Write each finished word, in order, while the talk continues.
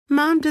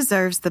Mom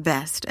deserves the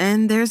best,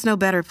 and there's no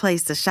better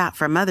place to shop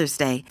for Mother's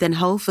Day than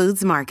Whole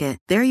Foods Market.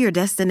 They're your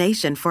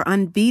destination for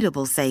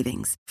unbeatable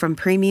savings, from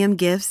premium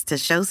gifts to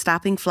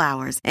show-stopping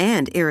flowers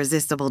and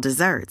irresistible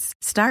desserts.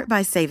 Start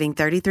by saving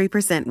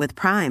 33% with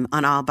Prime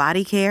on all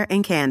body care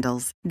and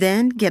candles.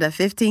 Then get a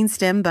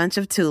 15-stem bunch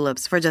of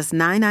tulips for just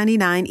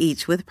 $9.99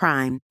 each with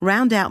Prime.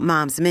 Round out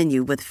Mom's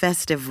menu with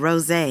festive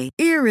rosé,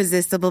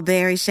 irresistible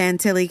berry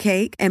chantilly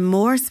cake, and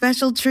more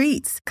special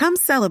treats. Come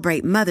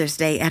celebrate Mother's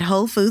Day at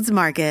Whole Foods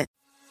Market.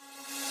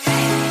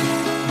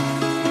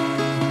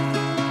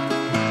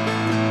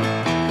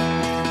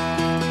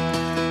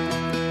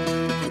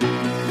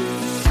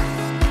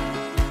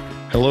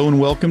 Hello and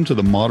welcome to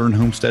the Modern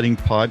Homesteading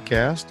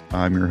Podcast.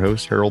 I'm your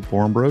host, Harold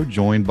Thornborough,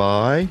 joined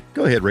by...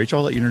 Go ahead, Rachel.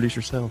 I'll let you introduce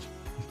yourself.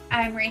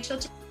 I'm Rachel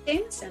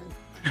Jameson.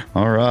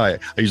 All right.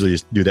 I usually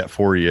just do that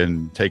for you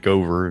and take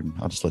over, and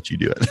I'll just let you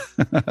do it.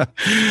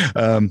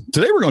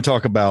 Today we're going to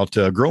talk about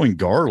growing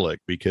garlic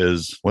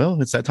because,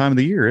 well, it's that time of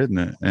the year, isn't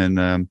it?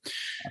 And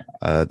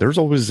there's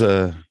always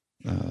a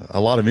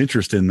lot of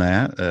interest in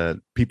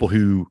that. People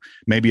who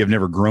maybe have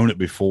never grown it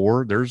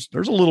before, there's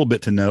a little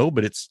bit to know,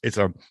 but it's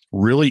a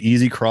really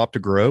easy crop to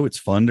grow. It's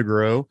fun to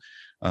grow.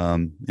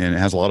 And it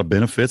has a lot of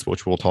benefits,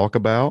 which we'll talk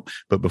about.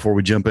 But before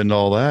we jump into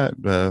all that,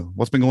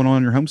 what's been going on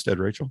in your homestead,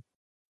 Rachel?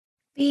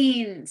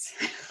 Beans.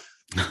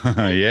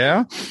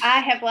 Yeah. I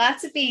have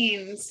lots of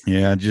beans.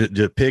 Yeah.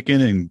 Just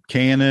picking and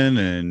canning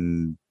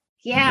and.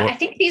 Yeah. I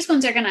think these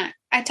ones are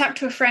I talked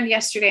to a friend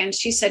yesterday and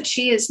she said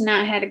she has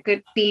not had a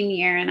good bean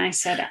year. And I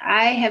said,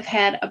 I have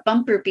had a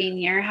bumper bean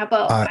year. How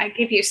about I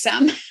give you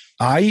some?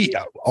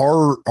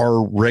 Our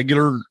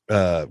regular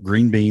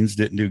green beans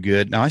didn't do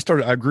good. Now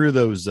I grew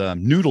those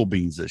noodle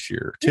beans this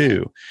year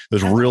too.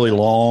 Those really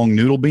long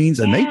noodle beans,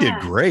 and they did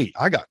great.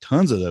 I got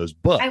tons of those,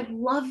 but I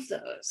love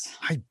those.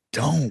 I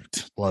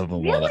don't love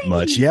them all that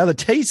much. Yeah, the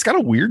taste got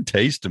a weird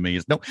taste to me.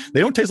 They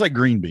don't taste like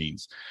green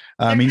beans.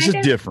 I mean, it's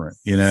just different,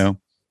 you know.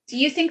 Do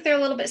you think they're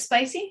a little bit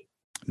spicy?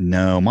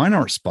 No, mine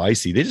aren't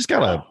spicy. They just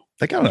got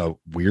they got a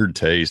weird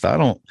taste. I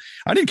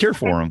didn't care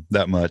for them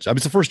that much. I mean,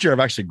 it's the first year I've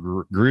actually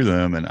grew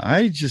them, and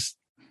I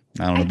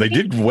don't know. They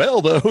did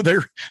well though.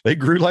 They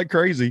grew like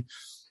crazy.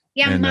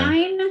 Yeah, and,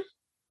 mine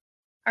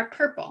are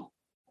purple.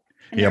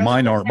 Yeah,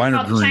 mine are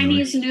green.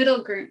 Chinese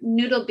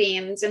noodle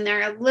beans, and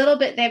they're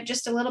they have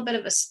just a little bit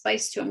of a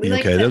spice to them.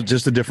 They're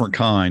just a different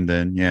kind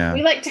then. Yeah.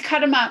 We like to cut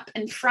them up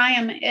and fry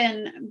them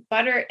in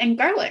butter and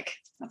garlic.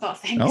 Of all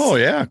things. Oh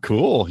yeah,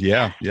 cool.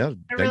 Yeah.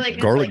 Really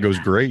garlic goes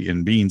great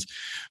in beans.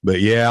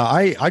 But yeah,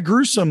 I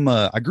grew some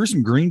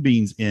green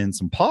beans in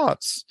some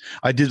pots.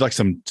 I did like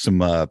some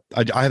I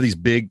have these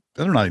big,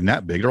 they're not even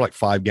that big, they're like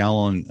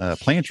 5-gallon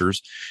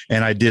planters,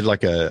 and I did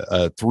like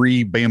a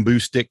 3 bamboo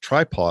stick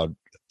tripod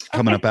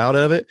coming up out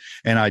of it,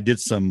 and I did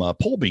some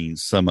pole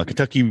beans, some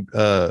Kentucky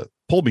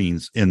pole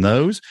beans in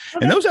those,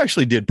 and those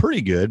actually did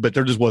pretty good, but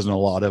there just wasn't a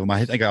lot of them.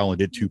 I think I only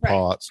did 2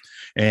 pots,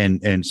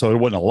 and so there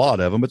wasn't a lot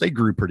of them, but they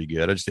grew pretty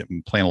good. I just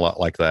didn't plant a lot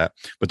like that.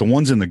 But the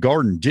ones in the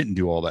garden didn't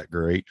do all that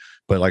great.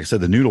 But like I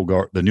said, the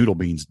noodle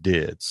beans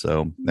did.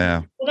 So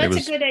yeah. Well,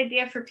 that's a good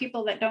idea for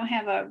people that don't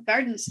have a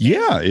garden space.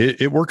 Yeah,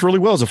 it worked really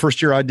well. It was the first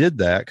year I did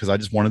that because I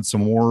just wanted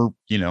some more.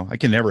 You know, I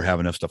can never have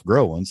enough stuff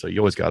growing, so you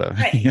always gotta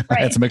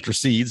add some extra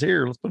seeds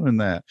here. Let's put in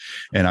that,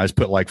 and I just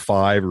put like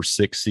 5 or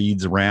 6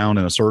 seeds around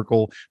in a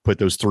circle. Put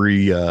those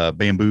 3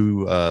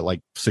 bamboo,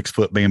 like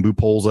 6-foot bamboo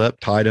poles up,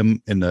 tied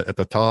them at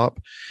the top,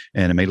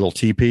 and it made a little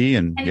teepee.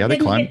 And yeah, they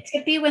climbed. Get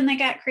tippy when they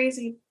got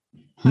crazy.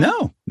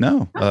 No.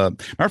 Matter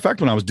of fact,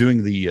 when I was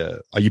doing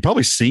you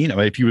probably seen, I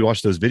mean, if you would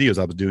watch those videos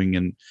I was doing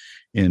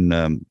in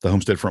the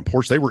homestead front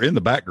porch, they were in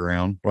the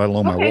background right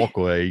along my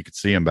walkway. You could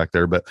see them back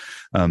there, but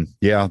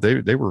yeah,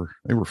 they were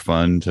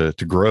fun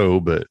to grow,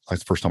 but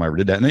that's the first time I ever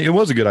did that. And it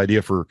was a good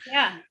idea for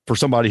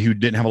somebody who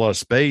didn't have a lot of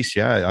space.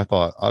 Yeah. I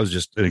thought I was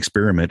just an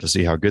experiment to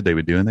see how good they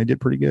would do. And they did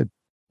pretty good.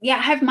 Yeah.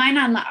 I have mine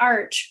on the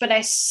arch, but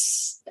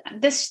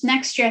this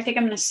next year, I think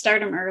I'm going to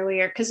start them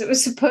earlier because it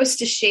was supposed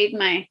to shade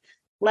my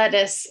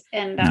lettuce,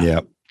 and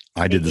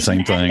I did the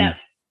same thing,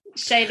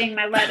 shading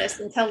my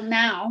lettuce until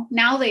now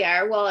they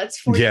are. Well, it's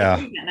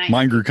 40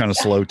 mine grew kind of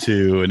slow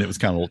too, and it was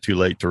kind of a little too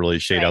late to really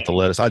shade out the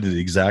lettuce. I did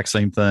the exact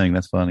same thing.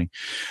 That's funny.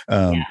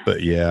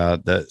 But yeah,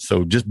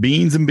 so just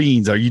beans and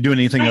beans. Are you doing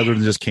anything other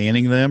than just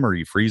canning them, or are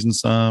you freezing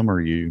some, or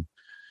are you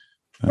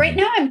right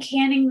now I'm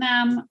canning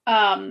them?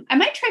 I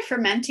might try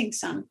fermenting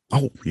some.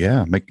 Oh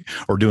yeah,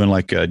 or doing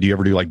like do you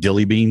ever do like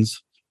dilly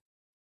beans?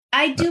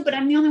 I do, but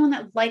I'm the only one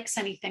that likes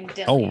anything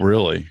dilly. Oh,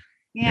 really?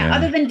 Yeah.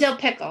 Other than dill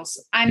pickles,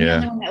 I'm the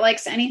only one that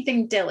likes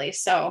anything dilly.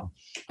 So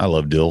I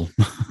love dill.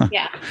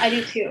 Yeah, I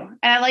do too.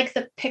 And I like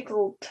the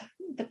pickling,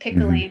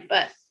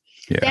 but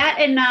that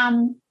and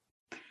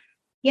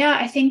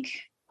I think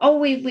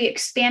we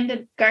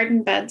expanded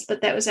garden beds, but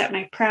that was at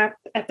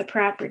the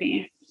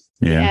property.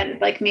 Yeah. We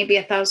had like maybe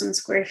 1,000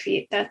 square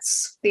feet.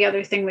 That's the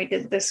other thing we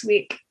did this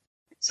week.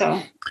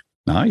 So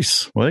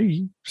nice. Well,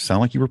 you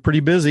sound like you were pretty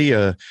busy.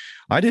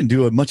 I didn't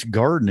do much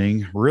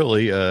gardening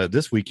really.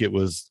 This week it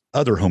was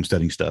other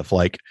homesteading stuff.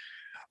 Like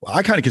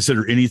I kind of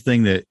consider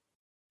anything that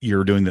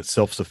you're doing that's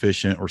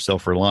self-sufficient or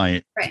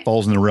self-reliant, right.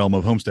 falls in the realm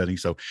of homesteading.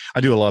 So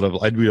I do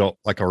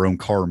like our own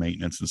car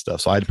maintenance and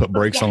stuff. So I had to put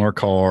brakes on our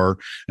car,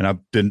 and I've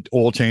been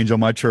oil change on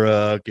my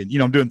truck, and,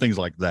 I'm doing things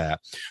like that.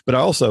 But I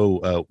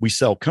also, we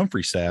sell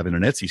comfrey salve in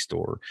an Etsy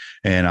store,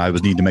 and I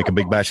was needing to make a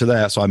big batch of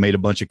that. So I made a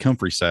bunch of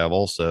comfrey salve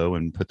also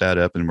and put that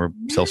up, and we'll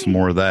sell some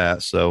more of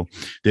that. So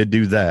did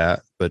do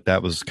that, but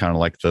that was kind of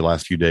like the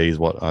last few days,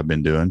 what I've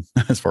been doing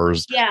as far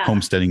as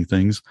homesteading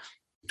things.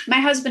 My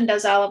husband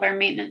does all of our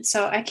maintenance,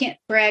 so I can't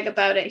brag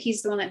about it.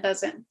 He's the one that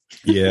does it.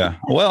 Yeah.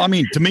 Well, I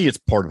mean, to me, it's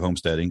part of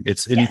homesteading.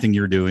 It's anything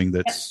you're doing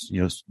that's,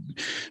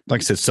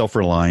 like I said,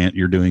 self-reliant.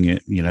 You're doing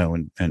it,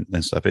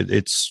 and stuff.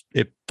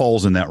 It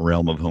falls in that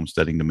realm of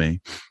homesteading to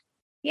me.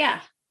 Yeah.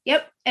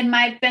 Yep. And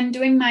I've been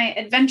doing my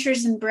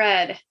adventures in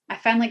bread. I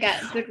finally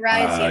got a good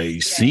rise. I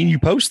seen you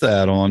post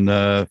that on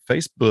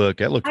Facebook.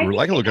 That looked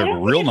like a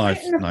real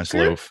nice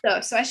loaf. Though,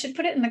 so I should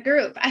put it in the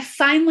group. I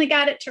finally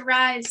got it to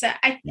rise.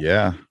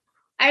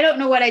 I don't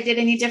know what I did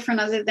any different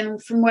other than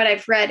from what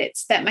I've read.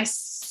 It's that my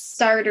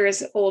starter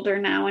is older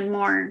now and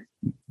more.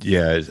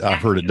 Yeah, I've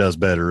heard it does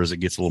better as it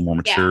gets a little more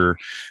mature.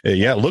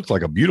 Yeah, it looked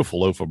like a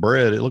beautiful loaf of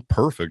bread. It looked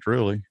perfect,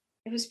 really.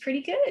 It was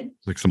pretty good.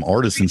 Like some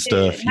artisan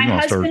stuff. My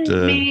husband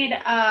made,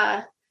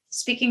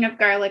 speaking of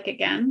garlic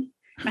again,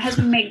 my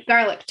husband made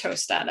garlic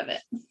toast out of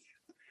it.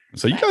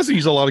 So you guys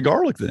use a lot of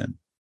garlic then?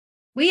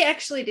 We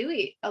actually do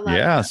eat a lot.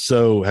 Yeah.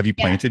 So have you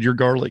planted your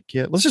garlic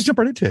yet? Let's just jump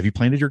right into it. Have you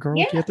planted your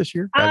garlic yet this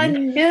year?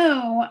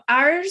 No.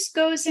 Ours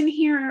goes in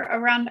here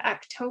around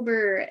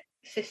October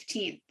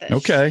 15th.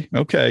 Okay.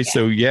 Yeah.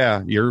 So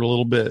you're a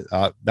little bit,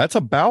 that's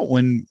about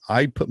when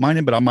I put mine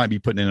in, but I might be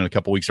putting it in a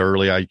couple weeks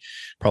early. I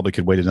probably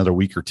could wait another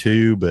week or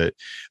two, but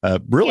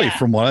really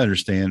from what I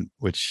understand,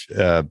 which,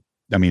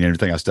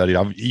 everything I studied,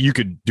 you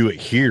could do it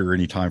here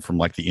anytime from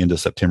like the end of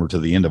September to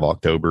the end of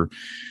October.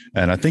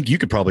 And I think you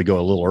could probably go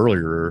a little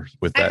earlier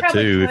with that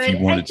too, if you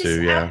wanted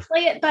to. Yeah. I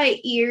play it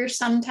by ear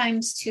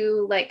sometimes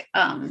too. Like,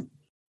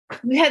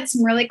 we had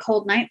some really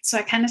cold nights, so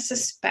I kind of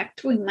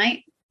suspect we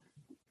might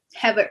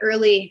have an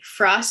early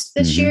frost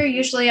this year.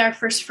 Usually our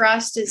first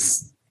frost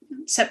is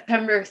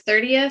September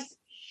 30th.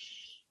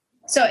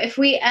 So if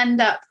we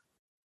end up,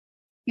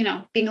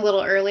 being a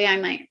little early, I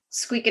might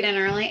squeak it in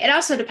early. It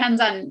also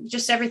depends on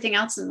just everything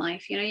else in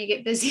life. You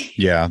get busy.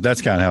 Yeah,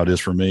 that's kind of how it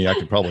is for me. I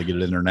could probably get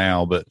it in there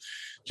now, but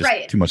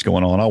just too much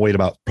going on. I'll wait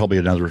about probably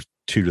another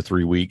 2 to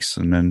 3 weeks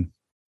and then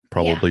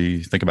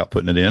probably think about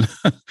putting it in.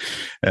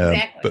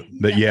 Exactly.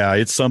 But yeah,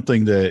 it's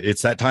something that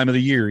it's that time of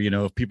the year,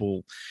 if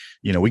people,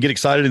 we get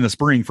excited in the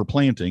spring for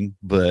planting,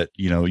 but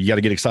you got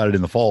to get excited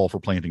in the fall for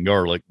planting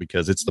garlic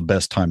because it's the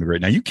best time to grow.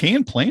 Now you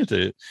can plant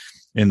it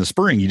in the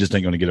spring, you just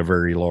ain't going to get a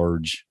very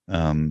large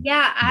bulb.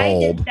 I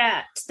did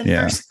that the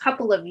first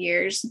couple of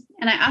years,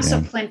 and I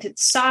also planted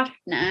soft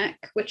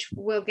neck, which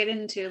we'll get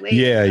into later.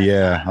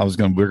 Yeah. We're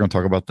going to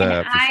talk about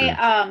that.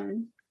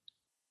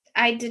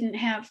 I didn't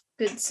have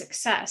good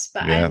success,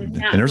 but and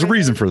there's a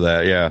reason for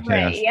that. Yeah.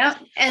 Right. Yeah.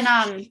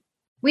 And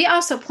we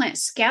also plant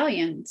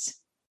scallions.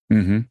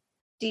 Mm-hmm.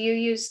 Do you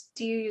use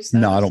those?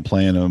 No, I don't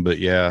plant them, but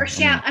yeah. Or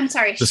I'm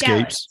sorry, the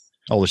shallots.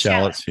 All the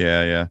shallots.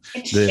 Yeah.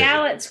 And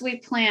shallots we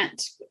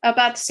plant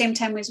about the same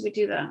time as we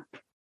do that.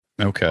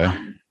 Okay.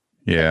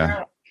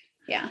 Yeah.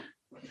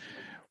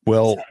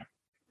 Well,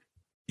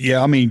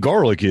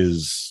 garlic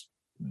is,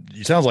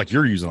 it sounds like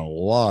you're using a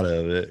lot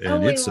of it.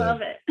 And we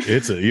love it.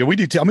 We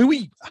do too.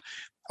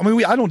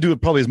 I don't do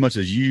it probably as much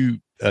as you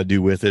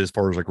do with it as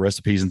far as like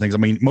recipes and things.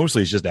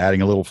 Mostly it's just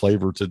adding a little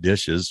flavor to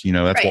dishes.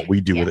 That's what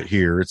we do with it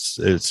here. It's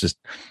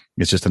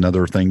just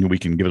another thing that we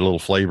can give it a little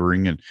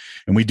flavoring, and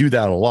we do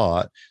that a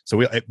lot.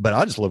 But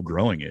I just love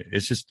growing it.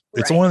 It's just,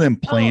 it's one of them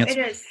plants. It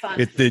is fun.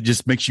 It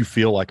just makes you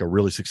feel like a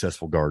really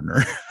successful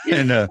gardener.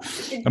 And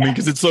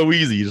because it's so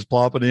easy, you just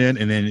plop it in,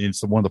 and then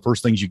it's one of the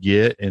first things you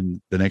get in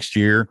the next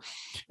year,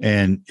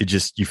 and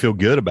you feel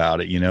good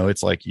about it.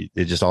 It's like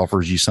it just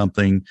offers you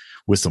something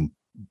with some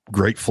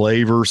great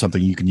flavor,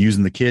 something you can use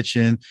in the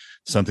kitchen,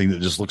 something that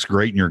just looks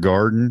great in your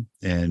garden,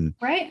 and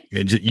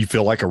you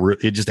feel like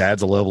it just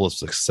adds a level of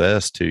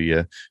success to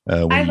you.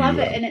 I love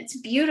it, and it's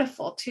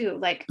beautiful too.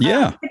 Like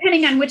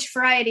depending on which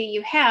variety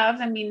you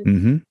have, I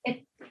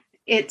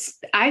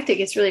think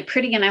it's really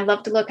pretty, and I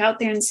love to look out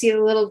there and see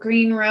the little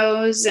green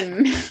rows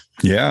and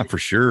yeah, for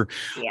sure.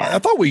 I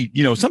thought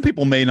some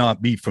people may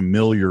not be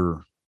familiar.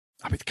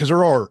 Because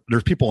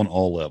there's people on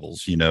all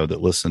levels, that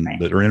listen,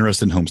 that are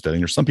interested in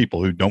homesteading. There's some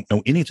people who don't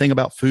know anything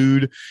about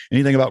food,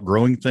 anything about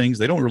growing things.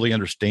 They don't really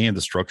understand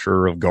the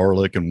structure of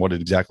garlic and what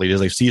it exactly is.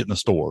 They see it in the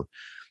store.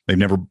 They've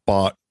never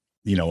bought,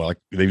 like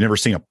they've never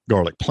seen a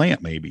garlic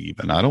plant, maybe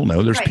even. I don't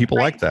know. There's people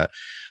like that.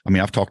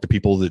 I've talked to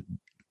people that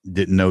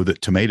didn't know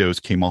that tomatoes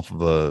came off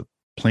of a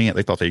plant.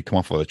 They thought they'd come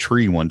off of a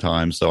tree one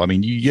time. So,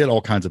 you get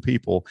all kinds of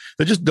people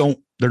that just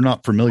they're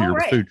not familiar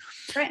with food.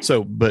 Right.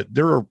 So, but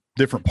there are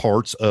different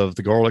parts of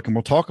the garlic, and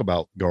we'll talk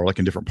about garlic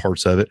and different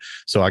parts of it.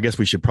 So I guess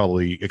we should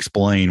probably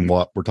explain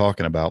what we're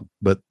talking about.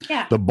 But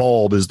the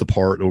bulb is the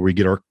part where we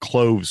get our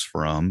cloves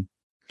from,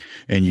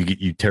 and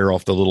you tear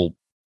off the little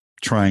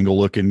triangle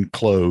looking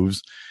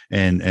cloves,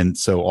 and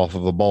so off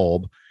of a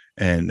bulb,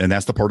 and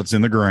that's the part that's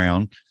in the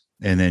ground.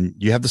 And then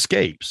you have the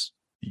scapes.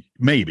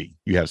 Maybe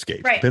you have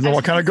scapes. Right. Depends on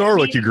what kind of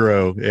garlic you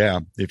grow. Yeah.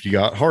 If you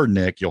got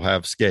hardneck, you'll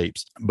have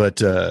scapes.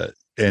 But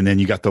and then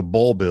you got the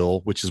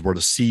bulbil, which is where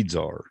the seeds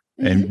are.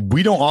 And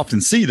we don't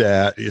often see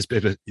that.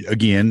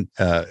 Again,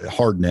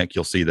 hardneck,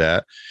 you'll see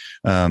that.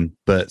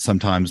 But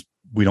sometimes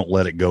we don't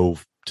let it go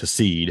to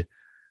seed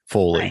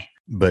fully. Right.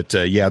 But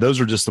yeah, those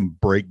are just some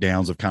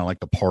breakdowns of kind of like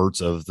the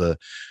parts of the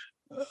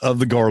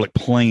garlic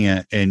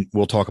plant, and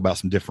we'll talk about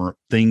some different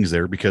things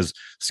there because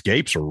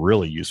scapes are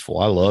really useful.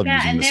 I love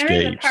using the scapes.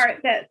 And the part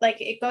that like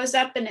it goes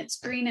up and it's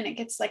green and it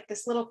gets like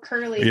this little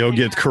curly. It'll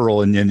get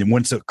curl, and then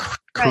once it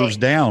curves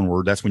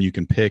downward, that's when you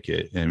can pick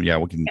it. And yeah,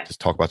 we can just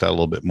talk about that a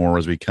little bit more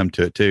as we come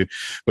to it too.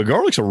 But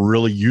garlic's a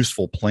really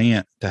useful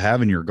plant to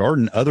have in your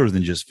garden, other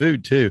than just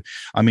food too.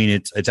 I mean,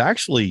 it's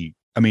actually,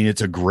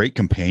 it's a great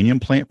companion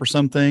plant for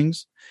some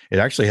things. It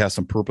actually has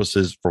some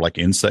purposes for like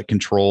insect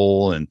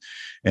control and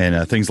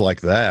things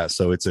like that.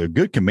 So it's a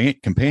good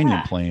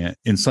companion plant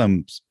in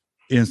some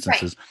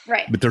instances,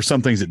 right. But there's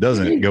some things it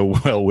doesn't go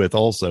well with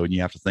also, and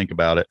you have to think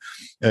about it.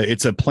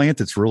 It's a plant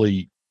that's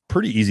really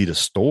pretty easy to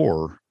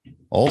store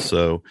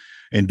also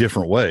in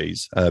different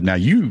ways. Now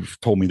you've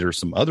told me there's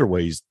some other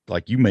ways,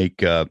 like you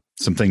make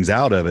some things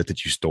out of it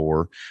that you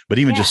store, but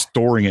even just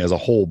storing it as a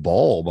whole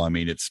bulb,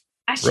 it's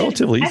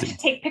relatively easy. I should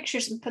take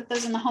pictures and put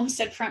those in the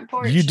Homestead front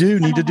porch. You do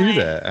need to do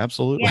that.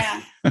 Absolutely.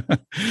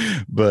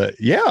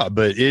 Yeah.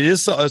 but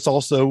it's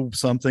also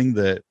something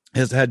that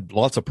has had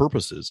lots of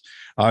purposes.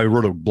 I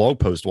wrote a blog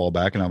post a while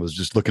back and I was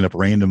just looking up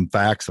random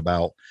facts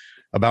about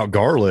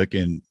garlic,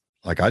 and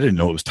like, I didn't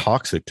know it was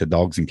toxic to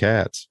dogs and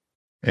cats.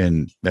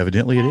 And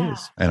evidently it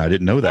is. And I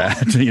didn't know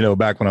that,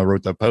 back when I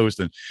wrote that post,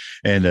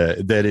 and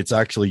that it's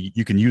actually,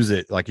 you can use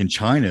it like in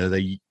China,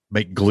 they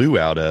make glue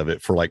out of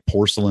it for like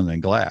porcelain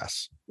and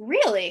glass.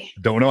 Really?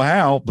 Don't know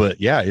how, but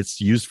yeah, it's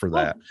used for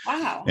that.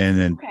 Oh, wow. And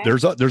then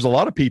there's a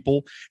lot of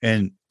people,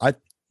 and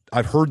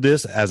I've heard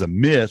this as a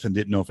myth and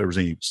didn't know if there was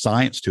any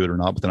science to it or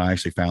not, but then I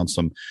actually found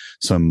some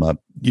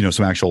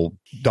actual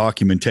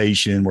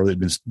documentation where they'd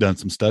been done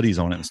some studies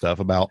on it and stuff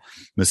about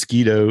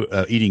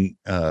mosquito eating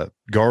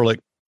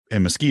garlic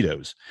and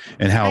mosquitoes,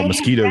 and how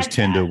mosquitoes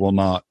tend to will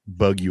not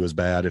bug you as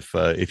bad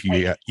if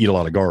you eat a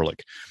lot of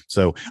garlic.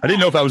 So I didn't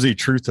know if that was any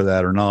truth to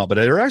that or not, but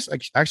there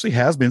actually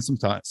has been some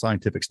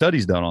scientific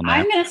studies done on that.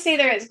 I'm going to say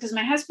there is, because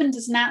my husband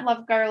does not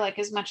love garlic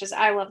as much as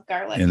I love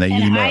garlic. And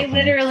I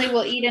literally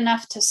will eat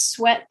enough to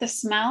sweat the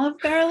smell of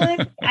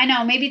garlic. I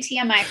know, maybe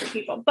TMI for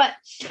people, but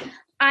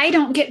I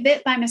don't get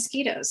bit by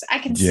mosquitoes. I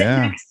can sit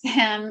next to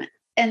him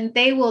and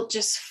they will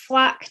just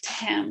flock to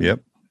him.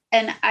 Yep.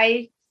 And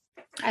I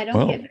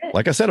don't get it.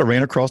 Like I said, I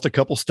ran across a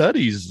couple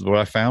studies where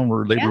I found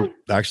where they were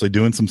actually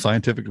doing some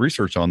scientific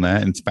research on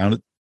that, and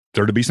found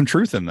there to be some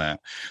truth in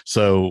that.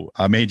 So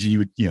I imagine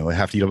you would,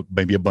 have to eat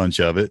maybe a bunch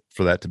of it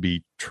for that to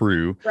be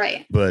true.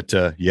 Right. But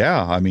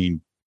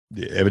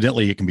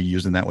evidently it can be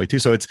used in that way too.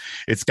 So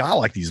it's got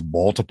like these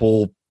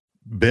multiple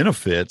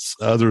benefits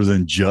other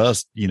than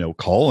just,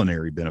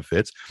 culinary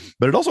benefits,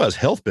 but it also has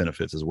health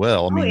benefits as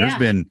well. There's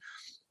been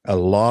a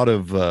lot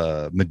of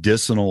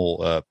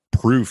medicinal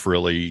proof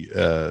really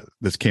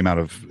that's came out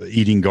of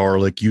eating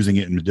garlic, using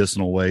it in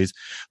medicinal ways.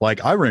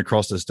 Like I ran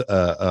across this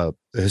a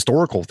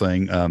historical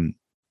thing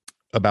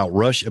about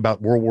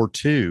World War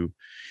II,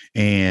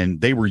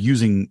 and they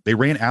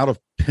ran out of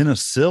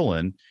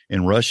penicillin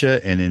in Russia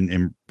and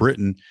in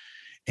Britain,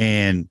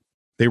 and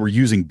they were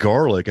using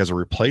garlic as a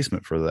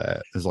replacement for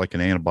that, as like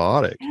an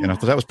antibiotic. Yeah. And I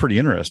thought that was pretty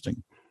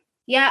interesting.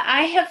 Yeah,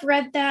 I have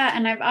read that,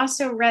 and I've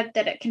also read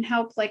that it can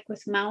help like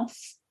with mouth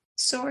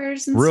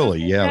sores and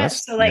really stuff like that.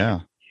 That's so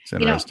like it's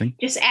interesting.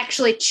 Just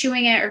actually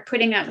chewing it or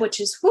putting it, which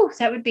is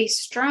that would be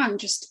strong,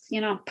 just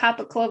pop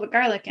a clove of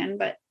garlic in.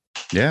 But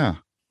yeah,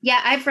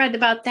 I've read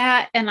about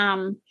that,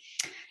 and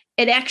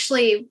it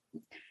actually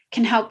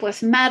can help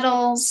with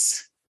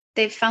metals.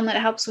 They've found that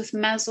it helps with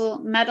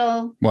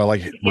metal. Well,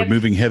 like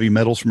removing heavy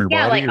metals from your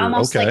body, like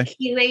almost like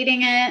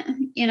chelating it,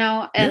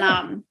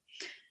 and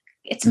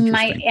it's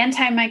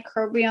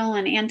antimicrobial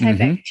and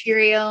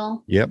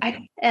antibacterial. Yep.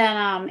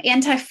 And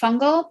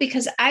antifungal,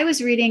 because I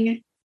was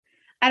reading,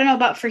 I don't know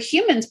about for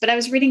humans, but I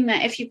was reading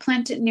that if you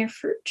plant it near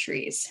fruit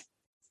trees.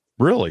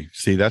 Really?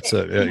 See, that's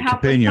a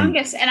companion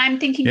fungus. And I'm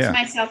thinking to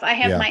myself, I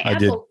have my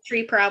apple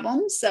tree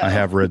problem. So I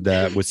have read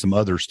that with some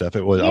other stuff.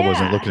 I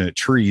wasn't looking at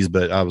trees,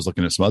 but I was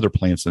looking at some other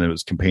plants, and it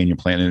was companion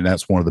plant. And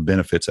that's one of the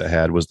benefits it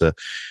had was that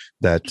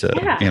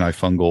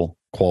antifungal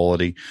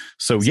quality.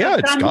 So it's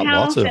got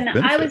lots of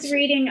benefits. I was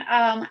reading,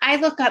 I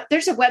look up,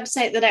 there's a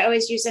website that I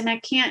always use, and I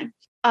can't,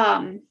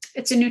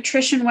 it's a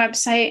nutrition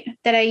website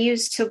that I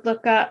use to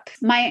look up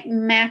my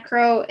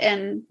macro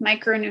and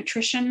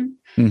micronutrition,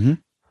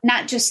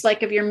 not just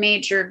like of your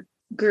major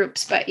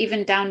groups, but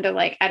even down to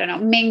like, I don't know,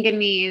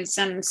 manganese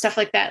and stuff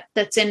like that,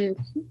 that's in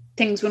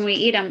things when we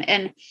eat them.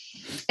 And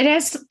it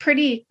has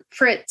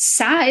for its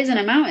size and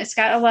amount, it's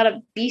got a lot of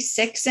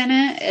B6 in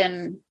it,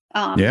 and,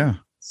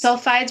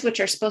 sulfides, which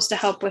are supposed to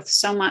help with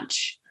so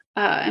much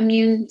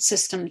immune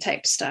system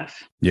type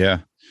stuff. Yeah.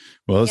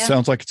 Well, it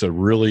sounds like it's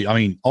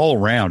all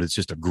around, it's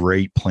just a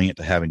great plant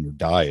to have in your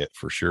diet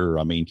for sure.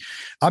 I mean,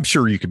 I'm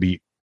sure you could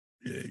be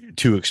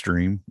too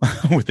extreme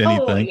with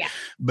anything,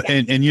 but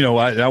and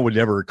I would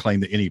never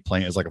claim that any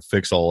plant is like a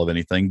fix all of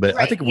anything, but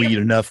I think if we eat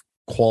enough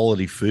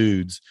quality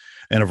foods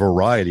and a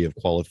variety of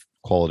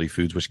quality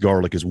foods, which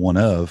garlic is one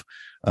of,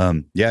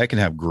 it can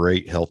have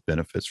great health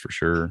benefits for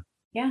sure.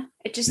 Yeah,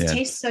 it just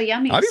tastes so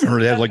yummy. I've even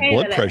heard it has like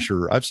blood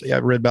pressure. I've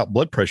read about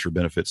blood pressure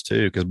benefits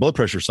too, because blood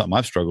pressure is something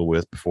I've struggled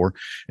with before,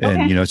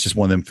 and it's just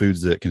one of them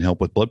foods that can help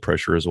with blood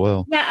pressure as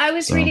well. Yeah, I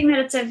was reading that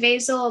it's a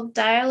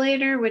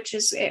vasodilator, which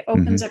is it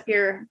opens up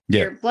your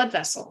blood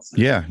vessels.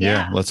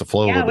 Yeah, lets it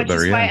flow a little bit better.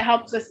 Which is why it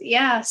helps with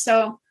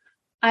So,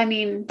 I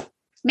mean,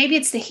 maybe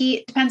it's the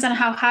heat. Depends on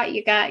how hot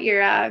you got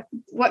your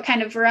what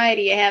kind of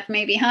variety you have.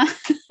 Maybe, huh?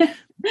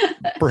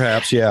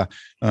 Perhaps, yeah.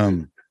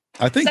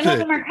 I think some of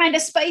them are kind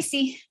of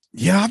spicy.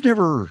 Yeah,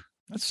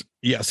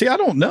 see, I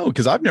don't know,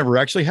 because I've never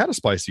actually had a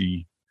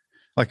spicy,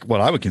 like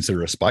what I would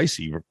consider a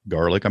spicy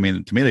garlic. I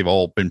mean, to me, they've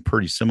all been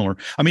pretty similar.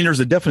 I mean,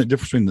 there's a definite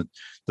difference between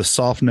the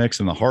soft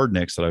necks and the hard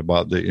necks that I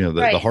bought.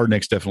 The hard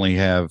necks definitely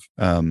have,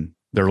 they're a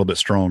little bit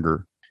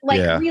stronger.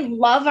 We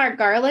love our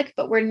garlic,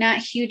 but we're not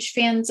huge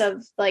fans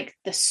of like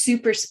the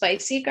super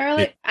spicy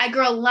garlic. I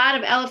grow a lot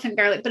of elephant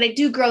garlic, but I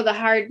do grow the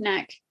hard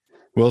neck.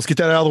 Well, let's get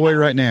that out of the way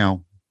right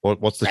now.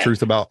 What's the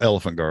truth about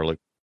elephant garlic?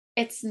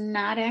 It's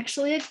not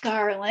actually a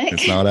garlic.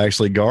 It's not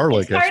actually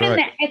garlic. That's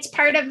right. It's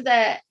part of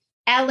the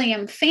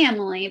allium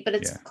family, but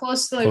it's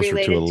closely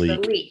related to the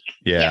leek.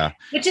 Yeah.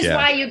 Which is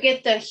why you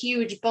get the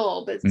huge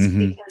bulb. It's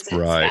because it's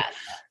right.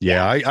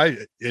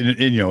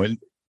 And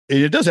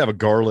it does have a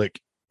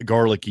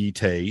garlicky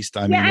taste.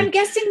 I mean, I'm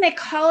guessing they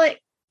call it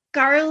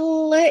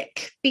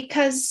garlic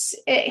because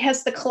it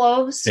has the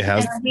cloves.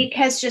 And the leek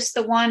has just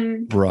the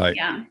one. Right.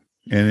 Yeah.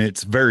 And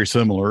it's very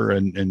similar,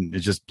 and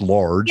it's just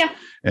large. Yeah.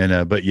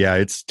 And but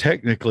it's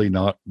technically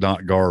not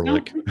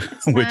garlic,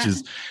 no, which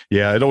is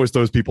it always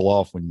throws people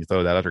off when you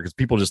throw that out there, because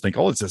people just think,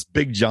 oh, it's this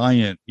big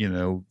giant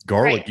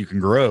garlic you can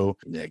grow.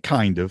 Yeah,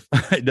 kind of.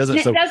 It doesn't.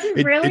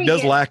 It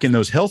does lack in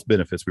those health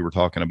benefits we were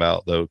talking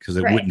about, though, because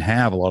it wouldn't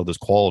have a lot of those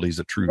qualities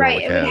that true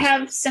garlic has. It would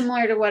have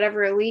similar to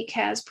whatever a leek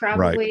has,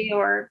 probably,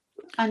 or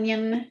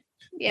onion.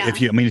 Yeah.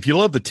 If you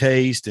love the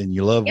taste and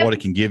you love what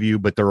it can give you,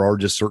 but there are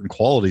just certain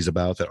qualities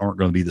about that aren't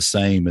going to be the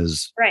same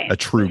as a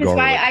true garlic.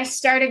 That's why I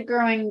started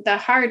growing the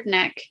hard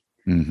neck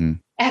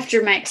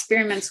after my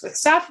experiments with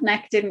soft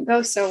neck didn't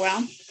go so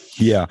well.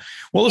 Yeah.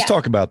 Well, let's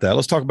talk about that.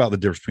 Let's talk about the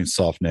difference between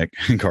soft neck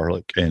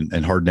garlic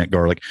and hard neck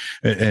garlic.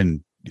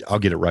 And I'll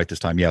get it right this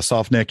time. Yeah.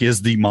 Soft neck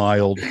is the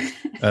mild,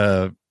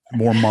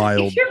 more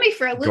mild. You threw me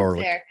for a loop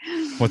garlic. There.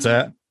 What's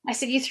that? I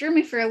said, you threw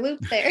me for a loop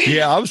there.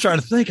 Yeah, I was trying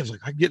to think. I was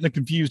like, I'm getting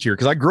confused here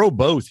because I grow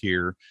both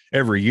here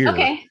every year.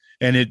 Okay.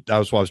 And I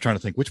was trying to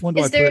think, which one do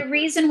I put? Is there a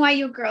reason why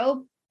you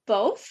grow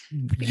both?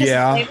 Because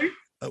of flavor?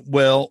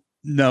 Well,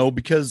 no,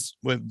 because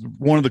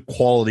one of the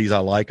qualities I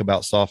like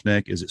about soft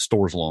neck is it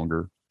stores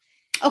longer.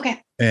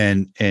 Okay.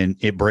 And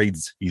it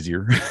braids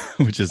easier,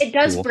 which is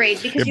cool.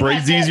 Braid because it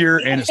braids easier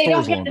and it stores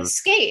longer. They don't get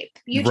escape.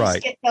 You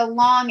just get the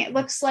long. It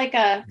looks like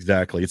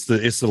exactly. It's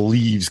the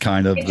leaves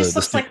kind of. It just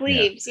looks like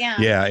leaves. Yeah.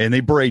 Yeah, and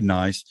they braid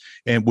nice,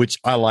 and which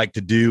I like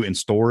to do and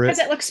store it because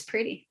it looks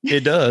pretty.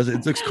 It does.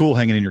 It looks cool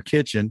hanging in your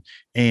kitchen,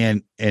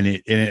 and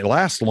it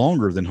lasts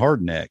longer than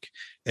hard neck,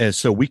 and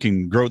so we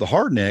can grow the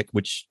hard neck,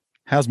 which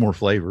has more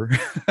flavor,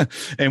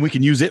 and we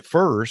can use it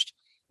first.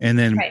 And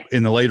then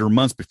in the later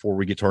months before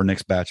we get to our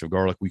next batch of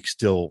garlic, we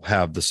still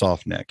have the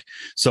soft neck.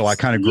 So I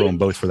kind of grow them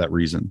both for that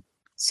reason.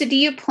 So do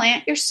you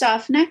plant your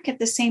soft neck at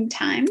the same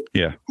time?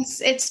 Yeah.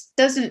 It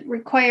doesn't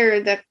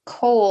require the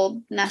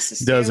cold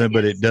necessarily. It doesn't,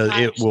 but it does.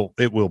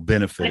 It will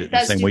benefit it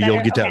the same way.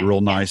 You'll get that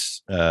real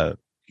nice,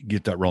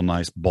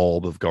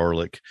 bulb of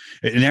garlic,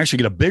 and actually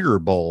get a bigger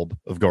bulb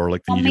of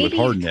garlic than you do with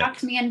hard neck.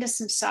 Talked me into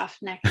some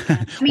soft neck.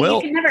 I mean,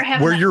 you can never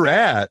have where you're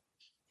at.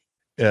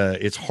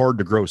 It's hard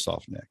to grow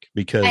soft neck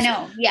because I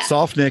know,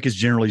 soft neck is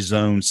generally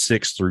zone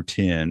 6 through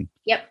 10.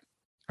 Yep.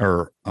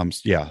 Or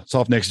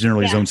soft neck is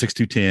generally zone 6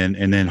 to 10,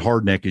 and then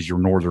hard neck is your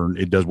northern.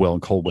 It does well in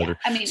cold weather.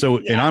 I mean,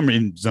 and I'm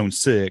in zone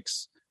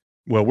 6.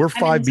 Well, we're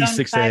 5B,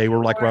 6A.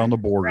 We're like right on the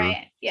border.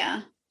 Right.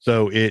 Yeah.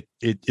 So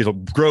it'll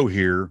grow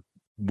here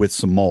with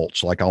some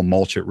mulch. Like I'll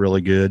mulch it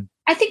really good.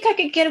 I think I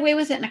could get away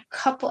with it in a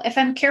couple. If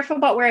I'm careful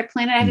about where I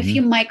plant it, I have a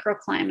few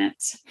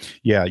microclimates.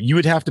 Yeah, you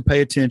would have to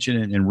pay attention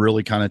and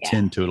really kind of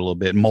tend to it a little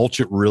bit. Mulch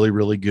it really,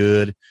 really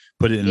good.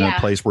 Put it in a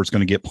place where it's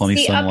going to get plenty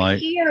of sunlight.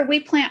 Up here, we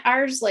plant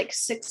ours like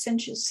 6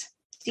 inches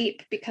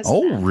deep because.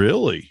 Oh,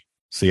 really?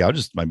 See, I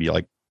just might be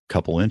like a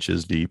couple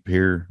inches deep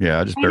here. Yeah,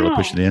 I just barely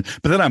push it in.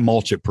 But then I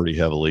mulch it pretty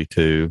heavily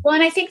too. Well,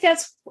 and I think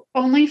that's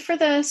only for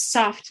the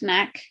soft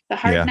neck. The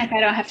hard neck, I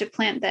don't have to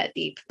plant that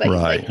deep.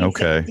 But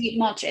deep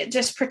mulch, it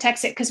just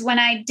protects it. Because when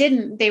I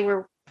didn't, they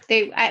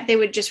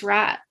would just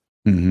rot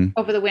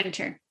over the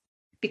winter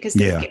because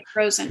they would get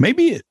frozen.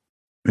 Maybe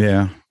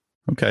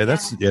okay,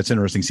 that's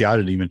interesting. See, I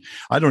don't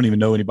even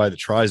know anybody that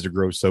tries to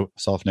grow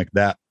soft neck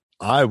that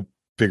I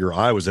figure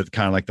I was at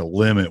kind of like the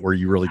limit where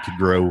you really could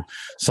grow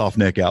soft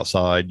neck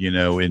outside, you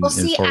know, I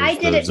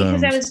did it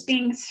because I was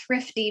being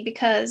thrifty,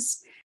 because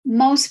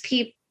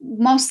mostly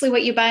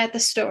what you buy at the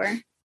store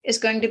is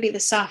going to be the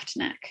soft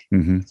neck.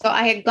 Mm-hmm. So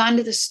I had gone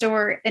to the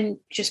store and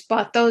just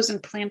bought those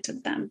and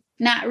planted them,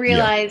 not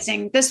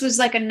realizing this was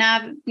like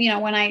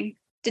when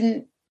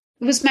it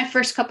was my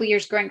first couple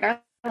years growing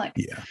garlic.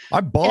 Yeah. I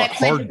bought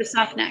the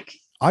soft neck.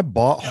 I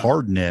bought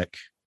hard neck.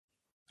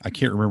 I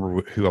can't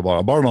remember who I bought.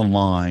 I bought it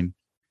online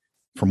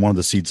from one of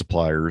the seed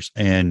suppliers,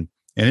 and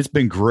it's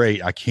been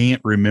great. I can't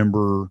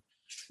remember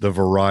the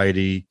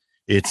variety.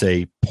 It's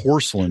a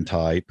porcelain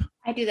type.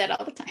 I do that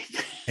all the time.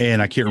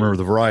 And I can't remember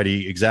the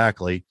variety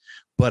exactly,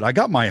 but I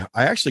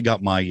actually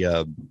got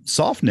my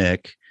soft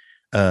neck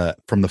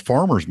from the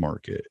farmer's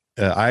market.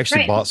 I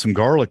actually bought some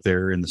garlic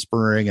there in the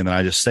spring, and then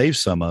I just saved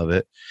some of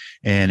it.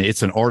 And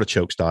it's an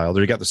artichoke style.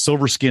 There you got the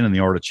silver skin and the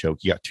artichoke.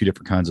 You got two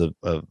different kinds of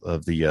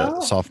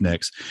the soft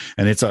necks,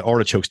 and it's an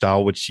artichoke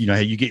style, which, you know,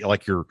 you get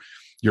like your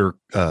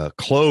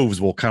cloves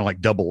will kind of like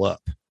double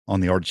up on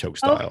the artichoke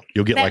style.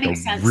 You'll get like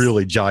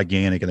really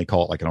gigantic, and they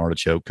call it like an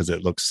artichoke because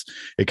it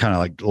kind of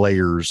like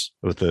layers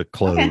with the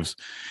cloves.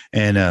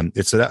 Okay. And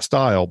it's that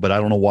style, but I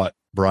don't know what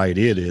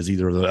variety it is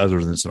other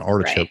than it's an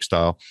artichoke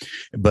style,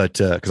 but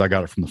because I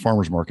got it from the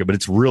farmer's market. But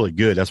it's really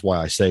good. That's why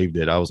I saved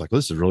it. I was like,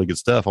 this is really good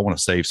stuff. I want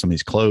to save some of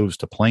these cloves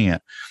to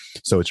plant,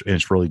 so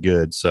it's really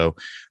good. So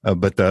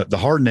but the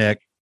hard neck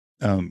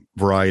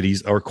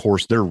varieties are, of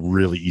course, they're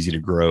really easy to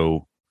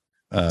grow.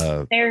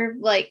 They're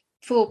like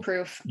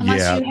foolproof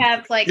unless you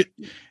have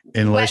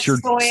unless you're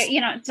soil,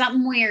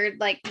 something weird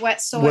like wet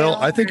soil. Well,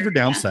 I think if you're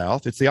down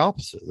south, it's the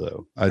opposite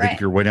though. I think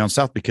if you're way down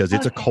south, because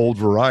it's a cold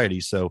variety.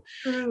 So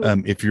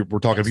if we're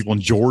talking to people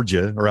in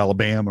Georgia or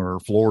Alabama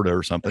or Florida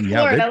or something,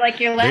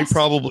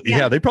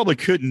 they probably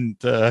couldn't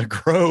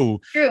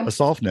grow a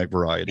soft neck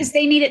variety because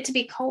they need it to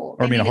be cold.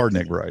 Or, a hard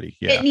neck variety.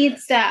 Yeah, it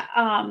needs that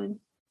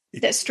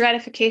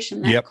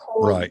stratification. That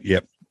cold. Right.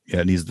 Yep. Yeah,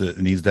 it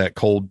needs that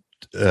cold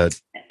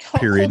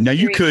period. Now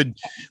you could,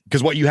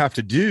 because what you have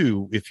to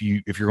do if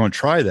you're going to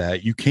try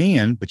that, you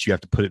can, but you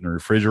have to put it in a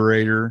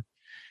refrigerator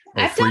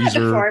or I've freezer.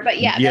 Done it before, but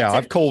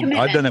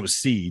I've done that with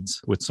seeds,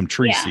 with some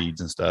tree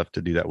seeds and stuff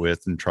to do that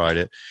with, and tried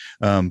it.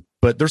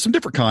 But there's some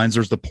different kinds.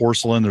 There's the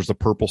porcelain, there's the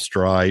purple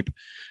stripe.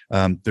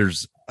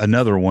 There's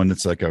another one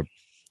that's like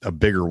a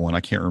bigger one.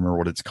 I can't remember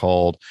what it's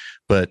called,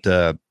 but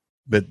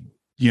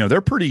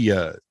they're pretty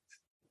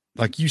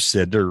like you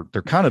said, they're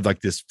kind of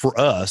like this for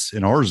us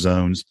in our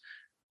zones.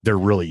 They're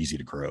really easy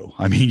to grow.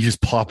 I mean, you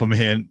just plop them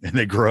in and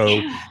they grow,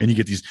 and you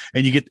get these,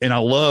 and I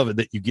love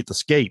that you get the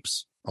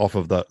scapes off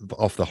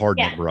the hard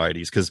neck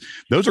varieties, because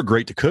those are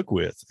great to cook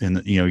with. And,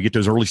 you get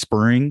those early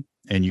spring,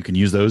 and you can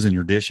use those in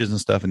your dishes and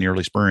stuff in the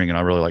early spring. And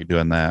I really like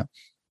doing that.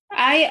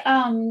 I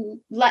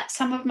let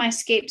some of my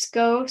scapes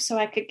go so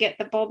I could get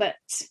the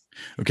bulbets.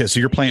 Okay.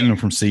 So you're planting them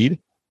from seed?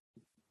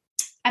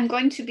 I'm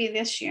going to be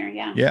this year.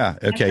 Yeah. Yeah.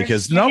 Okay.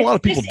 Because not a lot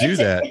of people do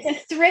that.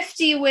 It's a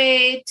thrifty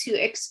way to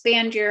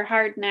expand your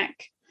hard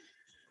neck.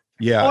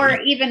 Yeah. Or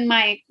even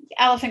my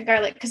elephant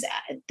garlic, because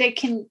they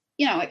can,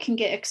 it can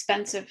get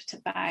expensive to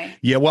buy.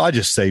 Yeah. Well, I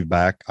just save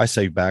back. I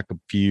save back a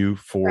few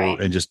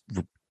and just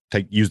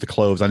use the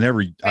cloves. I've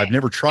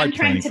never tried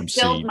planting from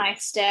seed. Build my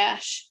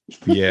stash.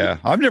 Yeah.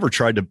 I've never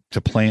tried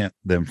to plant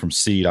them from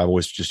seed. I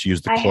always just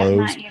use the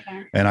cloves,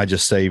 and I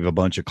just save a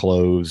bunch of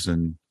cloves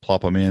and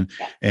plop them in.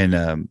 Yeah.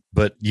 And,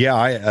 but yeah,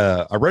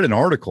 I read an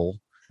article,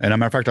 and as a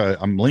matter of fact,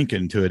 I'm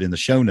linking to it in the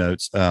show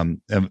notes,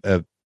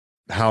 of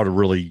how to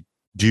really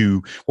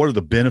what are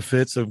the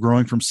benefits of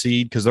growing from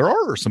seed? Because there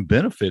are some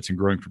benefits in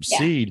growing from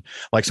seed.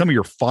 Like some of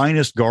your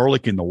finest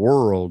garlic in the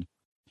world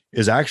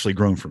is actually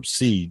grown from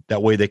seed.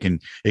 That way it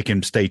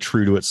can stay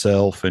true to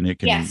itself, and it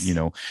can,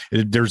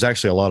 there's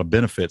actually a lot of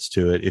benefits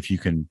to it if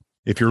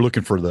you're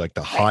looking for the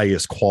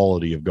highest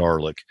quality of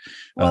garlic.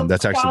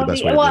 That's actually the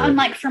best way to do it. And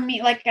like for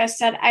me, like I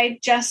said, I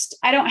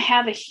don't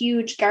have a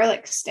huge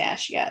garlic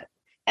stash yet.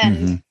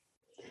 And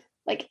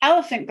like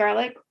elephant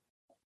garlic,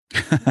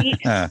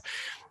 that's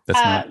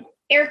not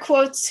air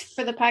quotes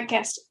for the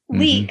podcast,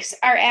 leeks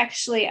are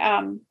actually,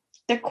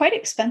 they're quite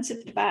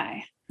expensive to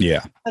buy.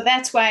 Yeah. So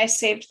that's why I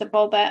saved the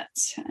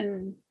bulbets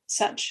and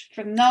such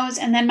from those.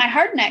 And then my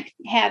hardneck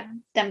had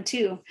them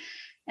too.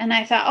 And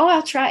I thought,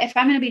 I'll try. If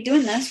I'm going to be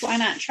doing this, why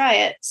not try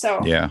it?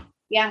 So yeah.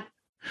 You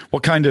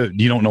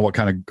don't know what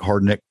kind of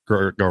hardneck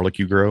garlic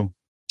you grow?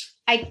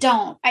 I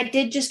don't. I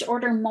did just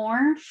order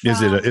more.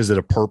 Is it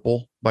a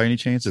purple by any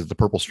chance? Is it the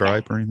purple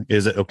stripe or anything?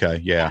 Is it?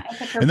 Okay. Yeah.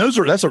 And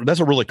that's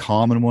a really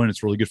common one.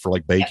 It's really good for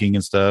like baking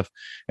and stuff.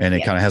 And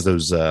it kind of has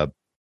those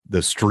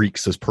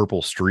streaks, those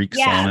purple streaks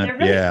on it.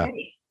 Really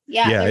pretty.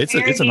 Yeah. It's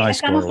a nice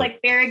It's almost like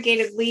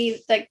variegated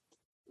leaves, like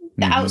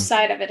the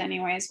outside of it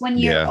anyways. When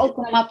you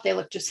open them up, they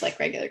look just like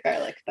regular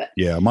garlic. But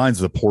yeah, mine's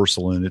the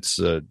porcelain. It's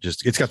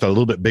it's got the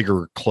little bit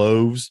bigger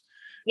cloves.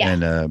 Yeah.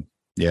 And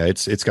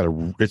it's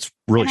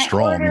really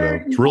strong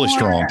though. It's really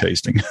strong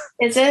tasting.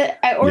 Is it?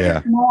 I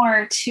ordered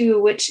more too,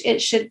 which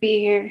it should be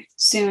here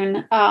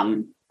soon.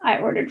 I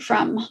ordered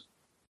from,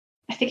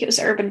 I think it was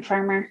Urban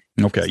Farmer.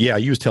 Okay. Yeah.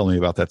 You was telling me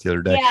about that the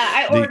other day.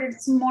 Yeah. I ordered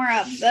some more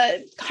of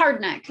the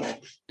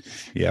hardneck.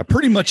 Yeah.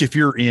 Pretty much if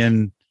you're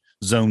in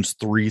zones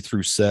 3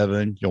 through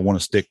 7, you'll want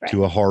to stick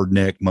to a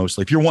hardneck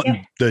mostly. If you're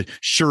wanting the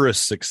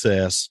surest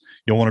success,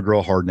 you'll want to grow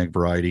a hardneck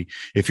variety.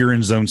 If you're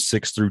in zone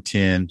 6 through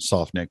 10,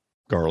 softneck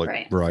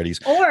garlic varieties.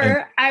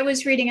 Or I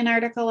was reading an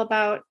article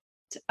about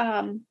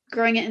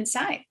growing it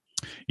inside.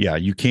 Yeah,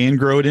 you can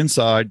grow it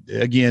inside.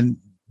 Again,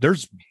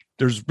 there's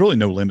really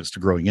no limits to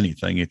growing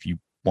anything if you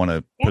want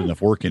to put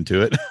enough work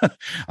into it.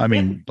 I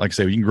mean, like I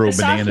say, you can grow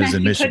bananas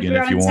in Michigan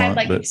if you want.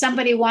 Like if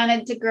somebody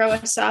wanted to grow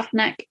a soft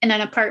neck in an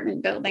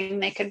apartment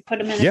building, they could put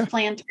them in a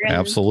planter.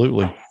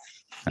 Absolutely.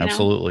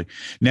 Absolutely.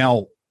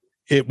 Now,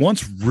 it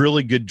wants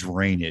really good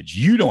drainage.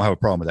 You don't have a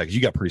problem with that because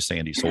you got pretty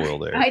sandy soil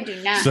there. I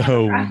do not.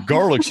 So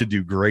garlic should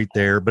do great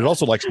there, but it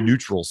also likes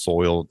neutral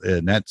soil.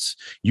 And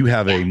you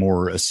have a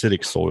more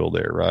acidic soil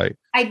there, right?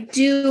 I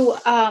do.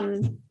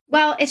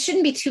 Well, it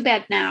shouldn't be too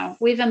bad now.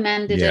 We've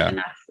amended it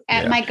enough.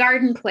 At my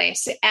garden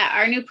place, at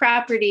our new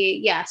property,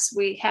 yes,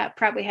 we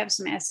probably have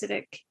some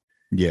acidic.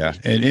 Yeah.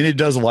 And it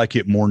does like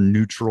it more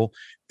neutral,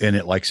 and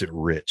it likes it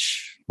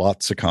rich.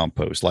 Lots of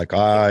compost. Like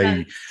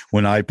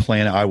when I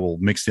plant it, I will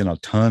mix in a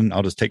ton.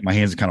 I'll just take my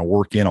hands and kind of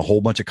work in a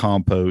whole bunch of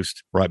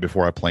compost right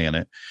before I plant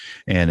it.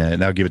 And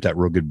that'll give it that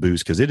real good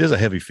boost because it is a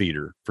heavy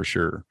feeder for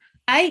sure.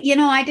 I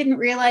didn't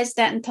realize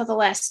that until the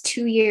last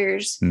 2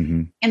 years.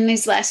 Mm-hmm. In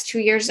these last 2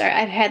 years,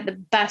 I've had the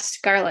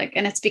best garlic,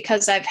 and it's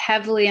because I've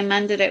heavily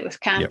amended it with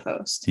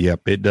compost.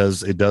 Yep. It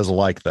does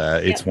like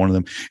that. It's one of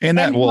them. And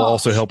that will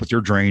also help with your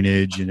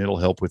drainage, and it'll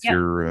help with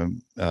your,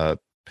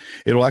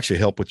 it'll actually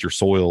help with your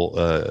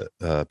soil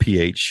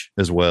pH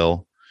as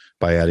well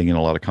by adding in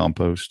a lot of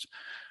compost.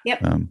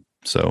 Yep.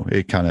 So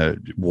it kind of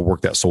will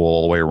work that soil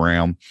all the way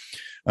around.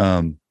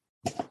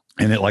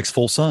 And it likes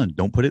full sun.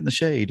 Don't put it in the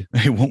shade.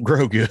 It won't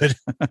grow good.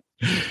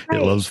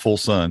 It loves full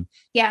sun.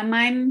 Yeah,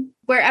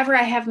 wherever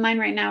I have mine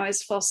right now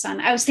is full sun.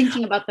 I was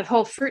thinking about the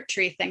whole fruit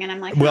tree thing, and I'm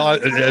like, well, I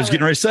was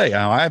getting ready to say,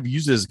 I've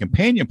used it as a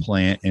companion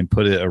plant and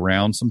put it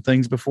around some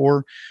things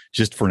before,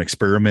 just for an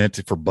experiment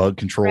for bug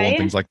control and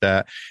things like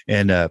that.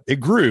 And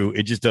it grew.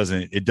 It just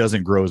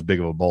doesn't grow as big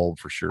of a bulb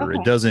for sure. Okay.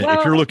 It doesn't. Well,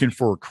 if you're looking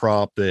for a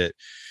crop that,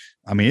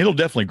 I mean, it'll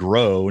definitely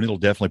grow and it'll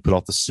definitely put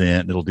off the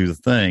scent and it'll do the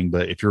thing.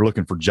 But if you're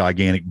looking for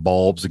gigantic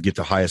bulbs that get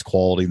the highest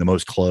quality, the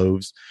most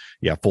cloves,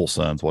 full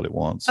sun's what it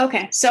wants.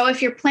 Okay. So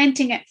if you're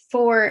planting it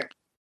for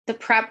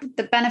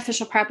the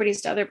beneficial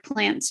properties to other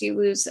plants, you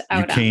lose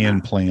out. You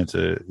can plant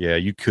it. Yeah,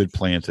 you could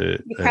plant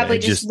it. You probably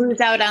just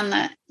lose out on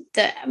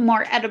the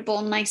more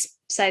edible, nice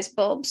sized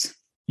bulbs.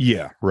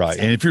 Yeah, right.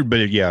 So. And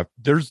if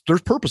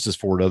there's purposes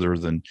for it other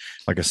than,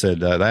 like I said,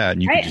 that,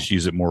 and you can just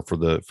use it more for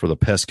the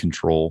pest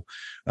control.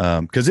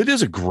 Because it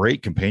is a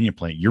great companion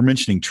plant. You're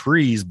mentioning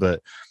trees,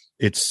 but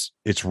it's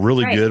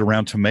really good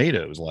around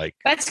tomatoes. Like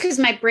that's because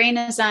my brain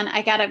is on.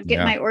 I gotta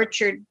get my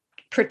orchard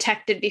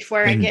protected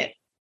before I get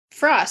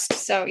frost.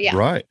 So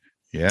right,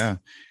 yeah.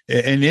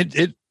 And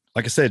it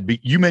like I said,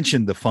 you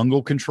mentioned the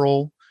fungal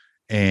control,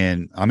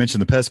 and I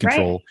mentioned the pest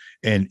control,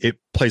 and it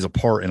plays a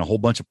part in a whole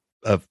bunch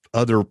of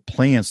other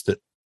plants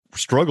that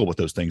struggle with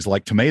those things.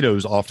 Like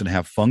tomatoes often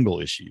have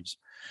fungal issues.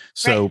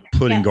 So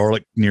putting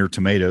garlic near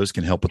tomatoes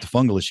can help with the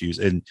fungal issues,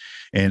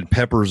 and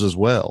peppers as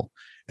well.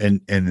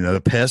 And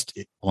the pest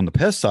on the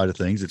pest side of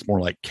things, it's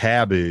more like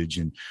cabbage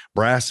and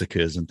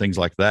brassicas and things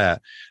like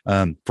that.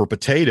 For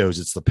potatoes,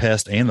 it's the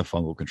pest and the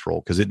fungal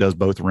control because it does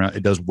both around.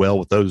 It does well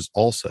with those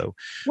also.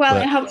 Well,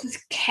 it helps with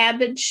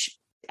cabbage.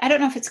 I don't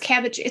know if it's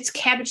cabbage. It's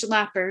cabbage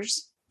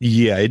loppers.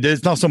 Yeah,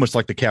 it's not so much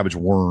like the cabbage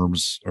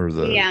worms or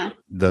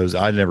those.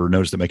 I never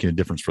noticed it making a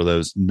difference for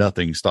those.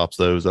 Nothing stops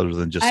those other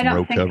than just some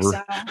row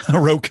cover. A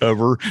row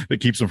cover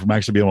that keeps them from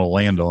actually being able to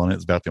land on it.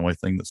 It's about the only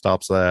thing that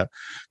stops that.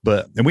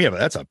 And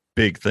that's a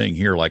big thing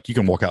here. Like you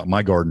can walk out in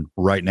my garden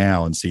right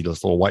now and see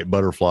those little white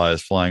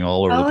butterflies flying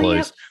all over the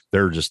place. Yep.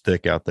 They're just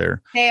thick out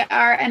there. They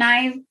are. And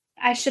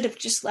I should have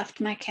just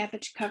left my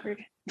cabbage covered.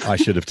 I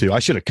should have too. I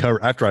should have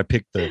covered after I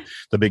picked the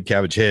big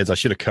cabbage heads. I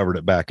should have covered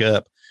it back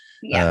up.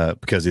 Yeah,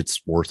 because it's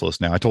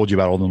worthless now. I told you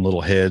about all them little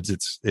heads.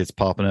 It's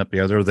popping up.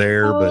 Yeah, they're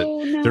there, but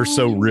they're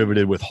so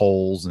riveted with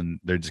holes, and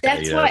they're just.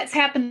 That's what's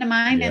happened to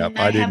mine, and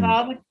I have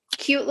all the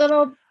cute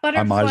little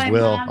butterfly.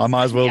 I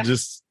might as well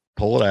just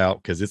pull it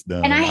out because it's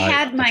done. And I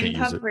had mine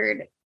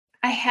covered.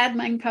 I had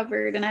mine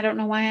covered, and I don't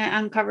know why I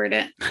uncovered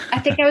it. I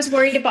think I was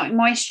worried about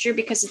moisture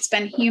because it's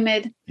been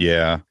humid.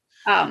 Yeah.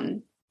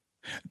 And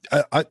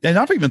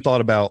I've even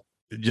thought about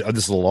this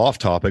is a little off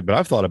topic, but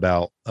I've thought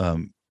about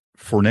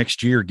for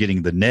next year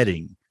getting the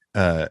netting.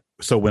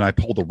 So when I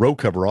pull the row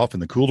cover off in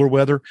the cooler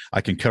weather, I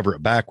can cover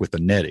it back with the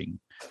netting,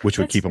 which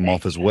would keep them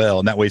off as well.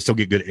 And that way still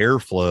get good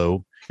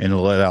airflow and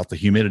it'll let out the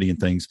humidity and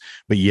things,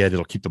 but yet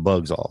it'll keep the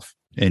bugs off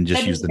and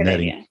just use the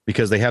netting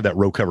because they have that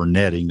row cover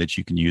netting that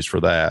you can use for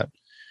that.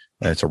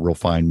 It's a real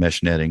fine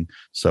mesh netting.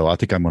 So I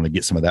think I'm going to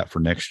get some of that for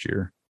next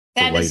year.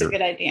 That is a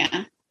good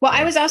idea. Well,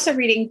 I was also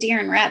reading deer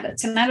and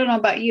rabbits, and I don't know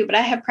about you, but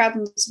I have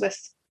problems with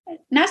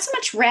not so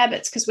much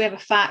rabbits because we have a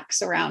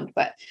fox around,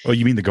 but. Oh,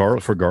 you mean the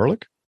garlic for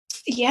garlic?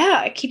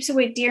 Yeah, it keeps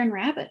away deer and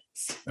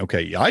rabbits.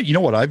 Okay. You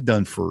know what I've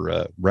done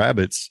for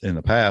rabbits in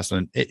the past,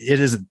 and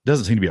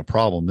doesn't seem to be a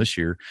problem this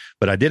year,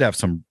 but I did have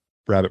some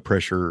rabbit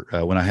pressure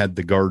when I had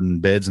the garden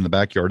beds in the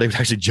backyard. They would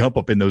actually jump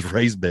up in those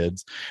raised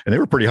beds, and they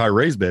were pretty high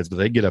raised beds, but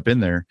they get up in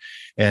there.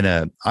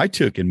 And I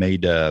took and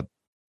made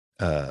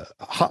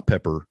hot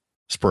pepper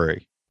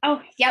spray. Oh,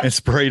 yeah. And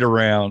sprayed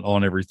around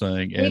on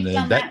everything. And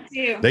then that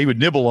too. They would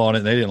nibble on it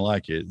and they didn't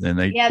like it. And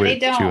they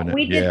don't.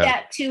 We did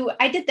that too.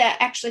 I did that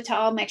actually to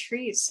all my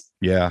trees.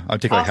 Yeah.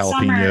 I'd take like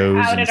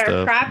jalapenos out at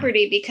our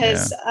property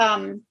because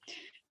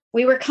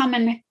we were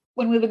coming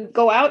when we would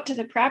go out to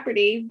the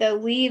property, the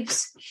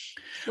leaves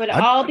would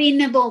all be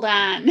nibbled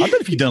on. I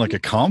bet if you'd done like a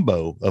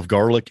combo of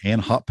garlic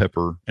and hot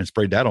pepper and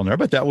sprayed that on there, I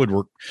bet that would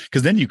work.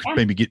 Because then you could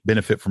maybe get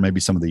benefit from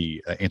maybe some of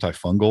the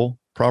antifungal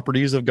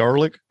properties of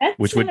garlic,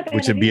 which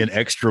would be an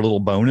extra little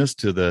bonus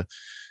to the.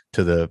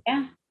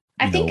 Yeah,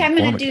 I think I'm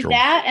going to do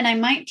that, and I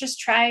might just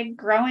try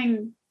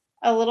growing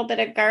a little bit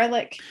of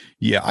garlic.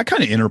 Yeah, I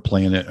kind of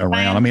interplant it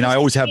around. I mean, I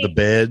always have the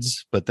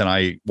beds, but then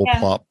I will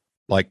plop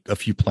like a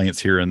few plants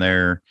here and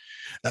there.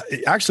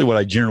 Actually, what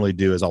I generally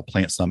do is I'll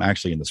plant some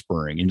actually in the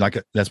spring. And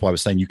that's why I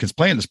was saying you can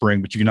plant in the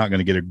spring, but you're not going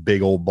to get a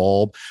big old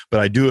bulb. But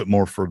I do it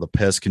more for the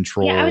pest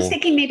control. Yeah, I was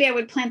thinking maybe I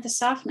would plant the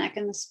softneck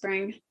in the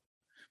spring.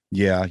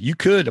 Yeah, you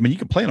could. I mean, you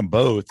can plant them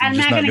both. I'm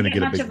just not going to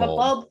get much of a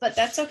bulb, but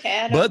that's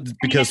okay. But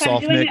because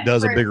softneck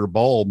does a bigger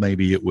bulb,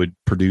 maybe it would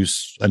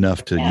produce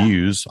enough to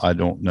use. I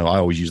don't know. I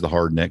always use the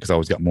hard neck because I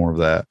always got more of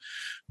that.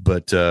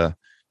 But I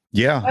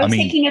was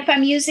thinking if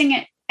I'm using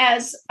it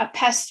as a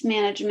pest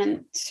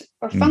management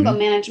or fungal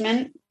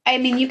management, I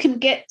mean, you can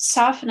get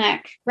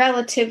softneck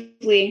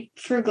relatively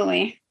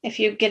frugally if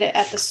you get it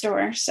at the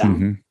store.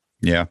 So,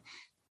 yeah.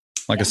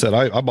 Like I said,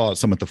 I bought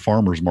some at the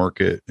farmer's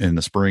market in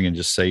the spring and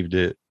just saved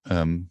it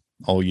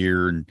all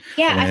year.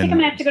 I think I'm going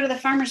to have to go to the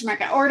farmer's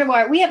market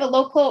or we have a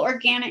local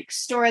organic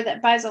store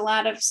that buys a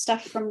lot of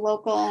stuff from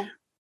local.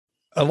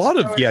 You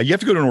have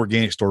to go to an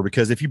organic store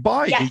because if you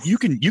buy, you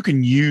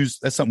can use,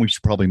 that's something we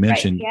should probably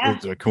mention.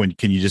 Right,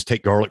 can you just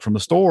take garlic from the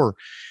store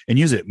and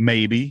use it?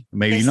 Maybe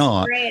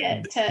not. Spray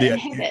it to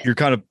inhibit. You're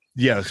kind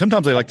of,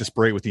 sometimes they like to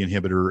spray it with the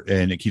inhibitor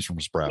and it keeps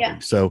from sprouting. Yeah.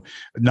 So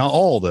not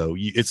all though,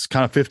 it's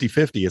kind of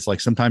 50-50. It's like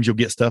sometimes you'll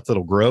get stuff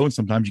that'll grow and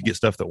sometimes you get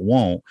stuff that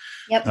won't.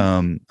 Yep.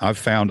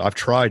 I've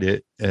tried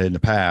it in the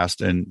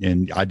past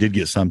and I did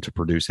get some to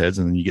produce heads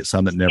and then you get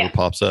some that never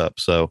pops up.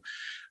 So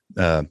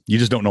you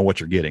just don't know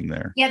what you're getting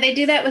there. Yeah, they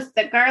do that with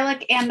the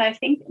garlic, and I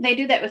think they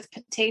do that with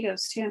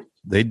potatoes too.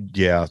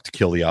 To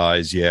kill the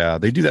eyes. Yeah,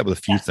 they do that with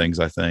a few things,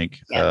 I think.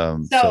 Yeah.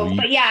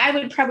 I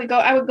would probably go.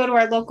 I would go to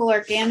our local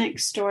organic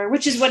store,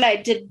 which is what I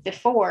did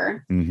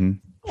before. Mm-hmm.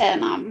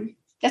 And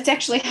that's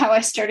actually how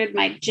I started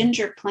my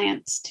ginger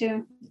plants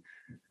too.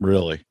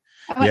 Really?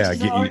 I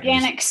went to the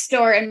organic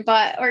store and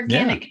bought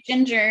organic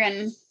ginger,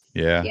 and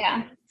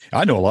yeah.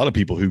 I know a lot of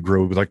people who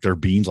grow like their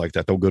beans like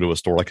that. They'll go to a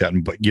store like that,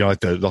 and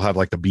they'll have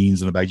like the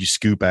beans in the bag you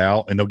scoop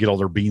out, and they'll get all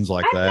their beans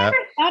like that. I've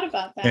never thought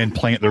about that. And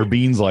plant their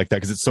beans like that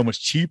because it's so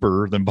much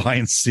cheaper than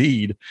buying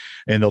seed,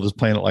 and they'll just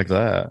plant it like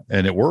that,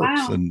 and it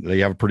works, and they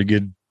have a pretty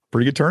good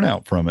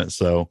turnout from it.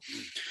 So,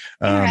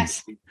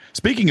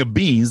 speaking of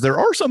beans, there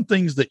are some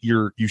things that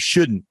you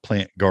shouldn't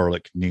plant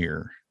garlic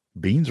near.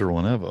 Beans are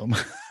one of them.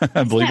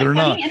 Believe it or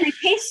not. And they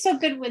taste so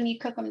good when you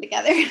cook them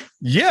together.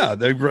 Yeah,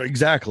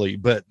 exactly.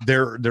 But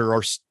there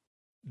are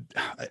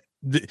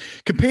the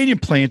companion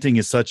planting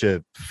is such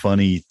a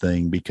funny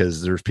thing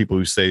because there's people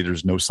who say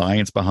there's no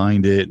science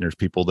behind it, and there's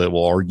people that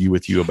will argue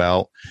with you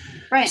about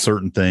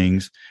certain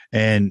things.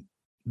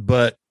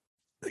 But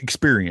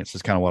experience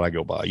is kind of what I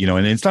go by,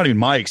 and it's not even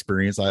my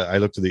experience. I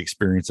look to the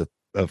experience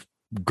of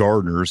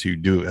gardeners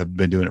who have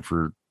been doing it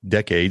for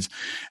decades,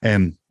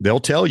 and they'll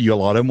tell you, a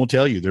lot of them will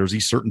tell you there's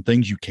these certain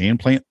things you can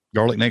plant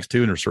garlic next to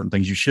and there's certain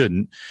things you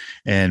shouldn't,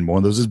 and one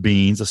of those is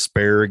beans,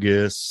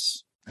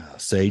 asparagus,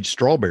 sage,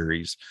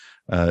 strawberries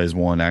is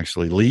one.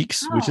 Actually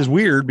leeks, which is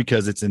weird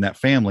because it's in that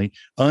family.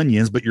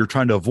 Onions, but you're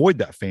trying to avoid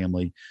that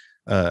family,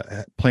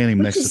 planting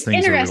next to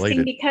things that are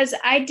related. Because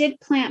I did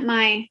plant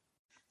my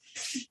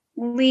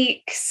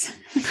leeks,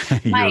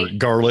 my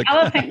garlic,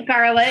 elephant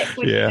garlic,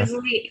 which is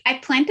leek. I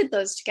planted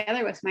those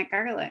together with my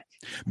garlic.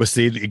 But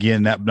see,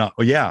 again,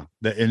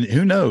 and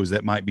who knows,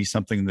 that might be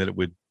something that it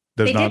would.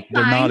 They're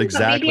not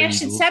exactly. Maybe I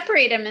should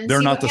separate them, and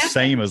they're not the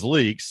same as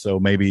leeks, so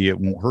maybe it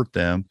won't hurt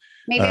them.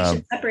 Maybe I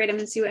should separate them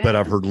and see what happens. But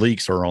I've heard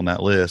leeks are on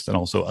that list, and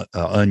also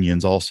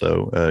onions.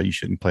 Also, you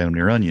shouldn't plant them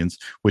near onions,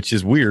 which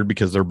is weird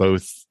because they're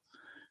both.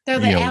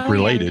 They're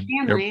related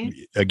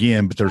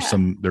again, but there's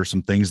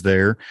some things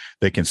there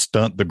that can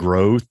stunt the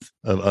growth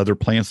of other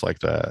plants like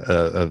that,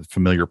 of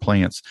familiar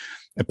plants.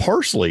 And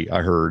parsley,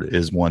 I heard,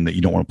 is one that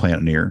you don't want to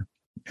plant near.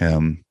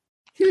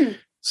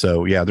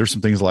 So there's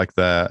some things like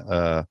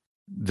that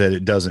that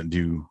it doesn't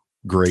do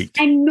great.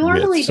 I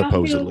normally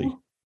supposedly.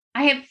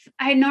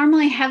 I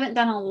normally haven't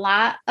done a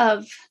lot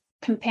of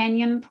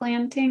companion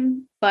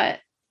planting, but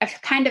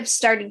I've kind of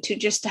started to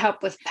just to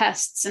help with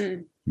pests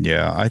and.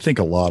 Yeah, I think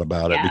a lot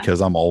about it because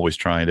I'm always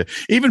trying to,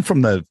 even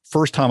from the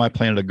first time I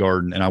planted a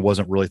garden and I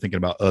wasn't really thinking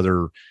about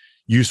other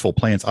useful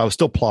plants, I was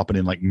still plopping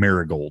in like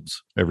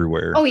marigolds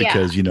everywhere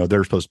because,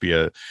 they're supposed to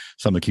be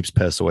something that keeps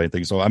pests away and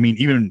things. So, I mean,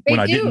 even when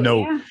I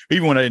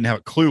didn't have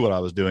a clue what I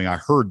was doing, I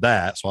heard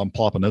that. So I'm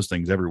plopping those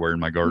things everywhere in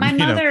my garden.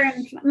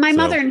 My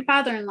mother and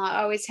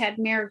father-in-law always had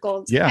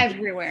marigolds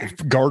everywhere.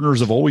 Gardeners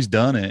have always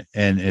done it.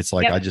 And it's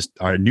like,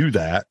 I knew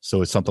that.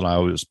 So it's something I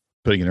was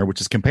putting in there, which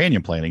is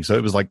companion planting. So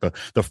it was like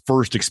the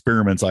first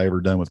experiments I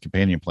ever done with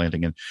companion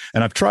planting. And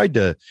I've tried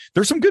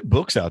there's some good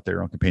books out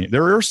there on companion.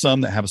 There are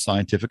some that have a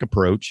scientific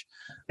approach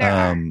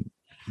that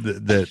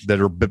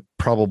are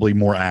probably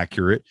more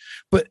accurate,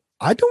 but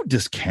I don't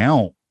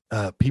discount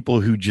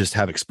people who just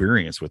have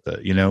experience with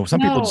it. Some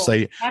people just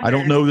say, I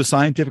don't know the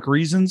scientific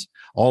reasons.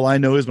 All I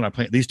know is when I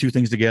plant these two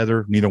things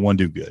together, neither one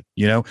do good,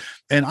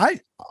 and I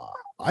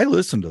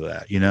listen to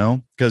that,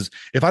 because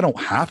if I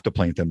don't have to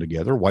plant them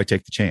together, why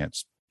take the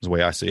chance? Is the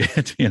way I see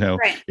it.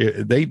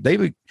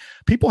 They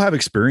people have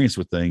experience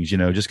with things,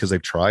 just because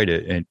they've tried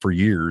it and for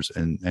years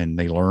and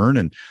they learn,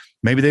 and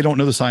maybe they don't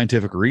know the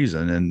scientific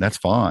reason, and that's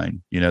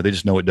fine. They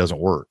just know it doesn't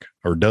work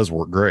or does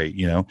work great.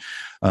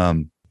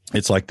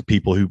 It's like the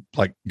people who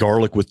like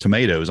garlic with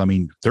tomatoes. I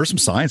mean, there's some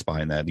science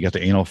behind that. You got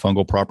the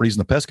antifungal properties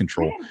and the pest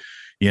control,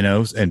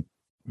 and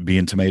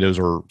being tomatoes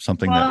or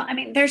something. Well, I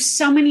mean, there's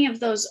so many of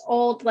those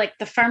old, like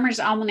the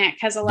Farmer's Almanac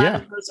has a lot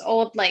of those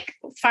old, like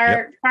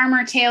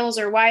farmer tales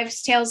or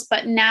wives' tales.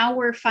 But now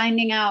we're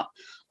finding out,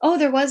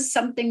 there was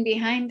something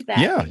behind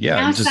that. Yeah.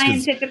 Now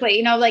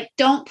scientifically, like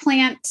don't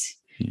plant,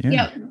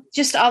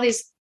 just all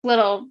these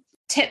little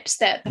tips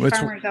that the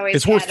farmers always.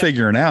 It's worth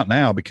figuring out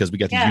now because we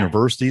got these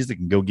universities that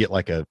can go get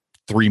like a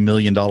 $3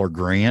 million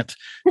grant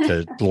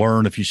to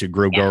learn if you should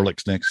grow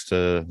garlics next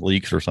to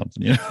leeks or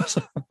something,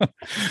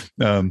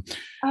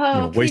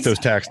 waste those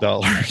tax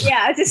dollars.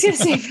 Yeah. I was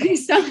just going to say,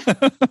 please don't.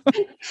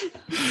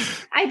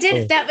 I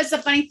did. That was the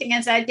funny thing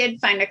is I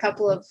did find a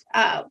couple of,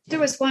 there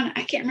was one,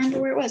 I can't remember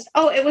where it was.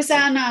 Oh, it was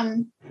on,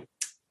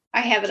 I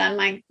have it on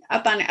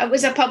it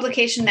was a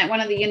publication that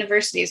one of the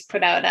universities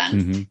put out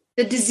on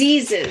the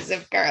diseases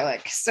of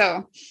garlic.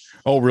 So.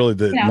 Oh, really?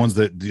 The ones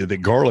that the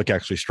garlic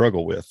actually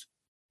struggle with.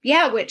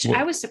 Yeah, which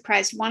I was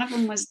surprised. One of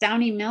them was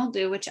downy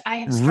mildew, which I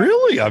have.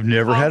 Really? I've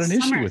never had an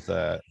issue with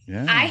that.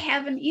 Yeah, I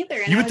haven't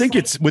either. And you would think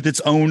it's with its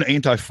own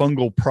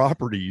antifungal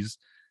properties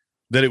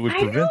that it would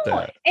prevent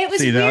that. It was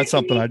that's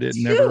something I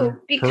didn't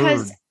never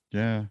because heard.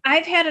 Yeah,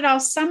 I've had it all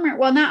summer.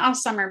 Well, not all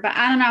summer, but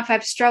I don't know if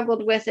I've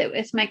struggled with it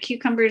with my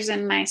cucumbers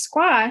and my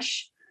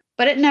squash,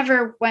 but it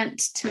never went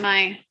to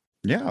my.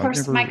 Yeah,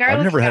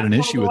 I've never had an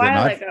issue with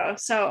it.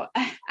 So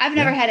I've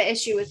never had an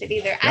issue with it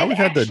either. I've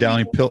had the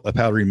downy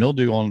powdery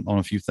mildew on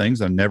a few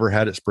things. I've never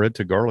had it spread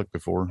to garlic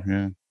before.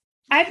 Yeah,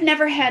 I've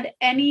never had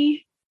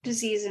any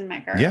disease in my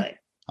garlic. Yeah,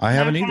 I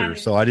haven't either.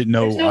 So I didn't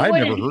know. I've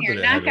never heard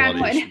that it had a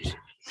lot of issues.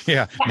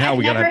 Yeah, now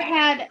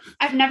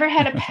I've never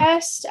had a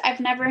pest. I've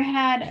never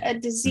had a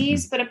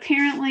disease, but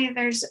apparently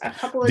there's a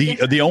couple of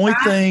the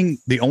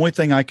only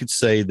thing I could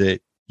say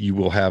that you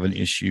will have an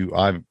issue.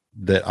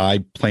 That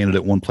I planted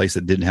at one place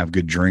that didn't have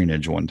good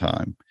drainage one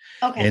time.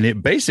 Okay. And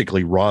it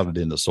basically rotted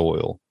in the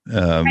soil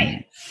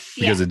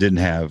because it didn't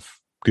have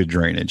good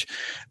drainage.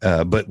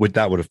 But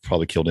that would have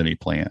probably killed any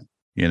plant,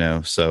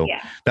 so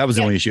that was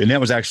the only issue. And that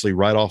was actually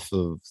right off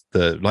of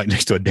like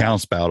next to a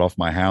downspout off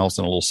my house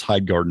and a little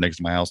side garden next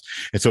to my house.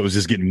 And so it was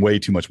just getting way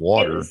too much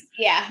water.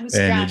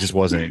 It just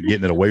wasn't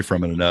getting it away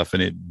from it enough.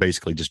 And it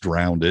basically just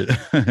drowned it.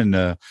 And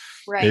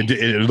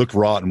it looked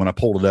rotten. When I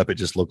pulled it up, it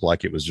just looked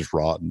like it was just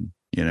rotten.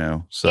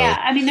 So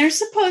I mean, there's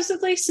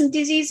supposedly some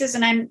diseases,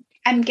 and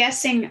I'm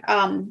guessing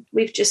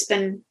we've just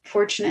been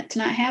fortunate to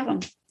not have them.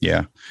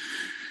 Yeah,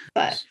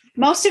 but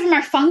most of them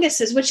are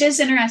funguses, which is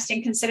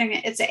interesting considering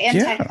it's an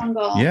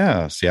antifungal.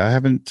 Yeah. See, I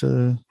hadn't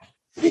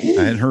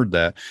heard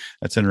that.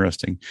 That's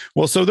interesting.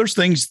 Well, so there's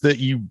things that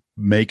you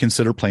may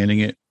consider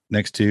planting it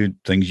next to,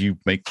 things you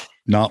may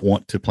not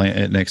want to plant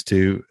it next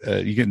to.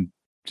 You can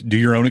do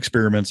your own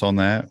experiments on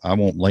that. I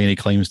won't lay any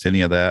claims to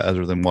any of that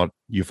other than what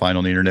you find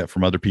on the internet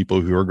from other people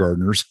who are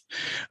gardeners.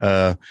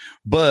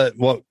 But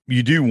what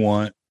you do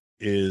want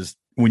is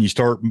when you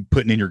start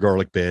putting in your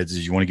garlic beds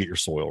is you want to get your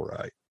soil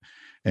right.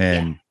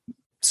 And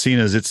seeing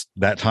as it's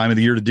that time of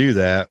the year to do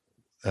that,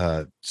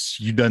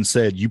 you done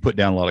said you put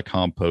down a lot of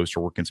compost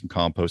or work in some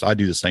compost. I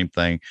do the same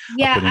thing.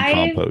 Yeah, I put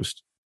in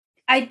compost.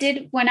 I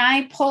did when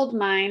I pulled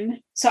mine.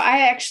 So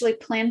I actually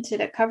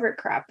planted a cover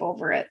crop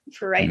over it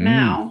for right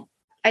now.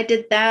 I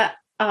did that.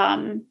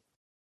 I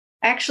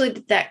actually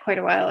did that quite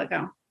a while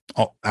ago.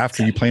 Oh,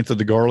 after you planted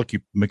the garlic, you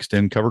mixed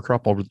in cover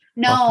crop over?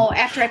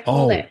 After I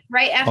pulled it.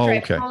 Right after I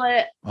pulled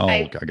it,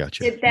 I got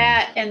you. Did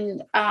that,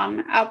 and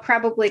I'll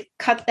probably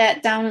cut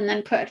that down and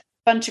then put a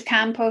bunch of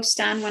compost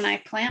on when I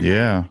plant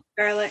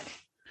garlic.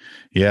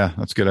 Yeah,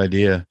 that's a good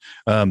idea.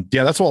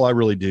 That's all I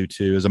really do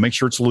too. Is I make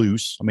sure it's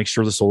loose. I make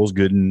sure the soil is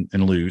good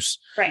and loose.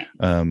 Right.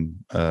 And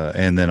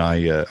then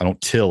I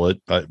don't till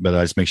it, but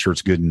I just make sure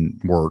it's good and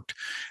worked.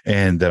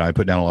 And then I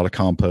put down a lot of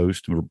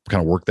compost and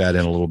kind of work that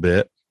in a little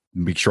bit.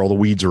 Make sure all the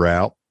weeds are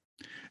out.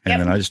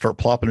 And then I just start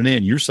plopping it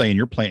in. You're saying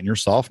you're planting your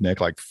soft neck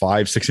like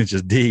 5-6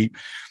 inches deep.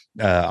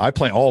 I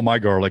plant all my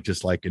garlic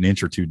just like an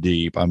inch or two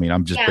deep. I mean,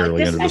 I'm just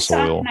barely under the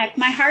soil.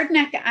 My hard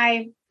neck,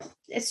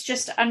 it's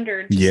just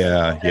under.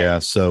 Yeah.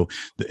 So,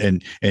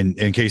 and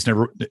in case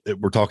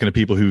we're talking to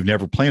people who've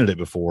never planted it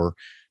before.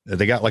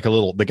 They got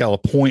a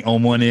point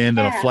on one end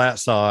and a flat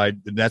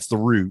side. And that's the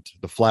root.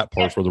 The flat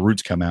part's where the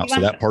roots come out. So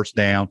that part's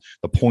down.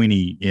 The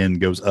pointy end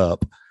goes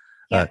up.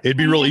 It'd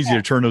be real easy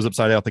to turn those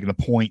upside down, thinking the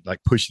point, like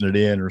pushing it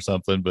in or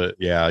something. But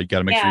you got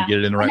to make sure you get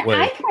it in the right way.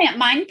 I plant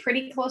mine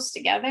pretty close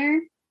together.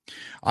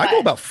 I go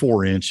about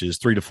 4 inches,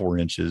 3 to 4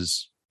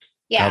 inches.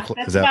 Yeah,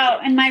 that's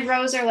about, and my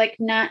rows are like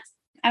not,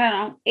 I don't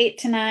know, 8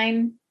 to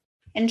 9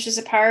 inches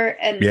apart.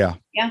 And yeah,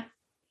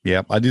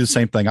 I do the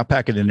same thing. I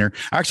pack it in there.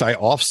 Actually, I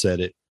offset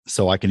it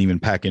so I can even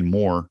pack in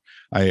more.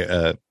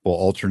 I will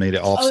alternate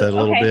it, offset a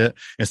little bit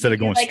instead of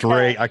going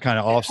straight. I kind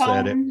of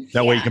offset it.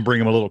 That way you can bring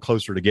them a little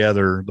closer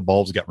together. The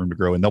bulbs got room to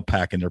grow, and they'll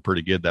pack in there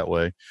pretty good that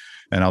way.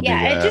 And I'll do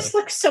that. It just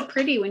looks so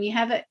pretty when you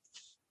have it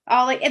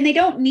all and they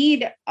don't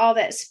need all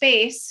that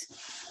space.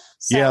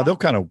 So. Yeah, they'll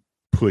kind of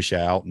push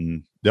out,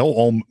 and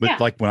they'll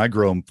like when I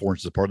grow them 4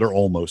 inches apart, they're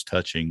almost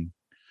touching.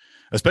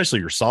 Especially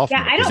your soft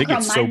neck, because it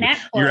gets so.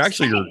 You're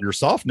actually your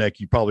soft neck.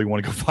 You probably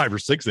want to go 5 or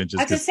 6 inches.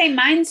 I was gonna say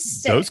mine's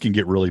 6. Those can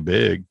get really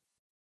big.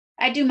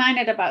 I do mine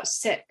at about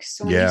 6.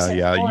 So when you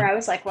said 4, I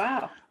was like,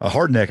 wow. A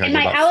hard neck. And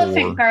my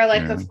elephant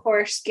garlic, of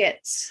course,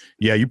 gets.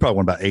 Yeah, you probably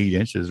want about 8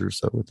 inches or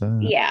so with that.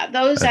 Yeah,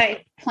 those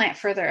I plant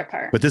further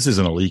apart. But this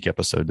isn't a leek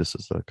episode. This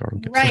is a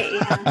garlic episode.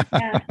 Right.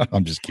 Yeah.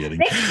 I'm just kidding.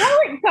 They call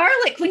it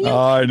garlic when you.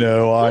 I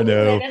know.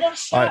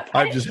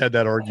 I've just had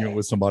that argument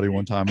with somebody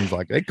one time. He's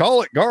like, they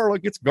call it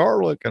garlic. It's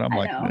garlic, and I'm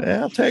like,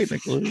 yeah,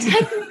 technically.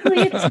 Technically,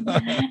 it's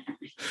not.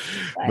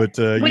 But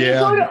when you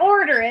go to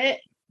order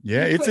it.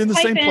 Yeah, it's in the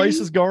same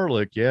place as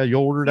garlic. Yeah, you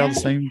order it out of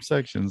the same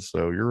sections.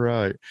 So you're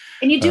right.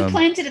 And you do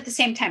plant it at the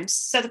same time.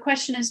 So the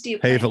question is, do you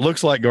if it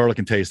looks like garlic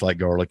and tastes like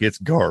garlic, it's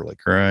garlic,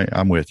 right?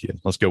 I'm with you.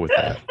 Let's go with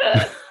that.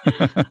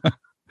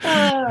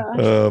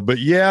 But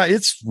yeah,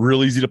 it's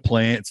real easy to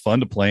plant. It's fun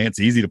to plant.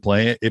 It's easy to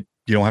plant. You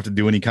don't have to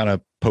do any kind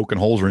of poking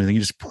holes or anything.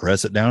 You just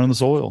press it down in the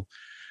soil.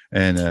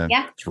 And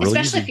it's really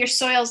especially easy. If your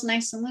soil's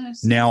nice and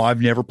loose. Now,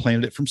 I've never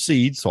planted it from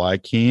seed, so I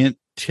can't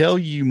tell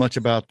you much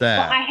about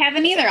that. Well, I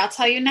haven't either. I'll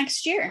tell you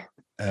next year.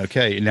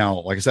 Okay. Now,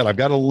 like I said, I've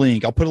got a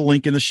link. I'll put a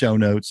link in the show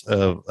notes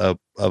of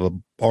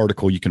an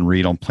article you can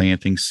read on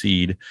planting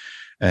seed,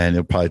 and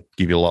it'll probably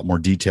give you a lot more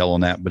detail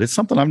on that. But it's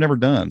something I've never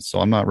done,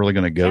 so I'm not really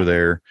going to go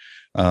there.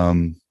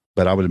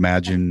 But I would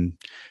imagine,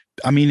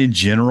 in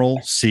general,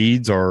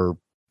 seeds are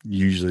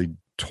usually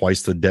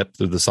twice the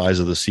depth of the size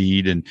of the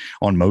seed, and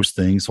on most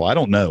things. So I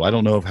don't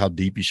know of how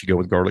deep you should go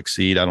with garlic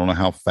seed. I don't know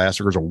how fast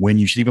it grows or when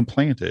you should even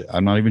plant it.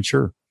 I'm not even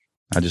sure.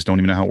 I just don't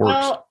even know how it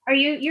works. Well,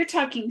 you're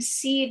talking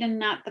seed and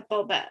not the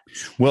bulbette?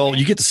 Well,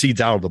 you get the seeds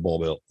out of the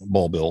bulbil.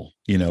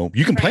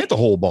 You can plant the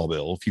whole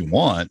bulbil if you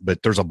want,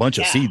 but there's a bunch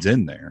of seeds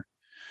in there.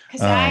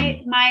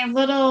 Because my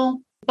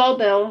little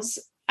bulbils,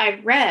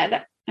 I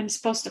read I'm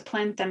supposed to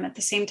plant them at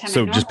the same time.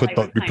 So just you're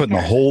putting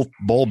the whole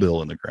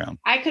bulbil in the ground.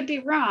 I could be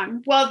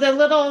wrong. Well, the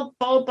little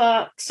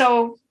bulba,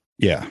 so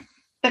yeah,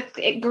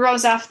 it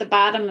grows off the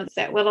bottom of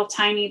that little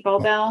tiny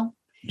bulbil.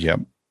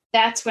 Yep.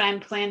 That's what I'm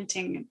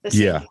planting at the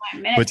same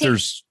time. And but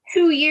there's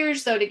 2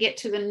 years though to get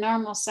to the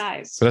normal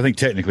size. But I think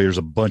technically there's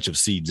a bunch of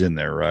seeds in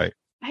there, right?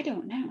 I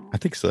don't know. I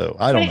think so.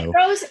 I don't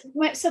know.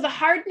 So the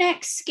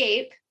hardneck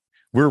scape.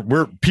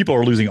 We're people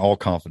are losing all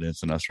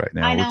confidence in us right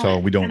now.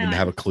 We don't even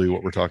have a clue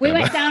what we're talking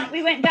about.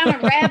 We went down a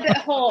rabbit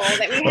hole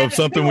of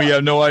something we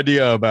have no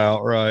idea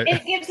about. Right.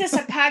 It gives us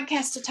a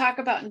podcast to talk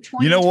about in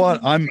 2020. You know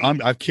what?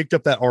 I've kicked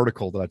up that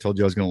article that I told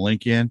you I was going to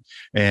link in,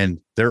 and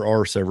there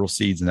are several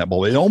seeds in that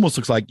bowl. It almost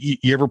looks like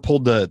you ever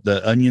pulled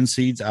the onion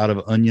seeds out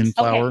of onion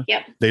flour. Okay,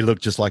 yep. They look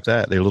just like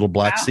that. They're little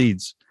black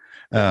seeds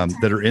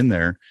that are in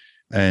there.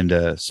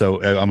 And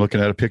so I'm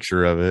looking at a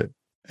picture of it.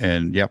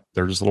 And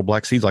they're just little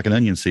black seeds, like an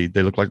onion seed.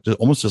 They look like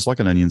almost just like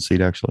an onion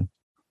seed, actually.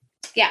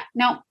 Yeah,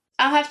 no,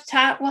 I'll have to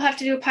talk. We'll have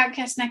to do a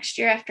podcast next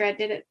year after I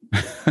did it.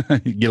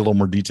 Get a little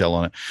more detail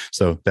on it.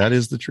 So that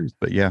is the truth.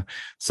 But yeah.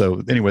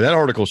 So anyway, that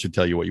article should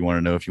tell you what you want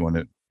to know if you want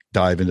to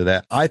dive into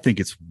that. I think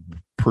it's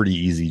pretty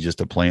easy just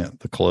to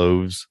plant the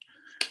cloves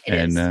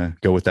and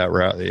go with that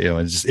route.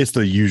 It's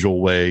the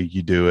usual way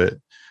you do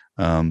it.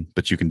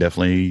 But you can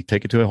definitely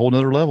take it to a whole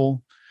nother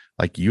level.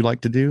 Like you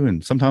like to do,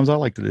 and sometimes I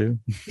like to do.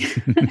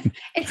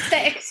 It's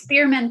the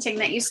experimenting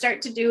that you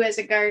start to do as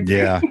a gardener.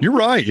 Yeah, you're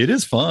right. It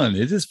is fun.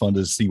 It is fun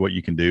to see what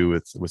you can do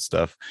with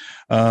stuff.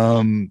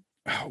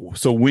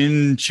 So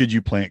when should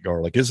you plant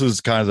garlic? This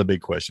is kind of the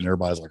big question.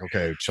 Everybody's like,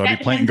 okay, should I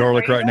be planting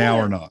garlic right now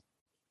or not?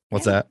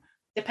 What's that?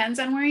 Depends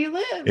on where you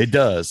live. It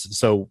does.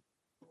 So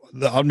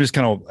I'm just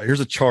here's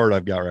a chart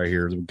I've got right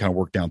here that we kind of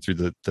work down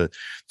through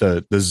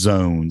the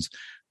zones.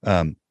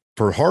 For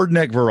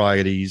hardneck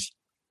varieties,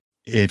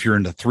 if you're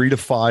in the 3 to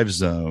 5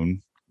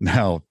 zone,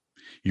 now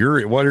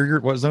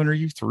what zone are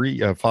you?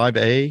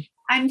 5A?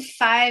 I'm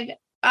 5.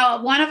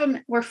 One of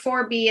them were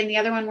 4B and the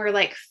other one were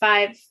like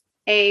 5A,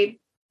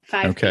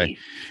 5B. Okay.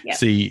 Yep.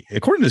 See,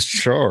 according to this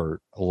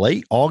chart,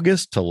 late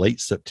August to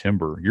late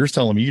September. You're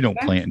telling me you don't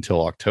plant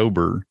until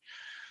October.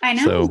 I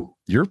know. So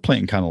you're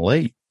planting kind of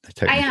late,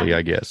 technically,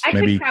 I guess.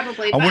 Maybe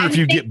probably. I wonder if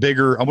you get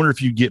bigger. I wonder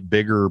if you get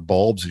bigger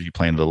bulbs if you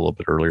planted a little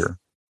bit earlier.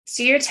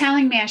 So you're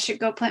telling me I should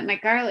go plant my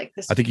garlic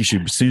this week? I think you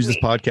should, as soon as this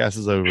podcast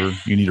is over,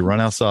 you need to run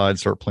outside,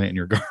 start planting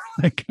your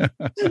garlic.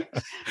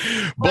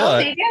 Well,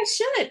 maybe I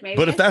should.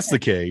 But if that's the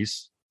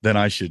case, then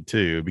I should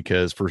too,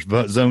 because for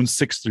zones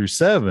 6 through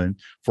 7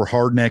 for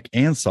hardneck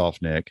and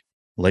softneck,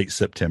 late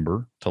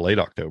September to late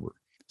October.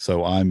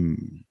 So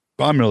I'm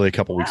really a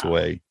couple weeks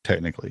away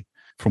technically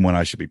from when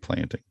I should be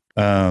planting.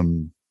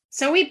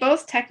 So we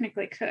both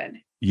technically could.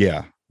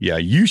 Yeah.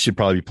 You should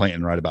probably be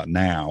planting right about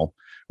now.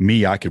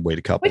 Me, I could wait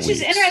a couple weeks. Which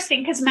is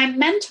interesting because my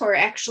mentor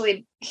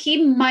actually,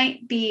 he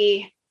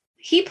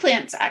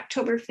plants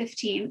October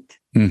 15th.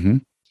 Mm-hmm.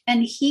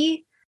 And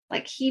he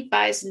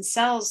buys and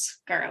sells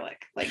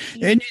garlic.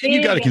 And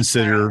you got to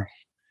consider,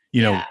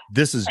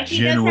 this is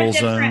general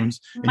zones.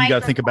 And you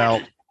got to think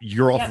about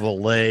you're off of a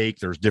lake.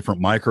 There's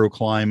different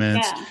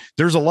microclimates. Yeah.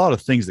 There's a lot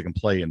of things that can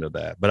play into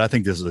that. But I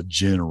think this is a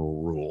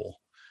general rule.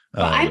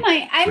 Well, I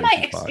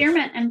might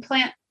experiment and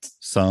plant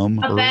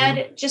a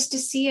bed just to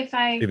see if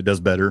it does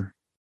better.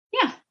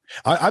 Yeah.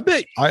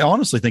 I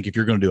honestly think if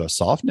you're going to do a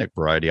soft neck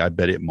variety, I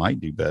bet it might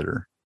do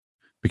better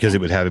because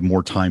it would have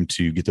more time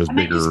to get those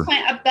bigger. Just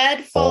plant a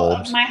bed full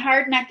bulbs. Of my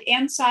hard neck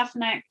and soft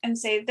neck and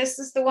say, this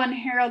is the one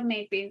Harold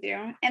made me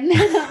do. And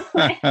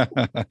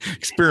then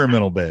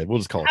experimental bed. We'll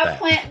just call it that. I'll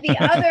plant the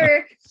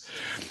other.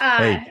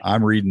 Hey,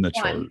 I'm reading the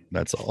chart.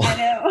 That's all. I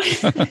know.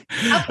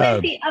 I'll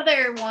plant the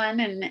other one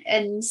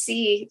and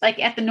see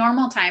at the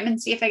normal time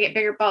and see if I get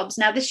bigger bulbs.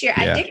 Now this year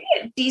I did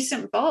get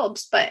decent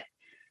bulbs, but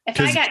if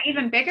I got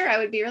even bigger, I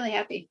would be really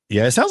happy.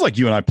 Yeah. It sounds like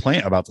you and I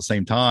plant about the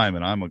same time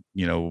and I'm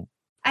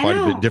quite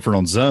a bit different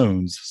on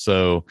zones.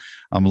 So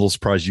I'm a little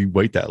surprised you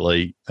wait that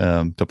late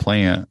to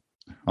plant,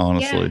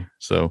 honestly. Yeah.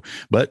 So,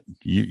 but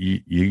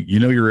you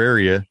know your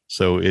area.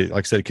 So like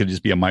I said, it could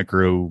just be a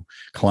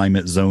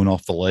microclimate zone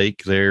off the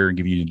lake there and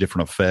give you a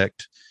different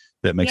effect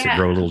that makes it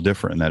grow a little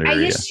different in that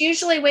area. I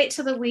usually wait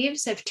till the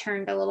leaves have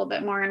turned a little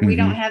bit more and we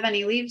don't have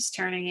any leaves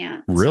turning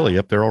yet. Really?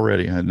 Up there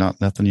already?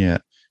 Nothing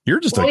yet. You're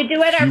just we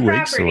do it at our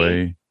property.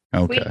 Away.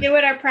 Okay. We do it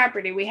at our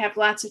property. We have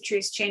lots of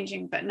trees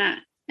changing, but not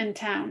in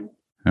town.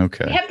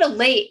 Okay. We have the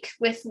lake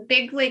with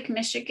Big Lake,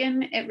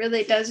 Michigan. It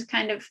really does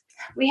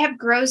we have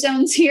grow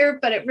zones here,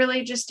 but it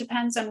really just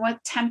depends on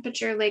what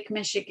temperature Lake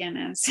Michigan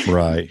is.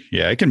 Right.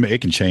 Yeah. It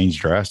can change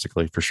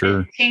drastically for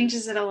sure. It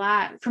changes it a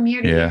lot from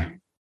year to year.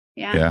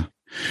 Yeah.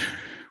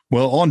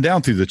 Well, on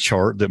down through the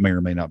chart that may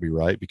or may not be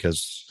right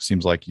because it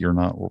seems like you're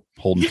not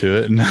holding to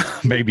it and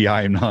maybe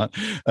I am not.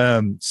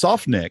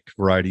 Soft neck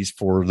varieties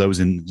for those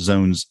in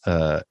zones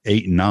 8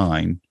 and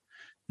 9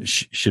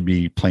 should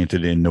be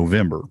planted in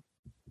November.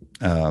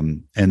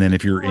 And then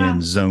if you're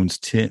in zones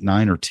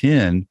 9 or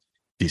 10,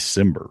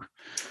 December.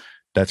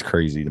 That's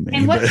crazy to me.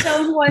 And what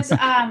zone was,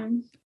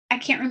 I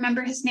can't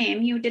remember his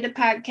name. You did a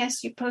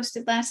podcast you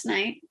posted last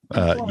night.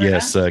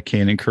 Yes.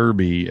 Cannon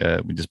Kirby.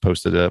 We just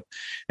posted up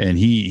and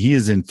he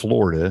is in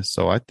Florida.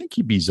 So I think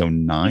he'd be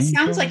zone 9. He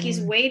sounds like he's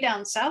way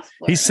down south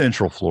Florida. He's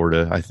central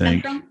Florida, I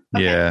think. Okay.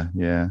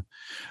 Yeah.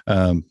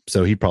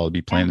 So he'd probably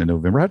be planting in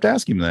November. I have to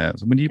ask him that.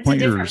 So when do you plant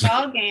yours?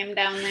 Ball game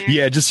down there.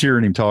 Yeah, just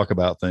hearing him talk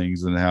about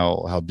things and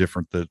how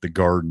different the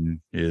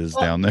garden is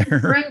down there.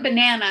 Bring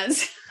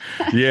bananas.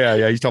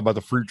 Yeah. He's talking about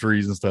the fruit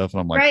trees and stuff, and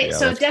I'm like, right.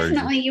 So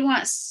definitely, you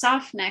want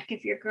soft neck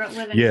if you're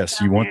living.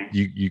 Yes, you want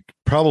there. You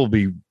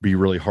probably be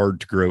really hard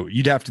to grow.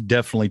 You'd have to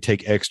definitely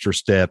take extra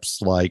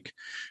steps like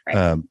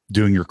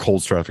doing your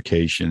cold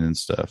stratification and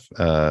stuff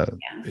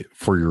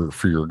for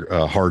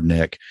your hard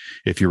neck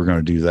if you were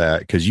going to do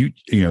that because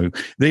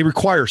they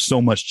require so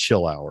much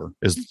chill hour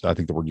is I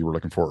think the word you were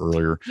looking for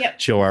earlier. Yep.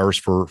 Chill hours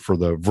for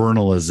the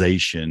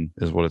vernalization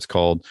is what it's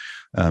called.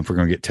 If we're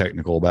going to get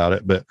technical about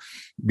it, but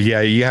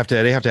yeah, they have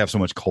to have so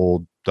much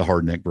cold. The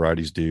hard neck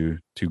varieties do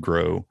to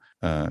grow.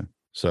 But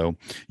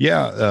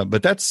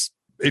that's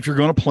if you're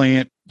going to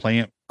plant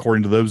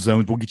according to those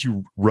zones. We'll get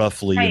you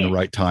roughly in the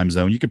right time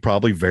zone. You could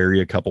probably vary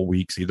a couple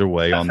weeks either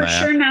way on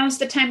that. For sure, now's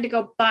the time to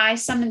go buy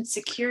some and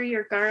secure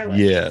your garlic.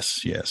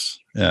 Yes,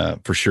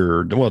 for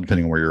sure. Well,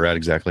 depending on where you're at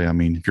exactly. I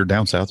mean, if you're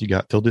down south, you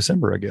got till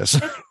December, I guess.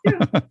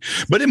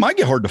 But it might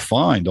get hard to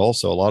find.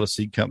 Also, a lot of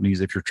seed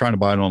companies, if you're trying to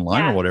buy it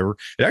online or whatever,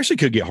 it actually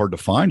could get hard to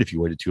find if you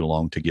waited too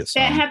long to get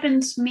some. That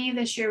happened to me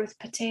this year with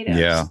potatoes.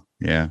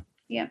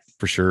 Yeah,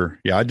 for sure.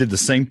 Yeah, I did the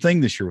same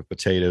thing this year with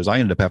potatoes. I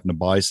ended up having to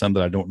buy some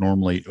that I don't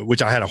normally,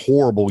 which I had a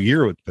horrible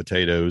year with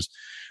potatoes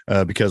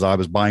because I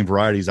was buying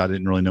varieties I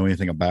didn't really know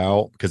anything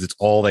about because it's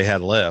all they had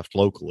left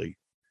locally.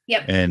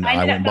 Yep. And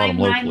I went and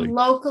bought them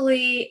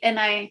locally. And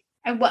I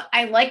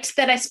liked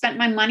that I spent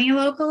my money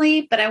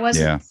locally, but I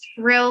wasn't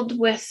thrilled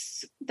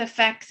with the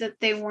fact that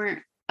they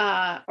weren't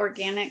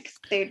organic.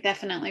 They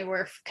definitely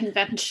were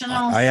conventional.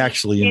 I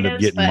actually ended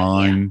up getting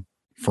mine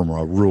from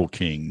a Rural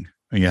King.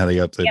 Yeah, they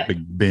got the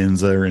big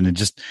bins there, and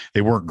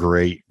they weren't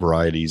great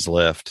varieties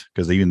left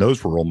because even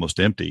those were almost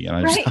empty. And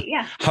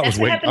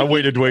I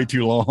waited way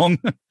too long.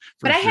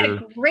 But I had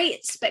a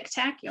great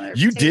spectacular.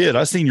 You did.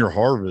 I seen your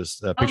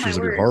harvest pictures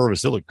of your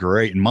harvest. It looked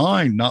great, and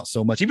mine not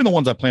so much. Even the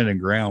ones I planted in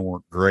ground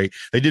weren't great.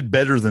 They did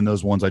better than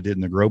those ones I did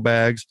in the grow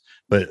bags,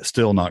 but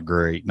still not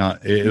great.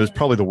 It was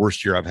probably the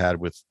worst year I've had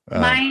with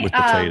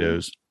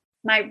potatoes.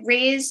 My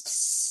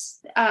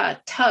raised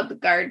tub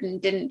garden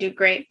didn't do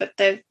great, but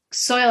the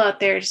soil out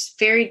there is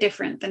very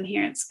different than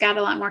here. It's got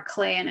a lot more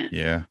clay in it.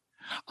 Yeah.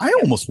 I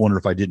almost wonder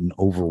if I didn't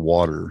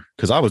overwater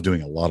because I was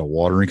doing a lot of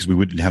watering because we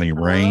wouldn't have any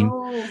rain.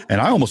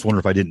 And I almost wonder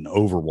if I didn't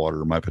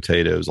overwater my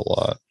potatoes a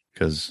lot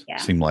because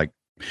it seemed like,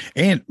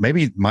 and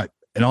maybe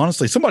and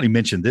honestly, somebody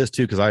mentioned this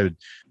too, because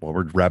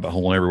we're rabbit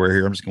holing everywhere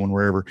here. I'm just going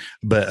wherever,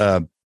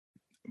 but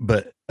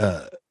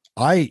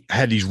I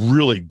had these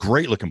really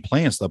great looking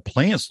plants. The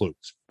plants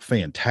looked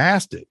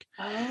fantastic.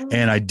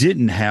 And I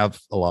didn't have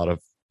a lot of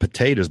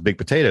big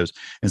potatoes.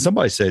 And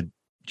somebody said,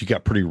 you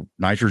got pretty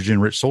nitrogen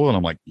rich soil. And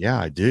I'm like, yeah,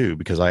 I do,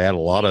 because I add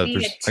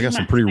I got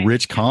some pretty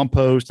rich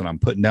compost, and I'm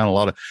putting down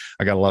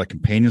I got a lot of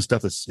companion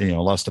stuff that's, a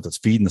lot of stuff that's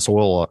feeding the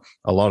soil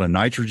a lot of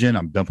nitrogen.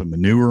 I'm dumping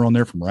manure on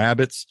there from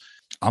rabbits.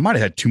 I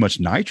might've had too much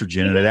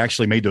nitrogen, and it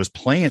actually made those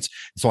plants.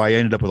 So I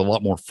ended up with a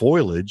lot more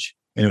foliage,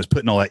 and it was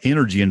putting all that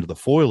energy into the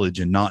foliage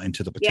and not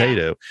into the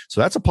potato. Yeah. So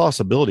that's a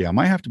possibility. I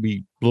might have to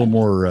be a little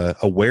more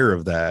aware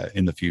of that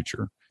in the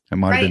future. That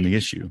might have been the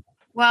issue.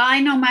 Well, I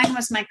know mine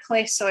was my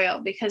clay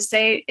soil because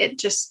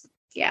it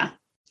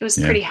was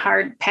pretty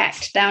hard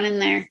packed down in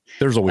there.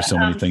 There's always so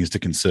many things to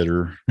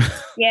consider.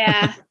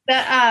 Yeah.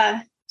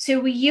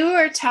 So you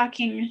were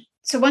talking,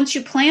 so once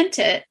you plant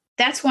it,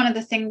 that's one of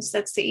the things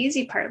that's the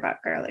easy part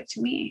about garlic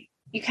to me.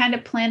 You kind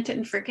of plant it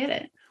and forget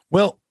it.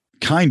 Well,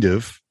 kind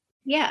of.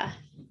 Yeah.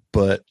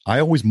 But I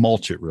always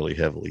mulch it really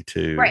heavily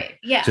too. Right.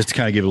 Yeah. Just to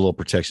kind of give it a little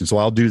protection. So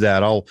I'll do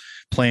that. I'll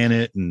plant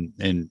it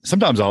and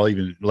sometimes I'll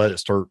even let it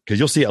start, because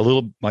you'll see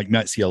you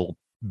might see a little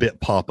bit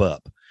pop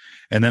up,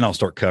 and then I'll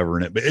start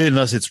covering it. But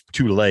unless it's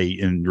too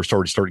late and you're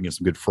starting to get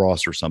some good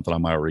frost or something, I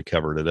might already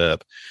covered it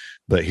up.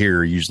 But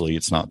here, usually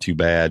it's not too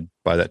bad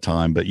by that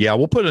time. But yeah,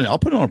 I'll put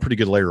on a pretty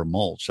good layer of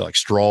mulch, like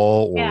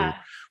straw or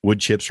wood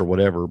chips or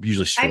whatever.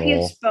 Usually straw. I've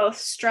used both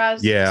straw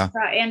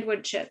and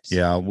wood chips.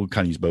 Yeah, we'll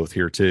kind of use both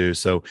here too.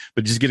 So,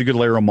 but just get a good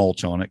layer of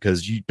mulch on it,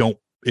 because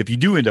if you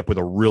do end up with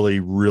a really,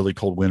 really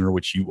cold winter,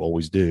 which you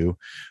always do,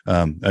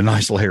 a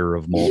nice layer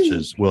of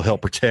mulch will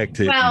help protect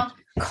it. Well,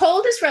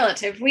 cold is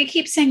relative. We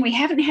keep saying we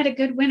haven't had a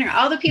good winter.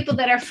 All the people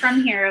that are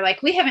from here are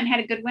like, we haven't had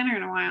a good winter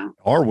in a while.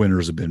 Our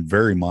winters have been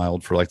very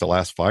mild for like the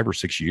last 5 or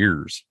 6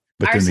 years.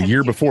 But then the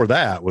year before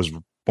that was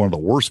one of the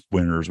worst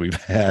winters we've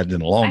had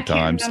in a long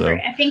time. So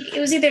I think it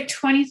was either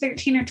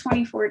 2013 or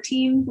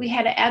 2014. We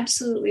had an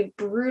absolutely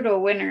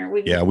brutal winter.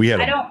 We had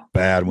a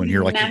bad one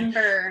here. Like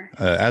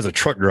as a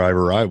truck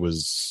driver, I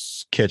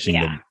was catching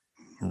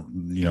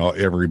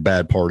every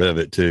bad part of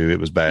it too. It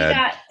was bad. We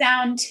got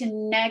down to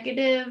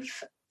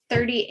negative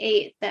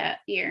 38 that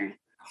year.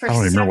 I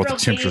don't even remember what the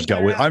temperatures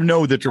got with. I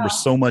know that there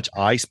was so much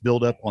ice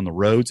buildup on the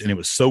roads, and it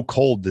was so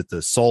cold that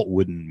the salt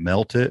wouldn't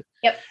melt it.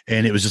 Yep.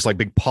 And it was just like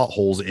big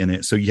potholes in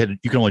it. So you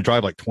can only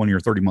drive like 20 or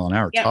 30 mile an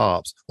hour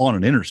tops on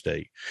an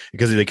interstate,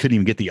 because they couldn't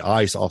even get the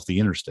ice off the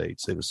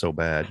interstates. It was so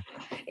bad.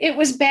 It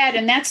was bad.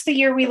 And that's the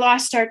year we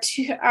lost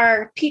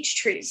our peach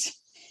trees.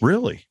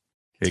 Really?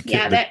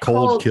 That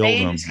cold killed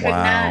them. Could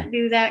not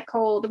do that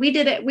cold. We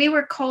did it. We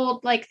were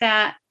cold like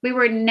that. We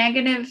were in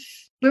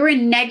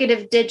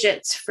negative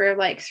digits for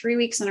like 3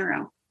 weeks in a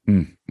row.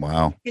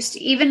 Wow. Just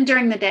even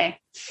during the day.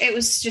 It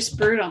was just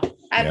brutal.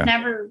 I've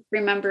never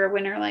remember a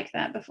winter like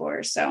that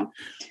before. So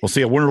well,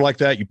 see, a winter like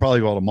that, you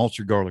probably ought to mulch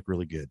your garlic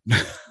really good.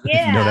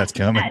 Yeah. You know that's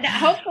coming.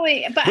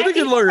 Hopefully. But a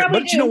good layer,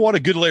 you know what? A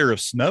good layer of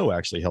snow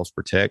actually helps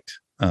protect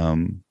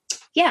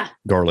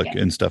garlic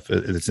and stuff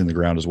that's in the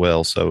ground as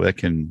well. So it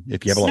can,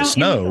 if you have a lot of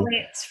snow,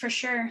 for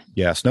sure.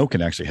 Yeah, snow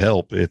can actually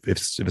help. If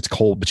it's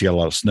cold, but you got a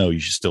lot of snow, you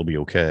should still be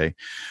okay.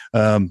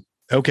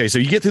 Okay, so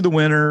you get through the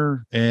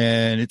winter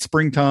and it's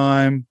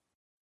springtime.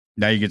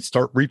 Now you can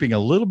start reaping a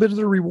little bit of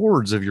the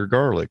rewards of your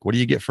garlic. What do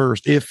you get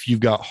first? If you've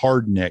got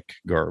hardneck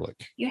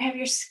garlic, you have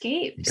your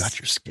scapes. You got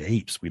your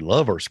scapes. We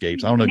love our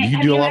scapes. I don't know. Do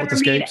you do a lot with the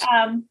scapes?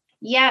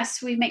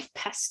 Yes, we make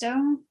pesto.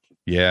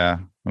 Yeah.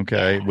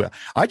 Okay. Yeah. Well,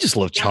 I just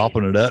love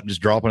chopping it up,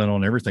 just dropping it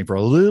on everything for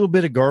a little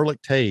bit of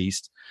garlic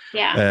taste.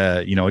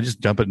 Yeah.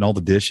 Just dump it in all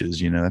the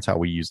dishes. That's how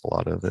we use a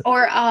lot of it.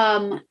 Or,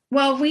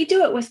 well, we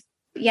do it with,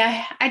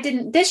 I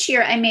didn't this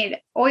year. I made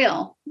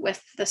oil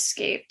with the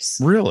scapes.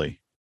 Really?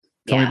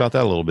 Tell me about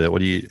that a little bit. What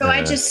do you? So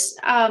I just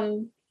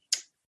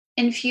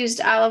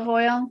infused olive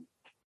oil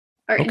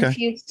or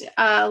infused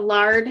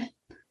lard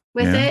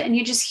with it, and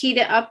you just heat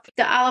it up.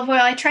 The olive oil,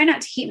 I try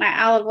not to heat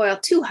my olive oil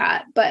too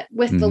hot, but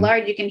with the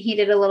lard, you can heat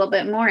it a little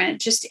bit more, and it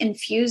just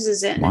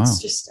infuses it. And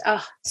it's just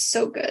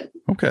so good.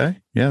 Okay,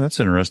 yeah, that's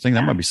interesting.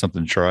 That might be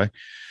something to try.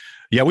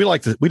 Yeah, we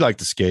like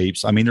the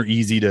scapes. I mean, they're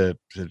easy to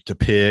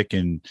pick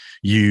and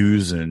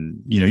use,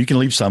 and you can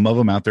leave some of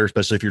them out there,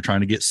 especially if you're trying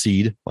to get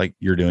seed like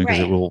you're doing, because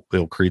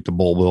it'll create the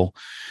bulbil.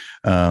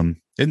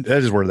 And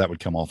that is where that would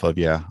come off of.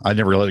 Yeah, I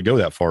never let it go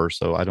that far,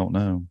 so I don't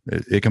know.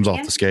 It comes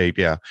off the scape.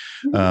 Yeah,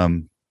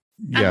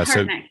 yeah.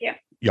 So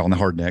on the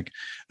hard neck.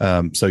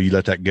 So you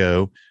let that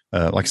go.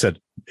 Like I said,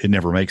 it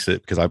never makes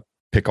it because I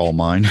pick all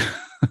mine.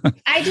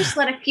 I just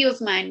let a few of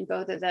mine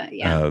go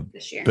to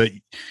this year. But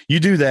you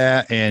do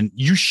that, and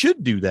you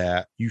should do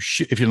that. You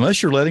should,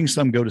 unless you're letting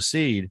some go to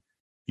seed,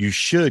 you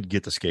should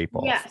get the scape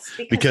off. Yes,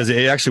 because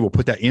it actually will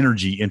put that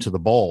energy into the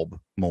bulb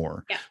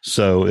more. Yeah.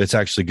 So it's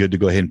actually good to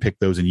go ahead and pick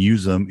those and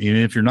use them.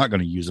 Even if you're not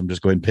going to use them,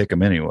 just go ahead and pick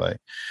them anyway,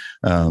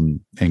 and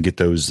get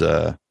those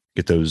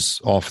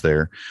off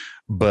there.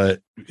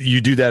 But you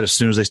do that as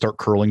soon as they start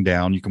curling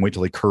down. You can wait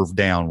till they curve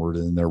downward,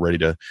 and they're ready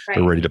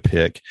to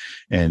pick,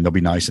 and they'll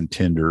be nice and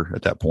tender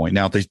at that point.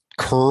 Now, if they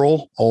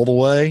curl all the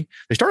way,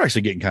 they start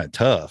actually getting kind of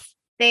tough.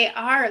 They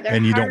are,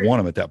 and you don't want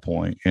them at that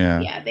point.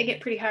 Yeah, yeah, they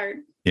get pretty hard.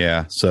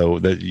 Yeah, so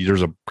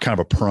there's a kind of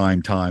a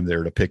prime time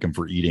there to pick them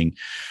for eating.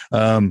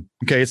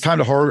 Okay, it's time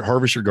to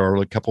harvest your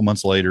garlic. A couple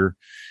months later,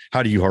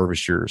 how do you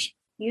harvest yours?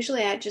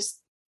 Usually, I just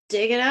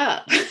dig it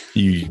up.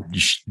 you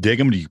dig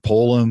them? Do you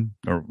pull them,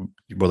 or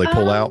will they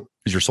pull out?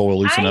 Is your soil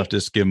loose enough to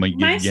just give them a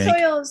yank? My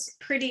soil's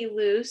pretty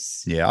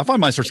loose. Yeah, I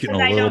find mine starts getting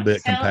a little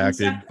bit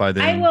compacted by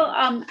then.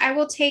 I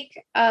will take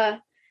a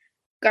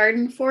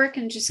garden fork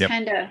and just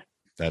kind of.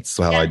 That's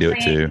how I do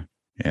it too.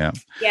 Yeah.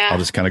 I'll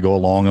just kind of go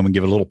along them and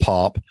give it a little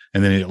pop,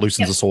 and then it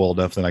loosens the soil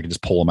enough that I can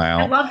just pull them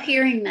out. I love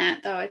hearing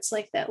that though. It's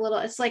like that little.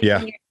 It's like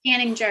when your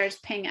canning jars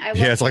ping.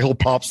 It's like a little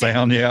pop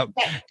sound. Yeah.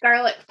 That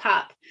garlic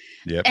pop.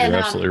 Yep, you're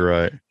absolutely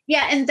right.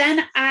 Yeah, and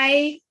then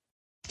I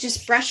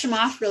just brush them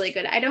off really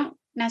good. I don't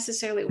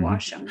necessarily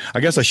wash them.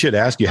 I guess I should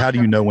ask you, how do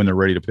you know when they're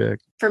ready to pick?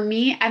 For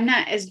me, I'm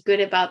not as good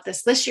about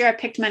this. This year I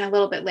picked mine a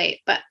little bit late,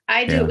 but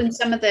I do it when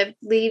some of the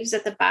leaves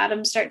at the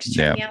bottom start to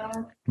turn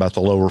yellow. About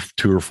the lower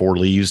 2 or 4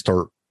 leaves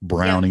start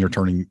browning or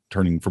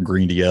turning from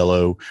green to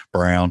yellow,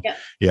 brown.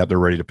 Yep, they're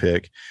ready to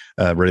pick,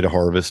 ready to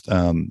harvest.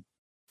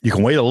 You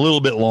can wait a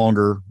little bit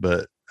longer,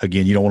 but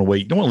again, you don't want to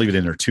wait. You don't want to leave it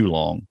in there too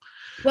long.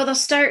 Well, they'll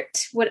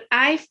start.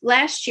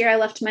 Last year I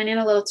left mine in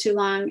a little too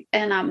long,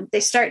 and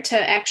they start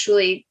to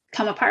actually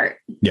come apart.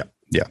 Yeah.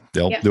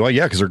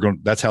 Because they're going.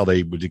 That's how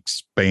they would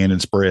expand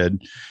and spread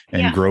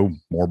and grow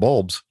more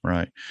bulbs,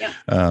 right? Yeah.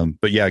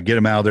 But get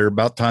them out of there.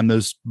 About the time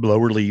those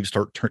lower leaves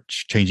start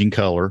changing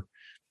color,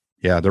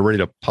 they're ready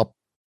to pop.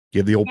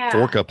 Give the old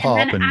fork a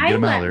pop and get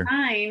them out of there.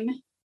 Mine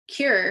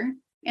cure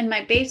in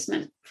my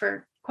basement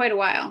for quite a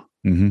while.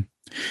 Mm-hmm.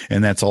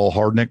 And that's all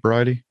hardneck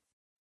variety.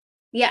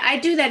 Yeah, I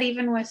do that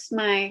even with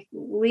my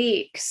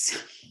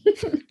leeks.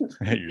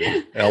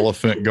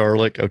 Elephant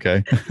garlic.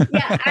 Okay.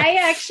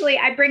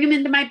 I bring them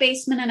into my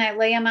basement and I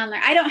lay them on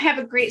there. I don't have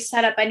a great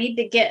setup. I need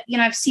to get,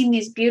 I've seen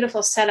these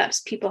beautiful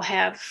setups people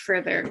have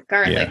for their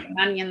garlic and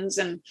onions,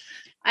 and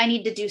I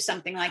need to do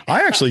something like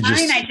that.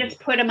 I just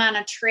put them on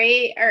a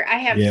tray, or I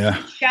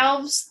have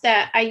shelves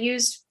that I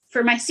use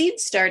for my seed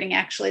starting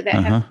actually that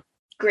have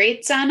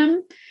grates on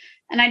them,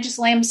 and I just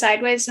lay them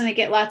sideways and they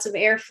get lots of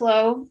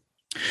airflow.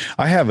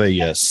 I have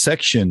a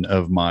section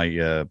of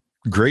my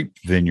grape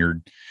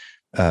vineyard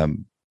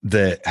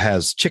that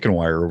has chicken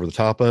wire over the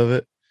top of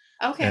it.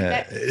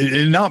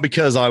 Okay. Not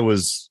because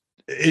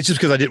it's just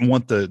because I didn't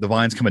want the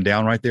vines coming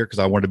down right there, because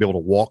I wanted to be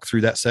able to walk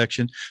through that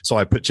section. So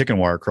I put chicken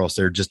wire across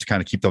there just to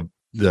kind of keep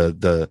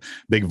the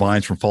big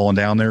vines from falling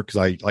down there, because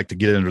I like to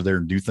get under there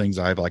and do things.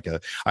 I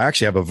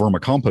actually have a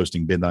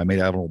vermicomposting bin that I made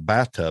out of a little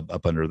bathtub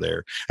up under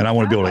there, and I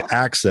want to be able to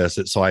access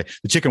it. So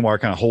the chicken wire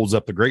kind of holds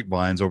up the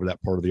grapevines over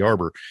that part of the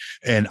arbor,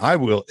 and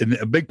and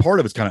a big part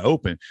of it's kind of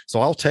open. So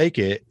I'll take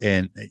it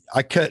and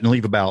I cut and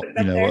leave about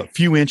a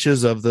few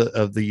inches of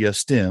the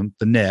stem,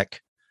 the neck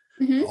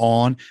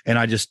on, and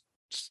I just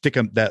stick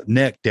that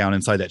neck down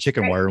inside that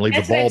chicken wire and leave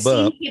the bulb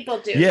up. People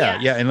do.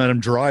 And let them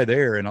dry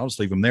there, and I'll just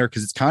leave them there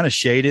because it's kind of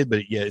shaded,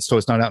 but so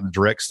it's not out in the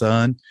direct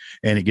sun,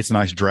 and it gets a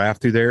nice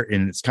draft through there,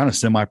 and it's kind of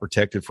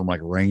semi-protected from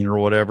like rain or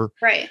whatever.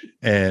 Right.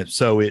 And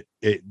so it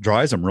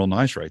dries them real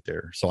nice right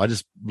there. So I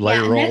just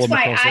layer all of them.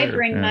 That's why I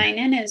bring mine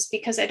in, is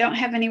because I don't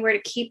have anywhere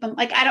to keep them.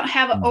 Like I don't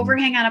have an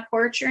overhang on a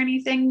porch or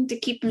anything to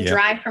keep them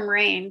dry from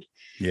rain.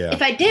 Yeah.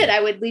 If I did,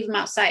 I would leave them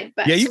outside.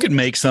 But you could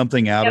make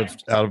something out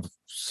of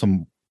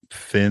some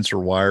fence or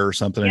wire or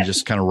something and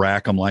just kind of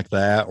rack them like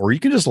that, or you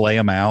can just lay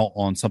them out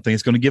on something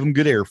that's going to give them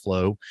good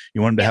airflow.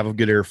 You want them to have a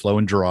good airflow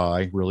and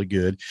dry really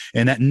good,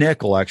 and that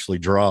neck will actually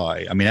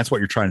dry. I mean, that's what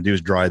you're trying to do,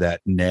 is dry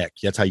that neck.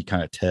 That's how you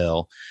kind of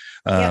tell.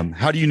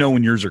 How do you know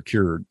when yours are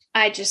cured?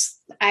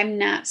 I'm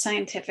not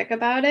scientific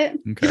about it.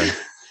 Okay.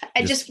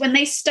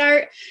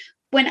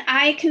 When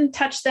I can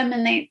touch them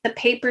and the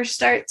paper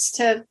starts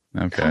to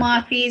come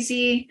off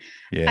easy,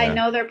 I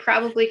know they're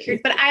probably cured.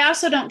 But I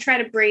also don't try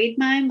to braid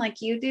mine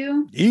like you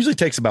do. It usually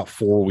takes about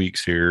 4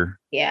 weeks here.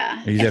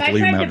 Yeah. If I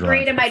tried to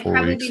braid them, I'd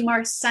probably be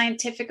more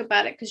scientific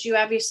about it, because you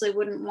obviously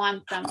wouldn't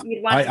want them.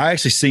 You'd want I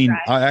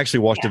actually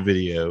watched a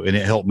video, and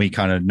it helped me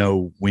kind of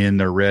know when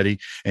they're ready.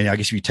 And I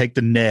guess if you take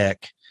the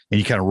neck and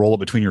you kind of roll it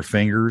between your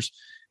fingers.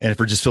 And if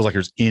it just feels like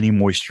there's any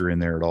moisture in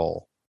there at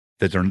all,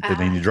 that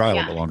they need to dry a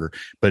little bit longer.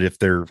 But if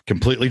they're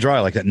completely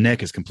dry, like that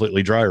neck is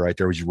completely dry right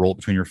there, as you roll it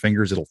between your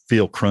fingers, it'll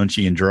feel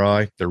crunchy and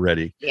dry. They're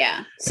ready.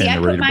 Yeah. See, I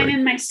put mine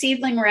in my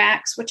seedling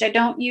racks, which I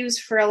don't use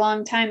for a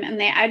long time.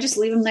 And I just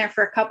leave them there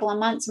for a couple of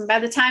months. And by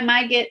the time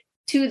I get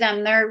to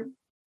them, they're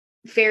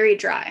very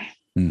dry.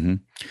 Mm-hmm.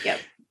 Yep.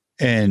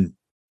 And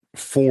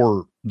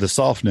for the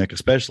soft neck,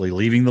 especially,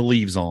 leaving the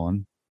leaves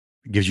on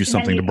gives you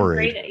something to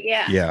braid.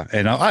 Yeah.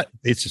 And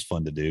it's just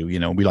fun to do. You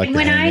know, we like, and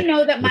when I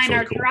know that mine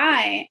are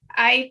dry,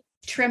 I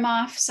trim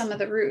off some of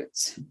the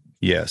roots.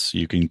 Yes,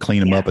 you can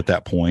clean them up at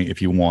that point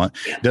if you want.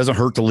 Yeah. It doesn't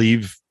hurt to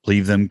leave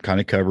them kind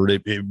of covered.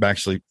 It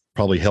actually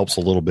probably helps a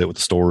little bit with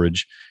the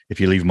storage if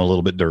you leave them a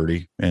little bit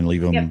dirty and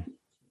leave them,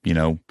 you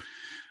know,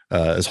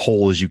 as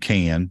whole as you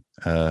can.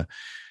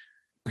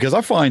 Because I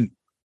find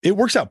it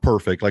works out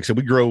perfect. Like I said,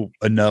 we grow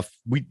enough.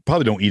 We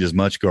probably don't eat as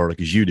much garlic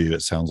as you do.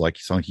 It sounds like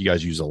you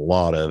guys use a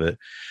lot of it.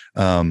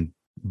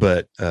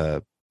 But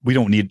we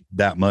don't need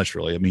that much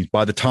really. I mean,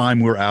 by the time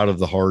we're out of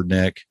the hard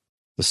neck,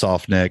 the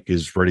soft neck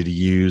is ready to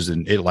use,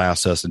 and it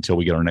lasts us until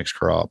we get our next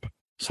crop.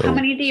 So how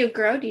many do you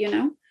grow? Do you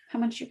know how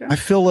much you grow? I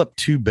fill up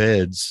 2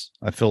 beds.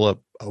 I fill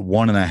up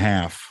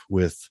 1.5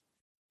 with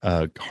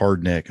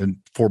hard neck and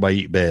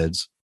 4x8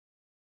 beds.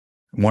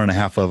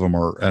 1.5 of them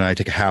and I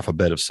take a half a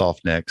bed of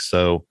soft neck.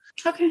 So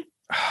okay.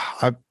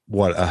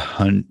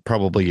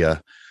 Probably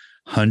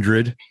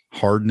 100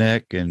 hard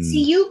neck and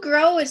see, you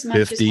grow as much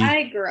 50, as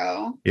I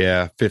grow.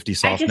 Yeah, 50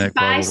 soft neck.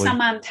 I just buy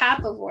some on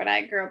top of what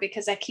I grow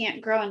because I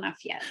can't grow enough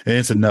yet. And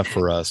it's enough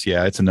for us.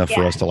 Yeah, it's enough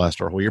for us to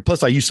last our whole year.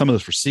 Plus, I use some of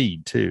this for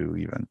seed too.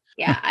 Even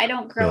I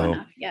don't grow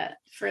enough yet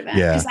for that.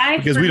 Yeah,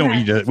 because we don't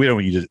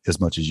eat it as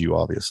much as you,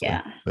 obviously.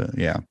 Yeah, but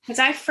because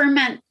I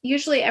ferment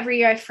usually every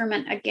year. I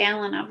ferment a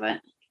gallon of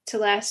it to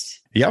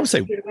last. Yeah, I would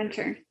say through the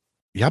winter.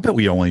 Yeah, I bet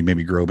we only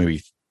grow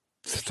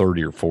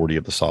 30 or 40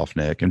 of the soft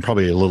neck and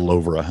probably a little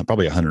over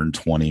probably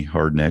 120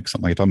 hard neck,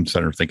 something like, if I'm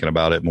sort of thinking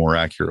about it more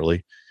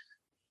accurately.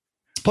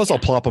 Plus I'll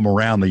plop them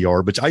around the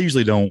yard, but I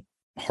usually don't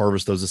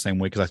harvest those the same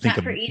way. Cause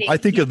I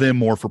think of them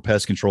more for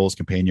pest control as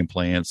companion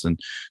plants and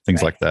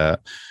things like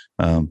that.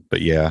 But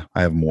yeah,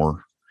 I have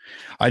more.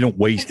 I don't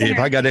waste it. If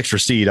I got extra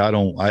seed, I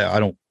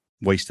don't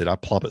waste it. I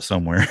plop it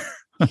somewhere.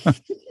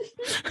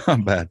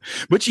 I'm bad.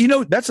 But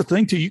that's the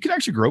thing too. You can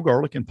actually grow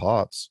garlic in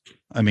pots.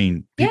 I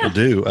mean, people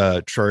do.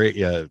 They're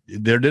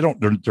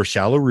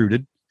shallow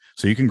rooted,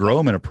 so you can grow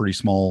them in a pretty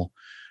small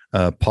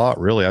pot.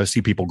 Really, I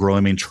see people grow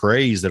them in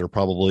trays that are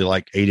probably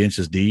like 8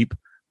 inches deep,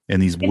 in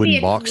these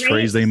wooden box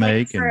trays they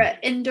make for an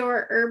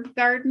indoor herb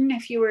garden.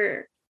 If you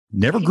were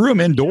never grew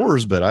them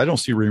indoors, but I don't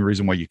see any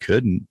reason why you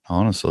couldn't.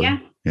 Honestly,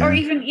 or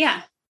even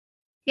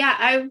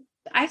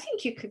I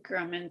think you could grow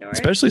them indoors,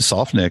 especially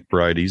soft neck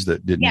varieties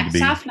that didn't need to be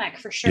soft neck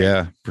for sure.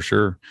 Yeah, for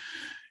sure.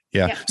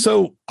 Yeah.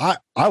 So I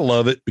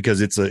love it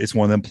because it's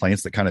one of them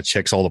plants that kind of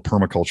checks all the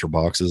permaculture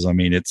boxes. I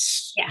mean,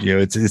 it's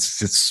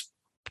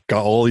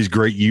got all these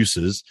great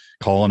uses,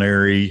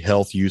 culinary,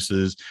 health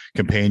uses,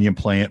 companion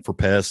plant for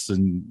pests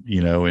and,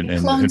 and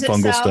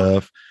fungal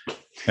stuff.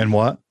 And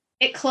what?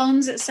 It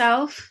clones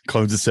itself.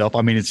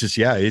 I mean, it's just,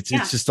 it's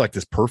just like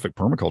this perfect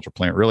permaculture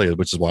plant really,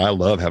 which is why I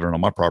love having it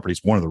on my property.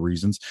 It's one of the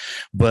reasons,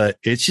 but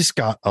it's just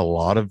got a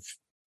lot of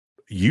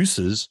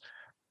uses.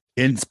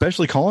 And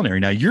especially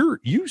culinary. Now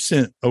you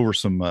sent over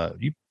some,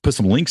 you put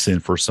some links in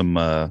for some,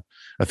 a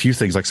few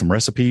things like some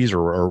recipes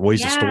or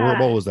ways to store it.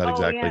 What was that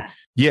exactly?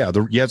 Yeah.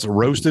 It's a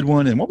roasted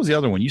one. And what was the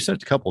other one? You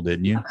sent a couple,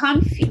 didn't you? A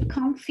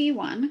comfy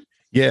one.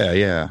 Yeah.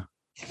 Yeah.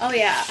 Oh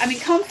yeah. I mean,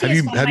 comfy.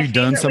 Have you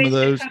done some of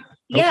those?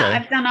 Yeah, okay.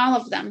 I've done all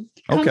of them.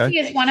 Comfy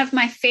is one of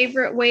my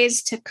favorite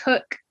ways to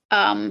cook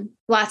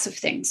lots of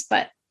things,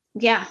 but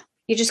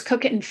you just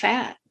cook it in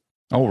fat.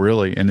 Oh,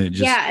 really? And it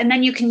just and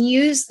then you can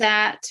use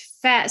that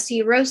fat. So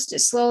you roast it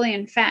slowly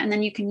in fat, and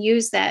then you can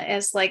use that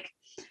as like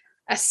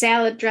a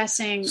salad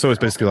dressing. So it's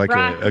basically like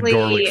a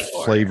garlic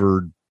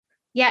flavored.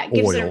 Yeah, it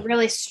gives it a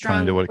really strong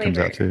kind of what flavor. It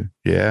comes out to.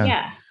 Yeah.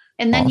 Yeah.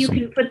 And then you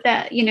can put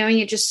that,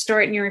 you just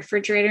store it in your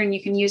refrigerator and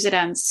you can use it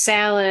on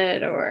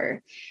salad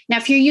now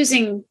if you're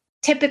using,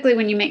 typically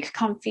when you make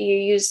comfy, you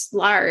use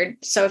lard.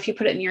 So if you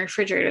put it in your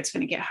refrigerator, it's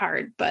going to get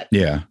hard, but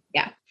yeah.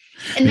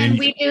 And then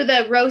we do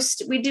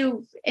we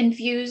do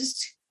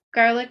infused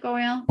garlic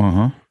oil.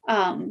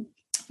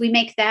 We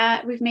make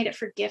that. We've made it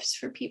for gifts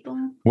for people.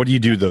 What do you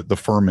do? The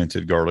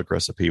fermented garlic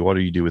recipe? What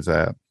do you do with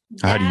that?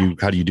 How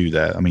do you do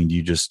that? I mean, do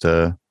you just,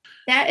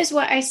 that is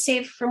what I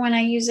save for when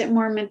I use it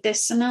more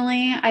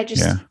medicinally.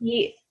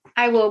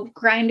 I will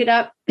grind it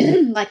up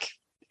like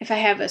if I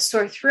have a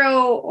sore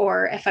throat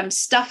or if I'm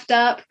stuffed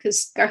up,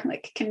 because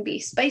garlic can be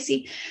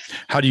spicy.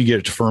 How do you get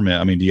it to ferment?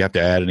 I mean, do you have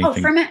to add anything?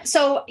 Oh, ferment.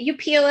 So you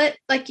peel it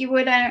like you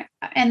would,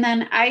 and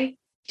then I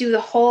do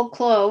the whole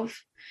clove,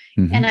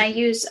 and I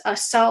use a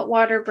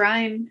saltwater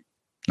brine.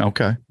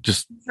 Okay,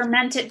 just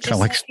ferment it, just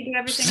like you do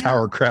everything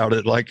sauerkraut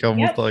it, like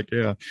almost like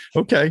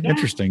Okay,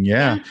 interesting.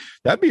 Yeah,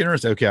 that'd be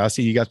interesting. Okay, I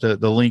see you got the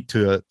link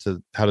to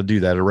how to do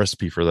that, a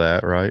recipe for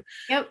that, right?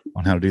 Yep.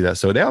 On how to do that.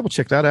 So I will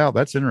check that out.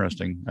 That's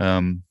interesting.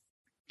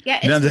 Yeah.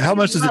 Now, how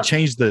much does it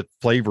change the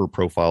flavor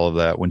profile of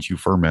that once you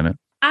ferment it?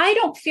 I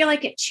don't feel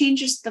like it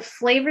changes the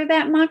flavor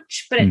that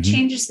much, but it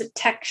changes the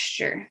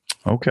texture.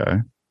 Okay.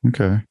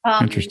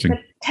 Interesting. The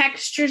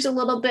texture's a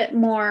little bit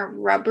more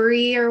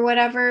rubbery or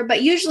whatever,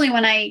 but usually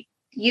when I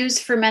use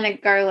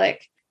fermented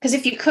garlic, because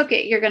if you cook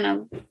it, you're going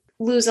to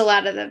lose a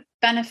lot of the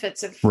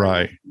benefits of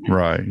right.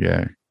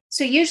 Yeah.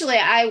 So usually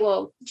I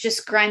will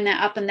just grind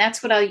that up, and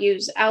that's what I'll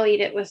use. I'll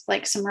eat it with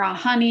like some raw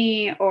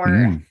honey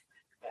or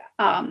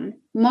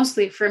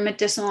mostly for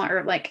medicinal,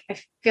 or like I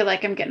feel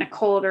like I'm getting a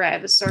cold or I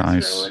have a sore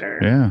throat. Or,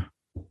 yeah.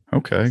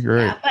 Okay,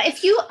 great. Yeah, but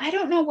I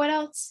don't know what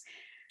else.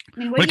 I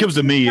mean, when it comes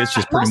to me, it's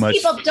just pretty much.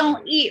 Most people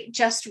don't eat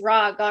just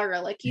raw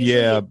garlic.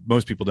 Yeah,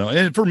 most people don't.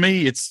 And for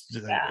me, it's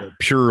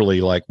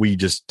purely like we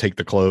just take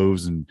the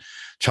cloves and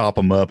chop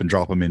them up and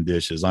drop them in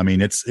dishes. I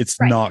mean, it's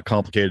not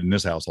complicated in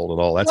this household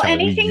at all. That's how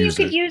anything we use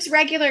you could use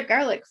regular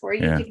garlic for.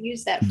 You could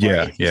use that for.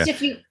 Just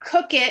if you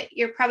cook it,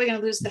 you're probably going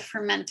to lose the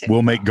fermented.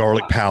 We'll make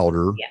garlic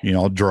powder. Yeah.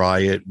 I'll dry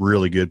it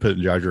really good, put it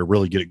in the dry,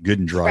 really get it good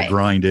and dry,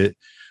 grind it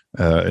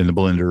in the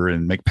blender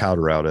and make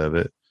powder out of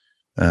it.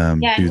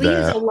 And we use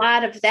a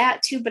lot of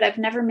that too, but I've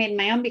never made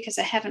my own because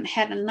I haven't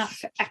had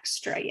enough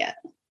extra yet.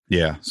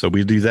 Yeah. So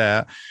we do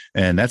that,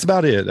 and that's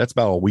about it. That's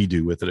about all we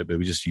do with it. But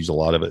we just use a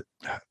lot of it.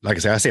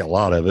 Like I say a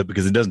lot of it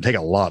because it doesn't take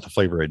a lot to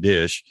flavor a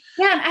dish.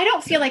 Yeah. And I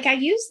don't feel like I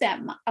use that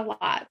a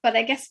lot, but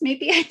I guess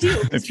maybe I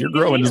do. If you're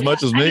growing as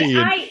much as me.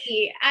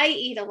 I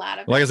eat a lot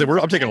of like I said,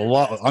 I'm taking a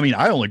lot. I mean,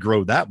 I only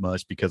grow that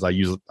much because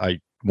I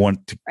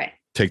want to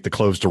take the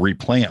cloves to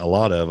replant a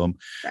lot of them.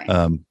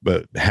 Right.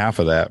 But half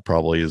of that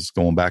probably is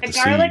going back to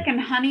garlic seed. And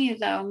honey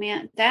though,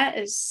 man, that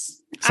is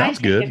sounds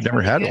good.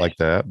 Never had it like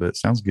that, but it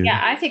sounds good.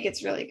 Yeah, I think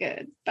it's really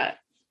good, but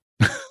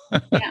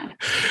yeah.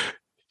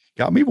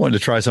 Got me wanting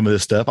to try some of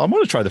this stuff. I'm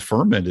going to try the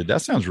fermented.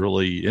 That sounds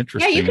really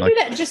interesting. Yeah, you can do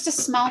that in just a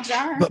small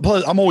jar. But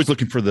plus, I'm always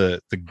looking for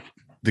the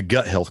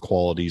gut health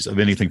qualities of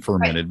anything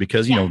fermented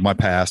because, you know, my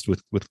past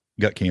with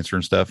gut cancer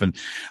and stuff. And,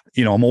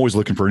 you know, I'm always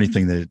looking for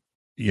anything that,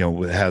 you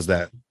know, has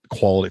that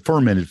quality.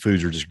 Fermented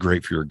foods are just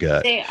great for your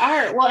gut. They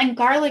are. Well, and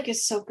garlic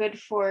is so good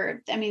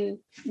for, I mean,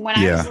 when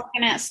I was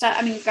looking at stuff,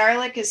 I mean,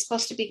 garlic is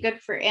supposed to be good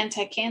for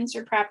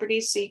anti-cancer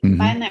properties. So you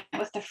combine that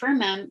with the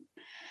ferment,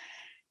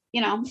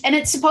 you know, and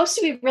it's supposed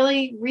to be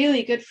really,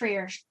 really good for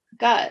your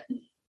gut.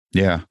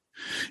 Yeah.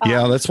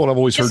 Yeah. That's what I've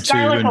always heard too.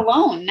 Garlic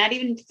alone, not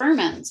even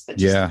ferments, but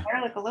just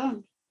garlic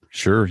alone.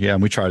 Sure. Yeah.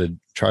 And we try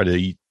to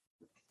eat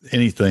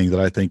anything that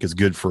I think is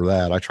good for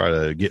that. I try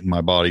to get in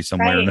my body some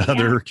way or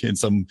another in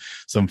some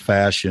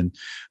fashion.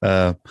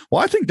 Well,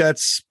 I think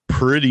that's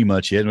pretty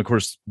much it. And of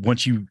course,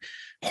 once you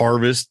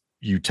harvest,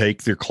 you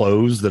take their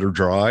cloves that are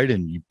dried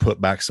and you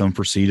put back some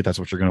for seed if that's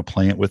what you're going to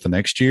plant with the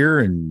next year,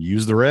 and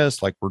use the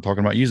rest like we're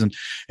talking about using,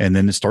 and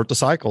then start the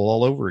cycle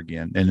all over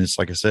again. And it's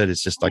like I said,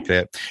 it's just like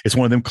that. It's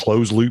one of them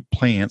closed loop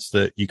plants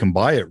that you can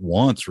buy it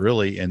once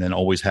really, and then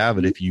always have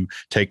it if you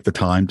take the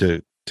time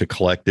to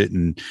collect it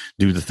and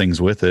do the things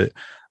with it.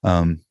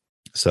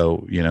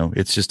 So, you know,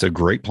 it's just a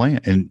great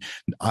plant. And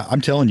I'm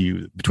telling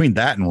you, between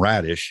that and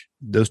radish,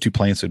 those two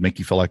plants would make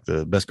you feel like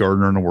the best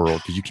gardener in the world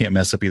because you can't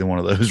mess up either one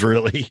of those,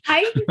 really.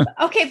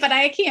 But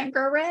I can't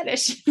grow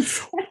radish.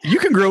 You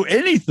can grow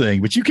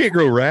anything, but you can't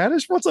grow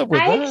radish? What's up with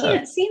that? I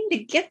can't seem to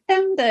get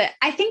them.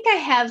 I think I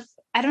have,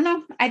 I don't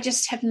know. I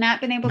just have not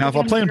been able to. Now, if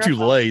I plant them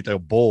too late, they'll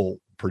bolt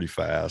pretty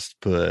fast.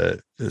 But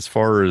as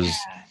far as,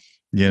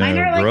 you know, mine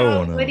are like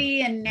growing all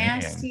woody and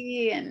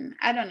nasty, and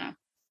I don't know.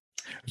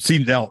 See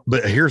now,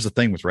 but here's the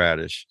thing with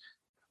radish.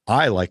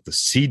 I like the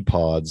seed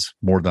pods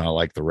more than I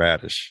like the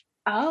radish.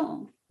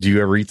 Oh. Do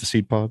you ever eat the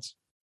seed pods?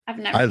 I've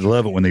never. I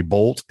love it when they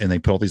bolt and they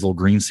put all these little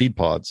green seed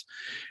pods.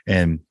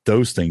 And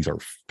those things are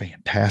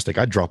fantastic.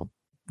 I drop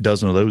a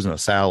dozen of those in a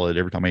salad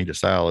every time I eat a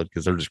salad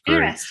because they're just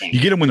great.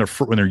 You get them when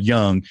they're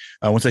young.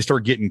 Once they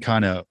start getting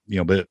kind of, you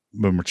know, but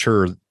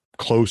mature,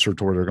 closer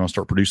to where they're going to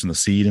start producing the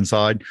seed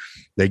inside,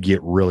 they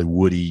get really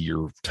woody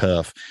or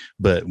tough.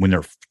 But when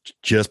they're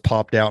just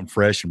popped out and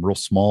fresh and real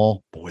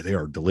small, boy, they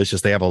are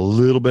delicious. They have a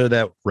little bit of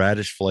that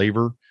radish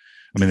flavor.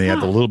 I mean, they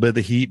have a little bit of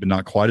the heat, but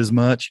not quite as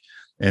much.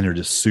 And they're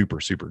just super,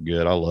 super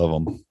good. I love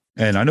them.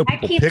 And I know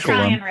people pickle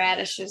them.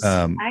 Radishes.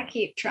 I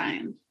keep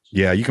trying.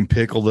 Yeah, you can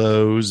pickle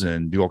those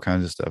and do all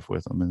kinds of stuff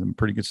with them, and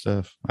pretty good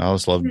stuff. I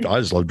just love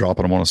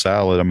dropping them on a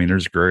salad. I mean, they're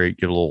just great.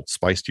 Get a little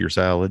spice to your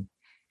salad.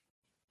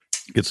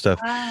 Good stuff.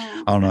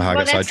 I don't know how I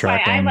got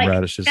sidetracked on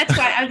radishes. That's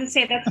why I was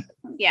going to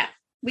say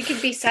we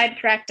could be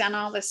sidetracked on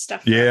all this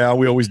stuff. Yeah,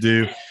 we always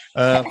do.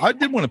 I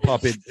did want to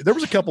pop in. There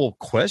was a couple of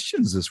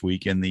questions this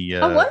week in the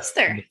was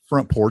there?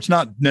 Front porch,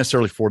 not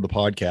necessarily for the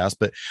podcast,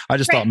 but I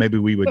just thought maybe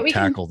we would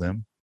tackle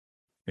them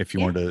if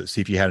you wanted to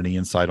see if you had any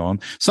insight on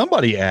them.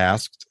 Somebody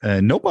asked,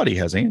 and nobody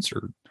has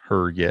answered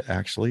her yet,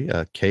 actually.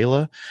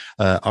 Kayla,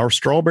 our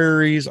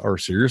strawberries are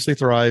seriously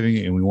thriving,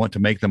 and we want to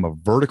make them a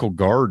vertical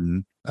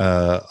garden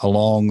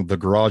along the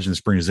garage in the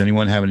spring. Does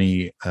anyone have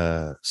any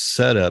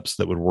setups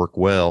that would work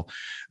well?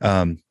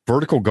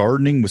 Vertical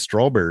gardening with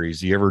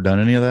strawberries. You ever done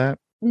any of that?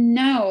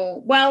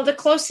 No. Well, the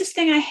closest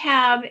thing I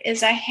have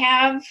is I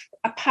have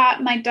a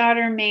pot my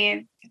daughter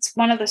made. it's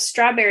one of the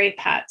strawberry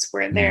pots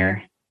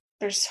where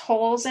there's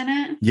holes in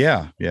it.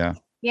 Yeah. Yeah.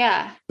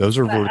 Yeah. Those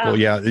are vertical.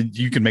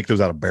 You can make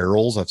those out of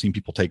barrels. I've seen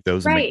people take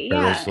those and make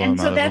barrels. Yeah. And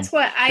so that's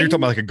what you're talking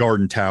about, like a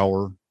garden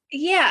tower.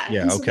 Yeah.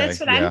 Yeah. And so Okay. that's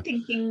what I'm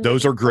thinking.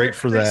 Those are great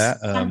for that.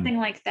 Something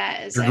like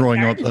that. Is you're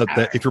growing up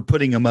if you're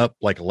putting them up,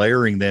 like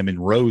layering them in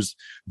rows,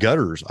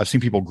 gutters. I've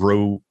seen people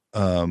grow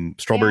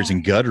strawberries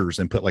in gutters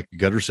and put like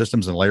gutter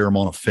systems and layer them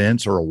on a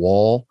fence or a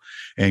wall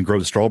and grow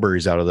the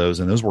strawberries out of those.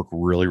 And those work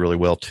really, really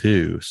well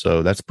too.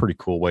 So that's a pretty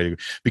cool way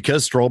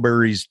because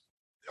strawberries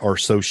are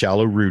so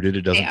shallow rooted.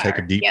 It doesn't take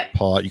a deep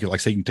pot. You can,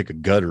 like say, you can take a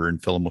gutter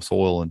and fill them with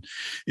soil, and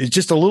it's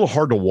just a little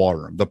hard to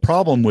water them. The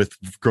problem with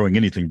growing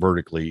anything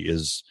vertically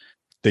is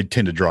they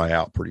tend to dry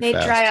out pretty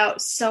fast. They dry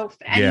out so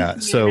fast. Yeah.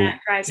 So it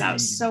dries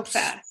out so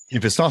fast.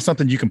 If it's not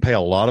something you can pay a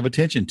lot of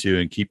attention to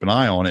and keep an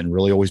eye on it and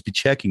really always be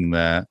checking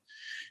that,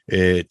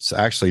 it's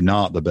actually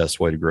not the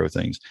best way to grow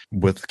things.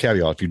 With the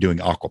caveat, if you're doing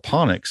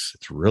aquaponics,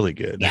 it's really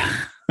good. Yeah.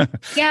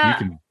 You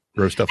can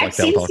grow stuff like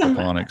that with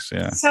aquaponics.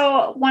 Yeah.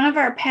 So one of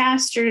our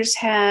pastors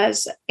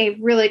has a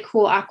really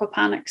cool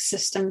aquaponics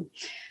system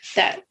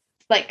that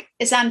like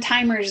is on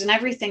timers and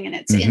everything, and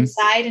it's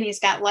inside and he's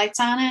got lights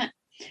on it.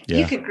 Yeah.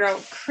 You could grow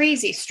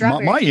crazy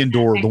strawberries. My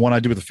indoor, the one I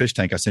do with the fish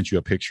tank, I sent you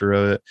a picture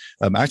of it.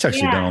 It's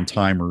actually done on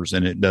timers,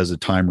 and it does a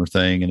timer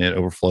thing, and it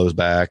overflows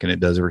back, and it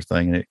does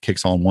everything, and it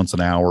kicks on once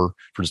an hour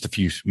for just a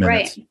few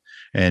minutes,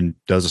 and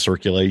does a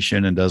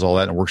circulation and does all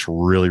that, and it works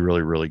really,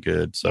 really, really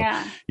good. So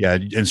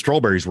and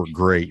strawberries work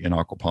great in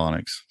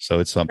aquaponics. So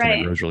it's something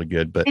that grows really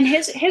good. But and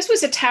his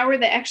was a tower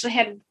that actually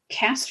had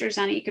casters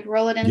on it. You could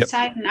roll it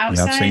inside and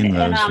outside. Yeah, I've seen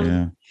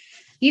those.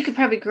 You could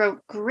probably grow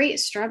great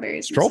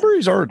strawberries.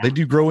 Strawberries they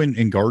do grow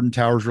in garden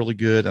towers really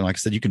good. And like I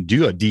said, you can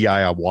do a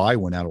DIY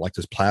one out of like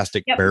those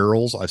plastic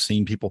barrels. I've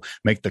seen people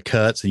make the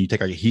cuts, and you take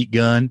like a heat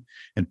gun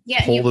and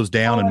pull those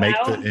down and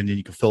and then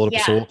you can fill it up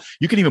with soil.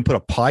 You can even put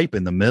a pipe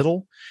in the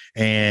middle.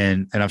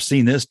 And I've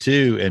seen this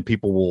too. And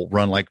people will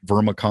run like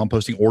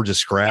vermicomposting or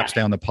just scraps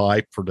down the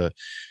pipe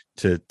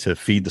to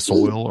feed the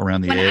soil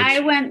around the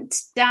edge.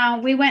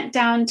 We went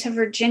down to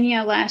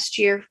Virginia last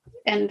year,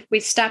 and we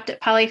stopped at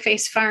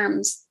Polyface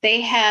Farms. They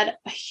had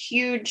a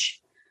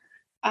huge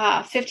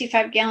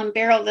 55-gallon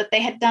barrel that they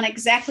had done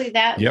exactly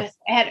that with.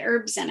 It had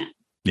herbs in it.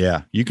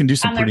 Yeah, you can do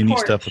some pretty neat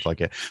stuff with like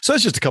that. So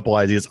that's just a couple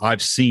ideas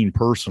I've seen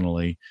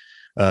personally.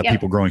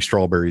 People growing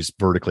strawberries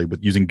vertically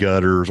with using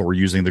gutters or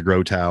using the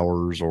grow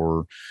towers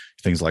or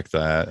things like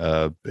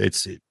that.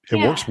 It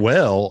works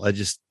well.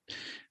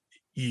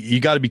 You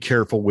got to be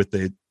careful with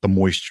the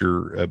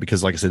moisture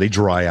because, like I said, they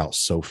dry out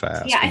so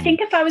fast. Yeah, I think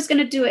if I was going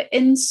to do it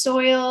in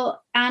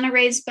soil on a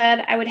raised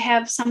bed, I would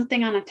have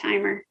something on a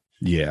timer.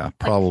 Yeah,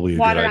 probably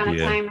like a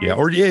good idea. Yeah,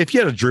 or if you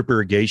had a drip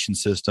irrigation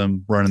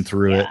system running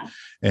through it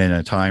and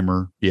a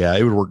timer,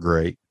 it would work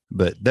great.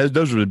 But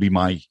those would be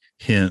my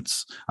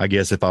hints, I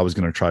guess, if I was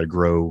going to try to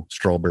grow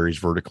strawberries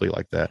vertically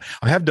like that.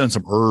 I have done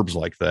some herbs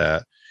like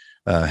that.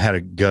 Had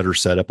a gutter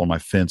set up on my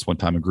fence one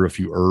time and grew a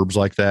few herbs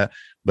like that.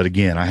 But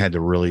again,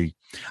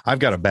 I've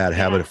got a bad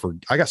habit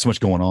I got so much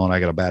going on. I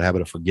got a bad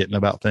habit of forgetting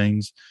about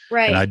things.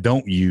 Right. And I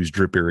don't use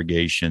drip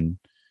irrigation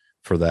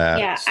for that.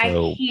 Yeah. So,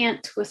 I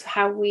can't with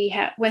how we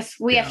have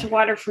to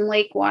water from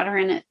lake water,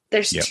 and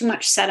there's too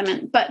much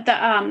sediment. But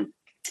I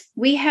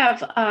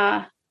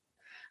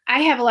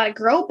have a lot of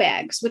grow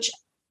bags, which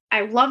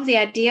I love the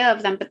idea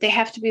of them, but they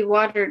have to be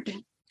watered.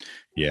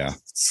 Yeah.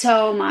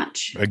 So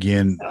much.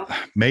 Again,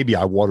 maybe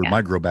I watered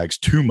my grow bags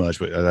too much,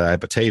 but I had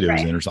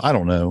potatoes in or so. I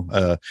don't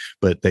know.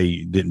 But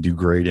they didn't do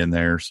great in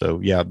there. So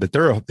but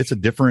it's a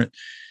different,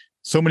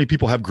 so many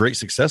people have great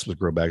success with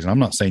grow bags. And I'm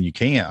not saying you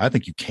can't. I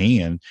think you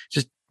can.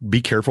 Just be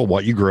careful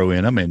what you grow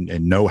in them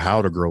and know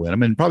how to grow in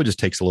them. And it probably just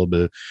takes a little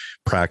bit of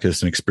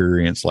practice and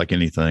experience like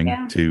anything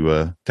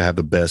to have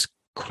the best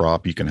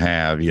crop you can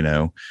have,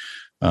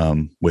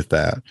 with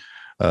that.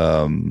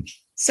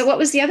 So what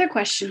was the other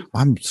question?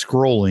 I'm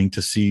scrolling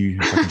to see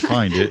if I can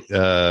find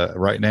it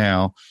right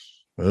now.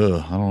 I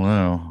don't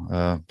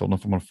know. Don't know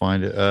if I'm going to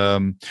find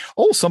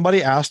it.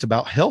 Somebody asked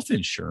about health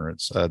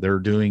insurance. They're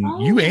doing,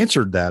 you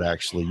answered that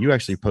actually. You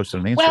actually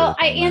posted an answer. Well,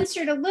 I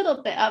answered a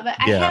little bit of it.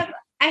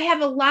 I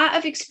have a lot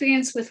of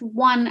experience with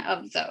one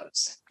of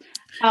those.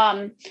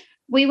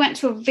 We went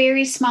to a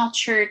very small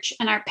church,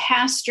 and our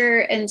pastor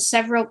and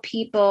several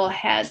people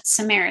had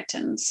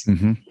Samaritans.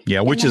 Mm-hmm. Yeah,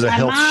 which is a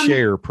health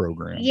share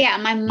program. Yeah,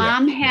 my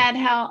mom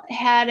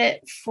had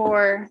it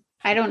for,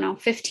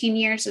 15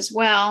 years as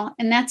well.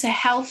 And that's a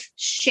health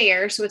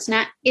share, so it's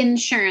not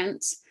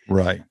insurance.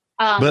 Right.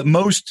 But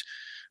most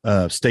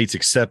states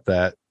accept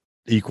that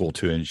equal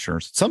to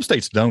insurance. Some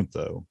states don't,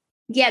 though.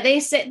 Yeah,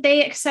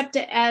 they accept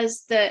it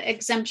as the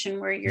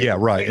exemption where you're. Yeah,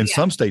 right. And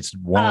some states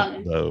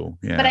won't, though.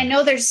 Yeah. But I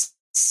know there's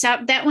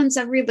that one's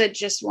a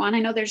religious one. I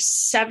know there's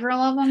several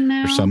of them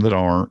now. There's some that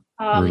aren't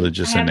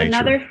religious in nature. I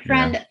have another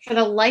friend, for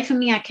the life of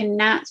me, I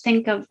cannot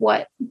think of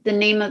what the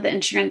name of the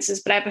insurance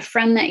is, but I have a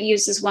friend that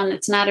uses one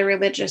that's not a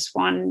religious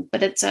one,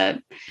 but it's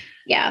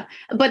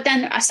But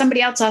then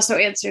somebody else also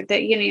answered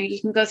that, you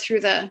can go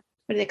through what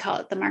do they call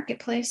it? The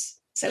marketplace?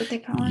 Is that what they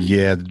call it?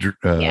 Yeah.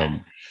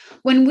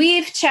 when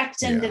we've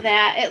checked into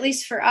that, at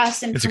least for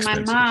us and it's for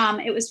expensive. my mom,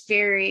 it was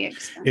very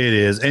expensive. It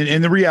is.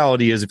 And the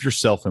reality is if you're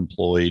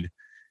self-employed,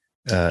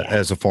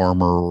 as a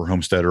farmer or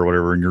homesteader or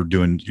whatever, and you're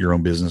doing your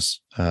own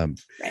business,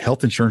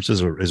 health insurance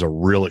is a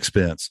real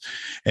expense.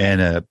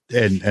 And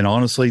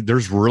honestly,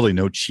 there's really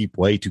no cheap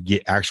way to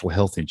get actual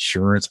health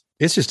insurance.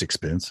 It's just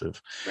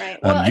expensive. Right.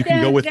 Well, you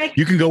can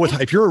go with,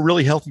 if you're a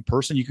really healthy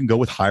person, you can go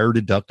with higher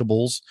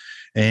deductibles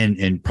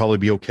and probably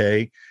be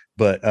okay.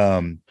 But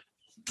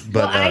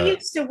I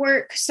used to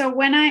work. So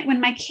when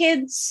my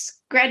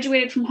kids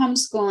graduated from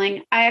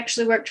homeschooling, I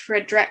actually worked for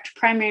a direct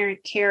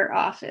primary care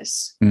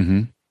office.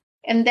 Mm-hmm.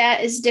 And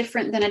that is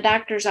different than a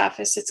doctor's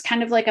office. It's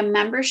kind of like a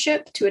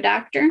membership to a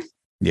doctor.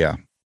 Yeah.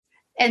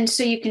 And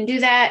so you can do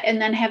that and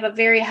then have a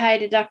very high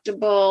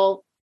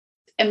deductible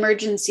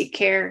emergency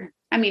care.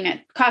 I mean,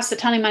 it costs a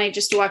ton of money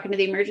just to walk into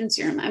the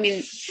emergency room. I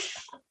mean,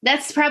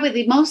 that's probably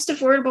the most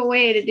affordable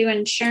way to do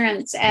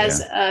insurance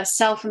as a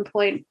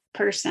self-employed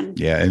person.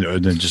 Yeah.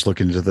 And then just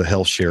looking into the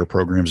health share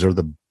programs are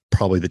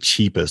probably the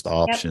cheapest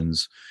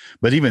options. Yep.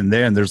 But even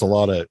then there's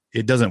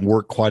it doesn't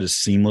work quite as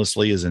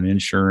seamlessly as an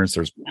insurance.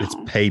 It's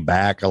pay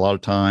back a lot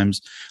of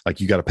times. Like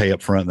you got to pay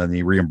up front and then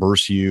they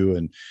reimburse you.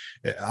 And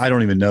I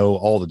don't even know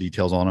all the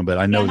details on them, but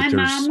I know that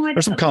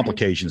there's some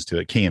complications to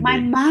it. My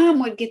mom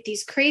would get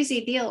these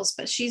crazy deals,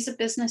 but she's a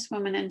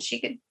businesswoman and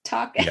she could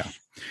talk. Yeah.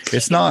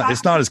 It's not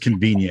as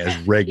convenient as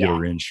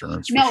regular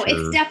insurance. No,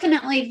 it's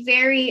definitely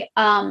very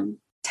time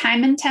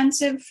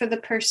intensive for the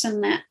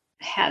person that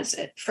has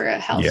it for a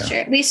health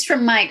share, at least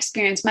from my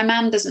experience. My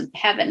mom doesn't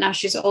have it now.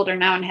 She's older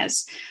now and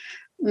has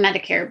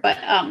Medicare, but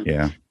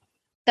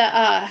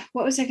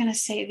what was I going to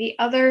say?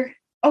 A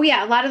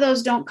lot of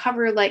those don't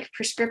cover like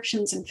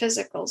prescriptions and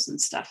physicals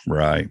and stuff.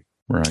 Right.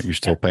 You're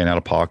still paying out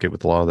of pocket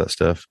with a lot of that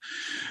stuff.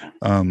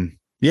 I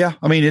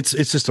mean, it's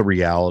just a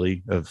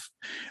reality of,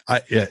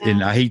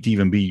 and I hate to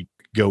even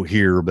go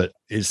here, but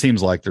it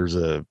seems like there's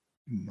a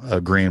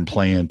grand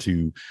plan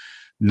to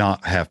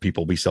not have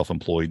people be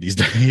self-employed these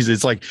days.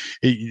 It's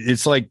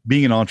like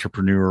being an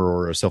entrepreneur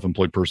or a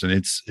self-employed person.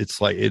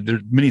 It's like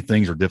many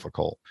things are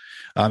difficult.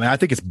 I mean, I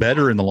think it's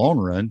better in the long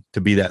run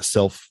to be that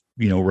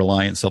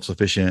reliant,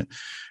 self-sufficient,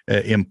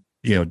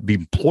 be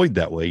employed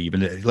that way,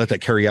 even let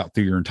that carry out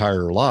through your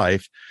entire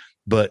life.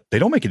 But they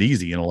don't make it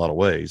easy in a lot of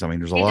ways. I mean,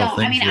 there's a lot of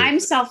things. I mean, I'm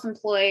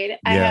self-employed.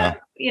 I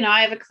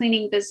have a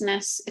cleaning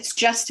business. It's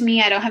just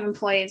me. I don't have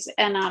employees.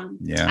 And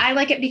I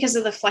like it because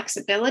of the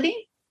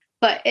flexibility.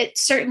 But it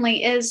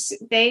certainly is.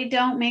 They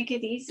don't make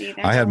it easy.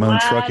 I had my own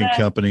trucking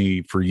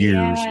company for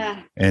years,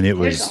 and it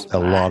was a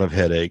lot of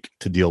headache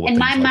to deal with. And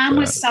my mom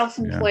was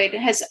self-employed.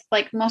 Has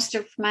like most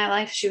of my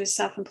life, she was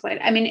self-employed.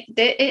 I mean,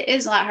 it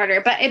is a lot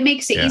harder, but it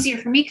makes it easier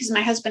for me because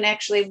my husband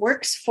actually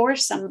works for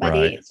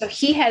somebody, so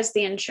he has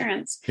the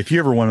insurance. If you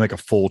ever want to make a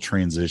full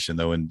transition,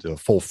 though, into a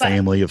full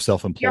family of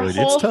self-employed,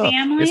 it's tough.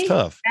 It's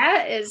tough.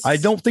 That is. I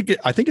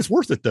think it's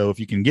worth it though if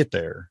you can get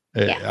there.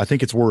 I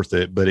think it's worth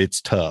it, but it's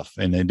tough,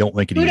 and they don't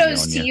make it easy.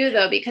 Kudos to you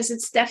though, because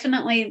it's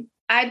definitely.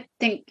 I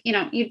think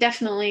you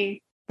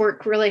definitely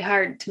work really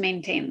hard to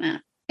maintain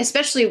that,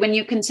 especially when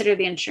you consider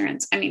the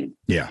insurance. I mean,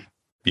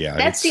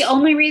 that's the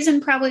only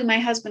reason probably my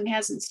husband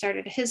hasn't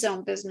started his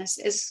own business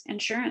is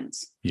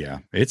insurance. Yeah,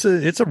 it's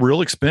a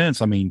real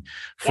expense. I mean,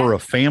 for a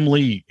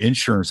family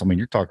insurance, I mean,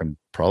 you're talking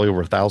probably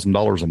over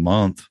 $1,000 a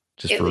month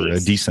just for a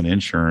decent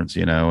insurance,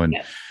 and.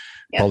 Yep.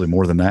 Probably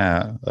more than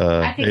that.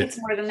 I think it's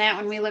more than that.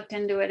 When we looked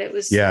into it, it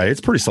was. Yeah,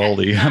 it's pretty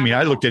solid. I mean,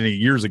 I looked at it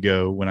years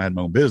ago when I had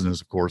my own business,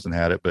 of course, and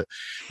had it. But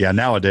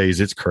nowadays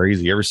it's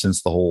crazy. Ever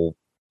since the whole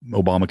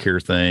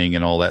Obamacare thing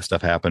and all that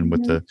stuff happened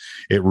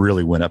it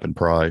really went up in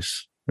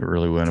price. It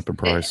really went up in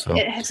price.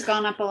 It has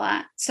gone up a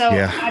lot. So,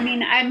 I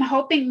mean, I'm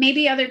hoping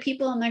maybe other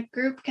people in the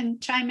group can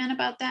chime in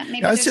about that.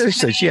 Maybe I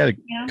said she had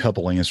a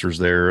couple answers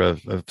there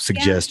of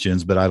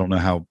suggestions, but I don't know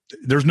how.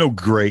 There's no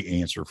great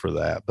answer for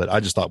that. But I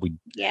just thought we'd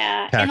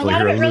and a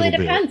lot of it really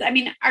depends. I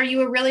mean, are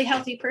you a really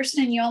healthy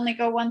person and you only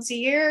go once a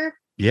year?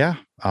 Yeah.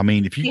 I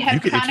mean, if you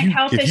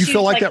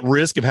feel like that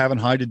risk of having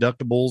high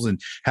deductibles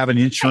and having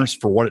insurance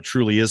for what it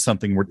truly is,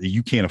 something where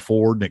you can't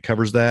afford and it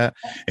covers that,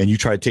 and you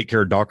try to take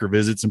care of doctor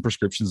visits and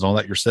prescriptions and all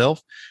that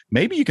yourself,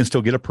 maybe you can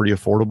still get a pretty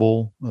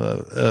affordable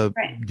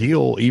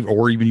deal,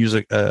 or even use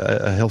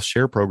a health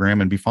share program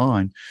and be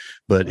fine.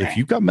 But if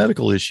you've got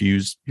medical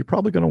issues, you're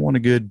probably going to want a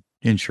good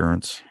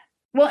insurance.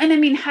 Well, and I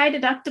mean, high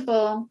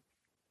deductible.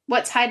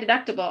 What's high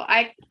deductible?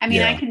 I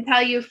mean, I can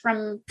tell you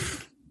from.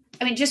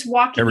 I mean, just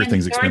walking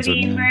everything's in expensive.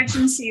 The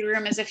emergency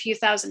room is a few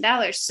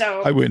 $1,000s.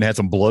 So I went and had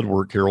some blood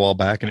work here a while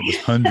back, and it was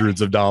hundreds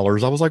of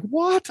dollars. I was like,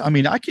 "What?" I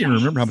mean, I can't even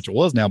remember how much it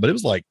was now, but it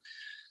was like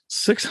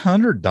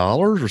 $600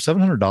 or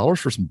 $700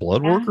 for some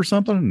blood work or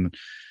something. And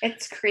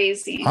it's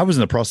crazy. I was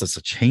in the process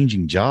of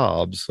changing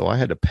jobs, so I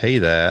had to pay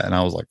that, and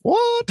I was like,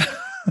 "What?"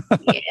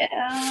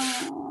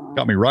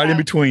 Got me right in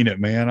between it,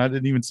 man. I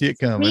didn't even see it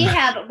coming. We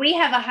have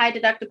a high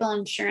deductible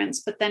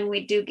insurance, but then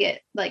we do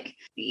get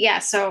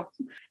so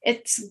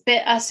it's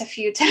bit us a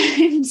few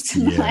times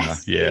in the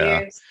last few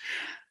years.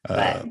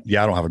 I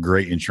don't have a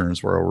great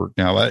insurance where I work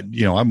now.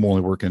 I'm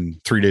only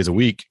working 3 days a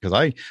week because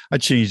I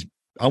changed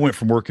I went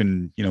from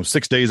working,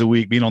 6 days a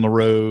week, being on the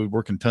road,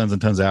 working tons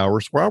and tons of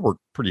hours, where I work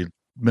pretty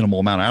minimal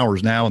amount of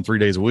hours now and 3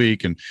 days a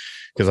week. And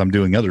because I'm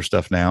doing other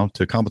stuff now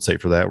to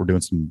compensate for that, we're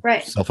doing some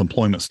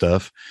self-employment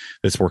stuff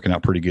that's working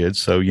out pretty good.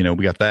 So, we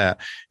got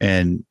that.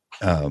 And,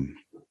 but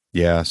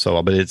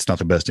it's not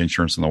the best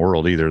insurance in the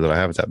world either that I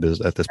have at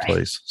this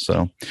place.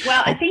 So,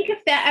 well, I think if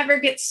that ever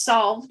gets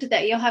solved,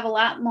 that you'll have a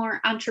lot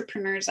more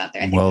entrepreneurs out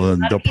there. Well,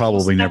 then they'll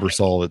probably never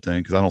solve it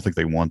then, because I don't think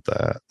they want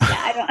that. Yeah,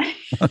 I don't.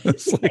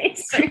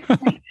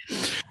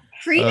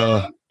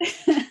 Freedom.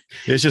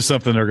 It's just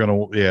something they're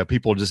going to,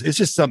 it's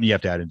just something you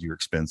have to add into your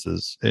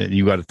expenses. And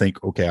you got to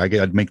think, okay, I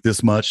got to make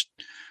this much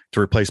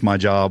to replace my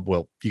job.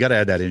 Well, you got to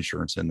add that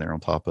insurance in there on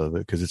top of it,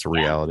 because it's a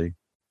reality.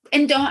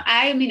 And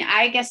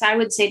I guess I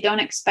would say don't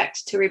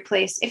expect to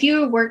replace. If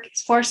you work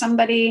for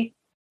somebody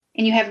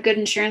and you have good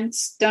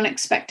insurance, don't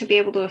expect to be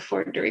able to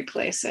afford to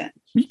replace it.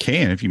 You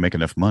can if you make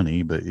enough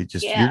money, but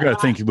you're got to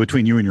think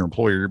between you and your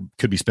employer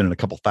could be spending a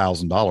couple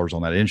 $1,000s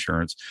on that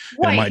insurance.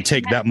 Right. And it might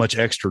take that much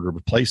extra to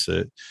replace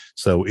it.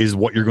 So is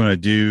what you're going to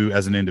do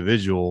as an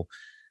individual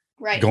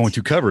going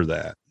to cover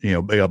that,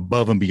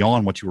 above and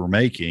beyond what you were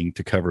making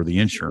to cover the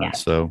insurance.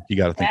 Yeah. So you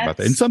got to think about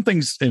that. And some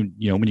things, when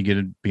you get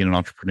into being an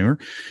entrepreneur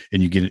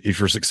and if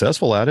you're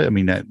successful at it, I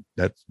mean,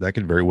 that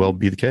could very well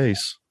be the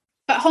case.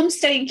 But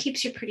homesteading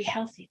keeps you pretty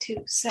healthy too.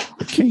 So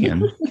it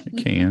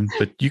can,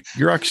 but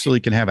you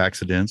actually can have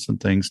accidents and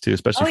things too,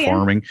 especially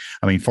farming.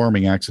 I mean,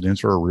 farming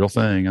accidents are a real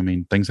thing. I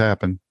mean, things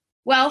happen.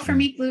 Well, for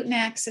me, gluten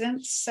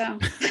accidents. So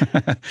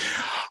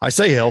I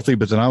say healthy,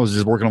 but then I was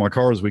just working on my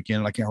car this weekend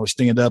and I can't really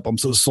stand up. I'm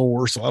so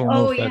sore. So I don't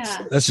know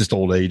if that's just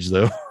old age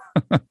though.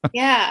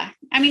 Yeah.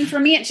 I mean, for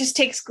me, it just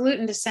takes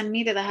gluten to send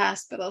me to the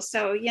hospital.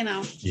 So,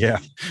 Yeah.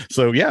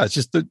 So, it's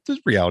just the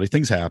reality.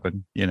 Things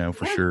happen,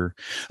 for sure.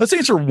 Let's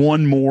answer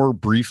one more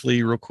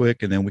briefly real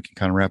quick, and then we can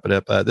kind of wrap it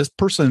up. This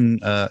person,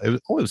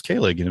 it was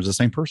Kayla again. It was the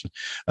same person.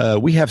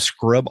 We have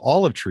scrub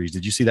olive trees.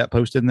 Did you see that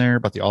post in there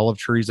about the olive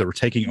trees that were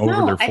taking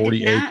over their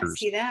 40 acres? I did not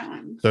see that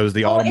one. So it was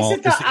the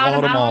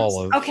autumn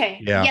olive. Okay.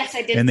 Yeah. Yes,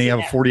 I did. And they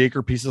have 40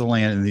 acre pieces of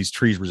land, and these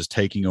trees were just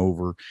taking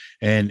over.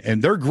 And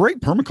they're a great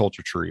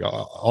permaculture tree.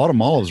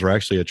 Autumn olives are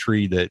actually a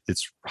tree that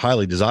it's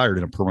highly desired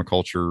in a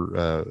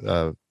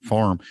permaculture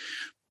farm,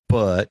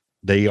 but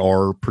they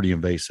are pretty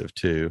invasive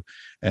too.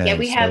 And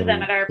we have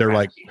them at our they're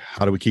property. Like,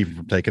 how do we keep them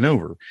from taking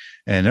over?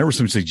 And there were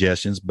some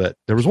suggestions, but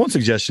there was one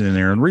suggestion in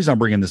there. And the reason I'm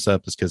bringing this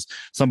up is because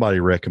somebody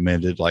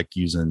recommended like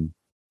using,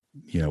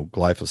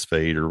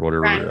 glyphosate or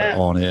whatever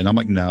on it. And I'm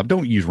like, no,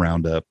 don't use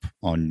Roundup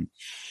on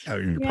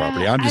your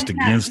property. I'm just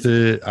against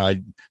it.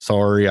 I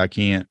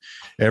can't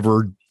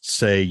ever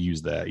say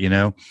use that,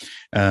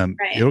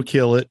 it'll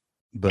kill it.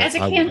 But as a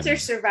cancer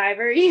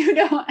survivor, you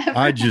don't ever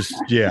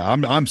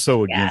I'm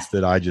so against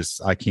it.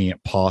 I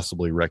can't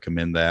possibly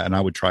recommend that. And I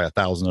would try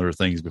 1,000 other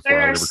things before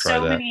I would ever try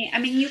that. I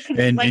mean, you can,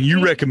 and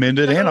you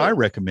recommended, and I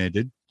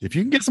recommended, if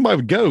you can get somebody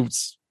with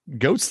goats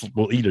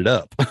will eat it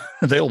up.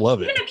 They'll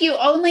love it. Even if you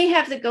only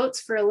have the goats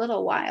for a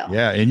little while.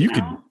 Yeah. And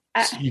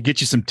you get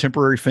you some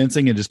temporary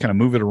fencing and just kind of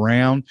move it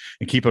around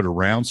and keep it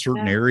around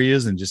certain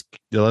areas and just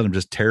let them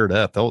just tear it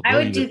up. I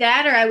would do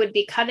that, or I would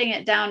be cutting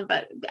it down,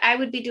 but I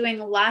would be doing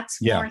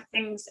lots more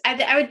things.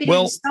 I would be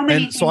doing so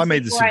many things. So I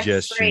made the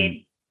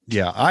suggestion.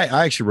 Yeah.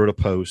 I actually wrote a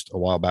post a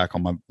while back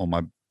on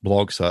my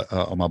blog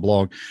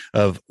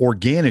of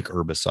organic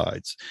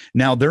herbicides.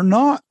 Now they're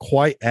not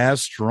quite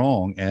as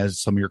strong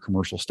as some of your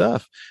commercial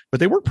stuff, but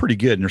they work pretty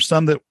good. And there's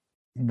some that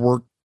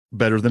work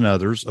better than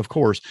others, of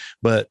course,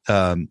 but,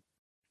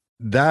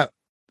 that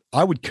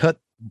I would cut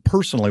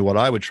personally. What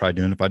I would try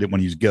doing if I didn't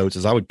want to use goats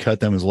is I would cut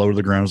them as low to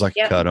the ground as I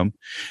could cut them.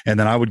 And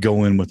then I would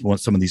go in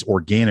with some of these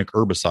organic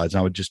herbicides, and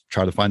I would just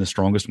try to find the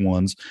strongest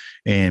ones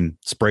and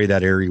spray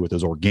that area with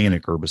those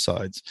organic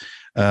herbicides.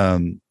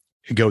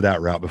 Go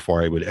that route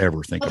before I would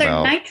ever think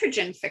about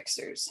nitrogen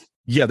fixers.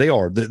 Yeah, they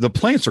are. The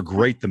plants are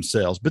great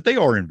themselves, but they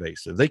are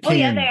invasive. They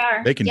can, they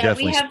are. They can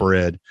definitely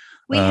spread.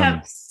 We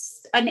have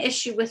an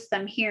issue with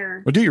them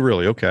here. Oh, do you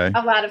really? Okay.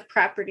 A lot of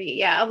property.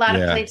 Yeah. A lot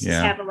of places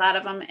have a lot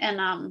of them.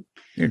 And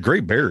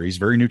great berries,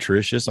 very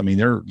nutritious. I mean,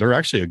 they're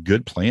actually a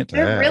good plant to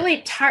they're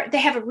really tart. They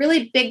have a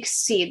really big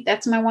seed.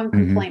 That's my one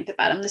complaint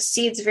about them. The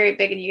seed's very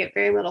big and you get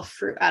very little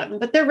fruit out of them,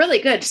 but they're really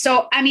good.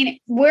 So, I mean,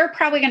 we're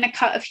probably going to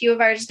cut a few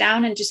of ours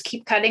down and just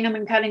keep cutting them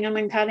and cutting them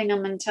and cutting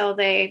them until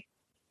they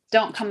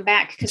don't come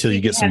back. Until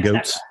you get some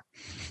goats.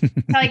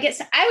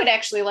 I would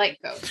actually like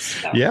goats.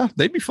 So. Yeah,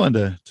 they'd be fun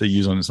to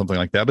use on something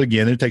like that. But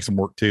again, it takes some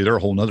work too. They're a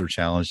whole nother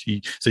challenge.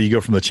 So you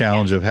go from the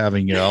challenge of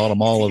having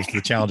autumn olives to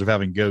the challenge of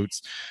having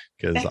goats.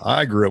 Because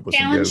I grew up with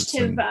some goats,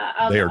 and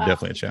they are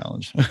definitely a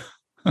challenge.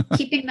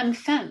 Keeping them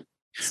fenced.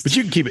 But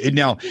you can keep it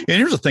now. And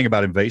here's the thing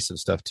about invasive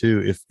stuff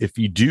too. If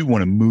you do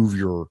want to move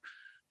your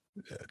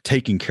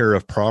taking care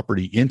of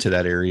property into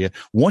that area,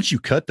 once you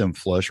cut them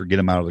flush or get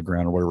them out of the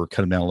ground or whatever,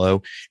 cut them down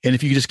low. And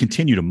if you just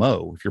continue to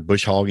mow, if you're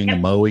bush hogging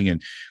and mowing,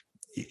 and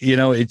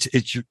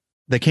it's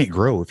they can't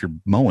grow if you're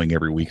mowing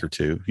every week or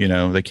two.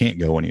 They can't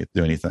do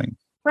anything.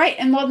 Right.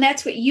 And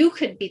that's what you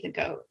could be the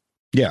goat.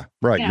 Yeah,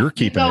 right. You're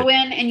keeping you go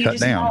in and you cut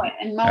just down. mow it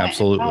and mow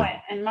Absolutely.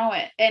 it and mow it and mow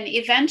it. And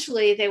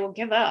eventually they will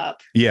give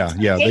up. Yeah.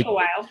 Yeah. Take a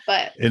while,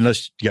 but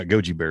unless you got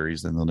goji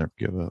berries, then they'll never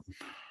give up.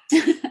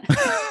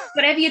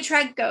 But have you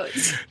tried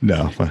goats?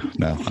 No,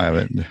 I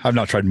haven't. I've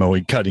not tried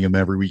cutting them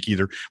every week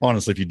either.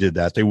 Honestly, if you did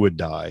that, they would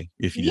die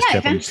if you just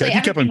kept them. If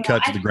you kept them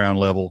cut to the ground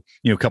level,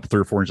 a couple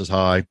 3 or 4 inches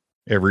high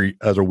every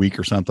other week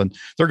or something,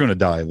 they're going to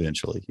die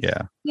eventually.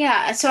 Yeah.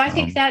 Yeah. So I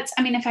think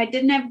if I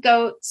didn't have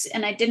goats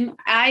and I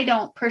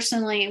don't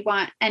personally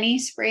want any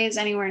sprays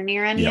anywhere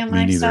near any of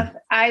my stuff,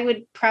 I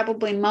would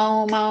probably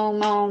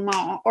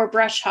mow or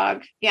brush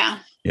hog. Yeah.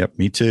 Yep.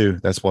 Me too.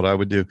 That's what I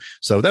would do.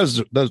 So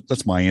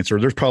that's my answer.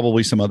 There's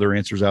probably some other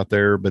answers out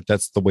there, but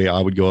that's the way I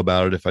would go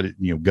about it. If I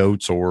didn't,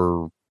 goats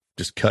or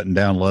just cutting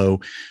down low,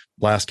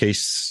 last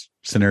case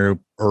scenario,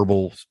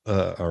 herbal,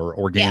 or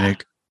organic.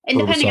 Yeah. And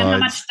depending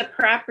on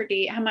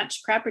how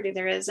much property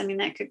there is,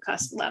 that could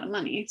cost a lot of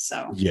money.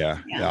 So yeah.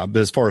 But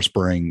as far as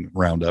spraying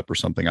Roundup or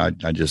something, I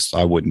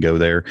wouldn't go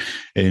there.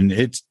 And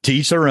it's to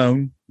each their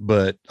own.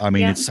 But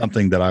it's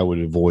something that I would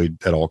avoid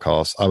at all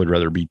costs. I would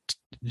rather be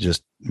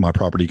just my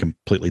property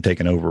completely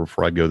taken over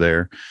before I'd go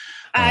there.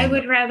 I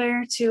would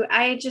rather too.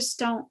 I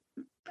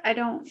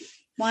don't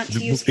want to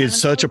use. It's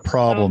such a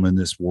problem in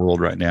this world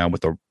right now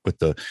with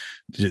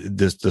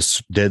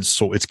this dead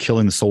soil. It's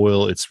killing the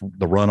soil. It's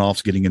the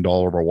runoffs getting into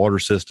all of our water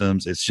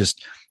systems. It's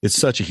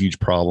such a huge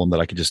problem that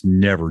I could just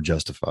never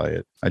justify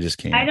it. I just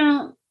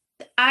can't.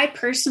 I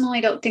personally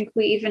don't think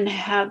we even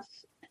have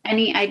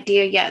any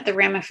idea yet the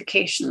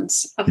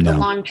ramifications of the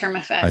long-term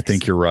effects. I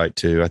think you're right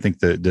too. I think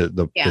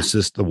the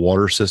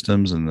water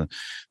systems and the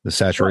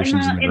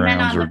saturations in the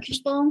grounds are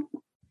people.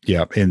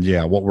 Yeah. And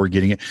what we're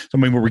getting it.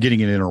 We're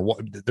getting it in our,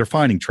 they're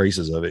finding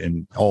traces of it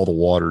in all the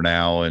water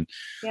now. And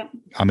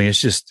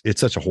it's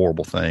such a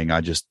horrible thing.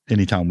 I just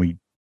wouldn't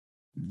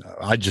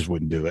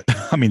do it.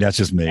 That's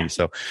just me. Yeah.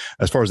 So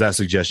as far as that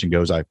suggestion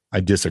goes, I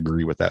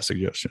disagree with that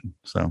suggestion.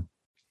 So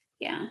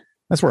yeah,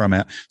 that's where I'm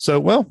at. So,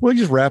 we'll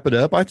just wrap it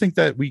up. I think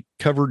that we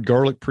covered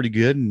garlic pretty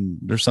good, and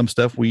there's some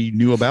stuff we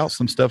knew about,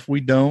 some stuff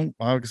we don't.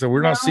 So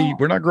we're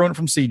not growing it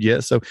from seed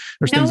yet. So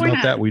there's things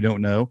about that we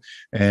don't know.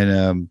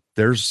 And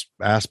there's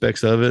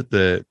aspects of it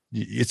that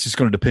it's just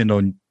going to depend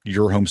on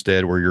your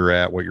homestead, where you're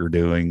at, what you're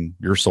doing,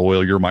 your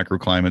soil, your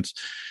microclimates,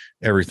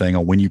 everything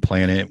on when you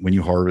plant it, when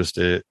you harvest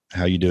it,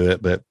 how you do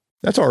it. But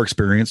that's our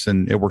experience,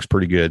 and it works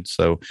pretty good.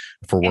 So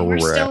for where we're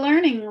still at,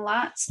 learning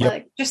lots,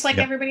 just like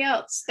everybody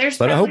else. There's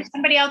probably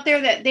somebody out there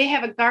that they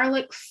have a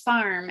garlic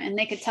farm and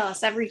they could tell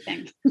us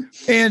everything.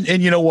 and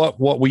you know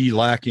what we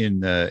lack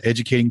in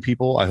educating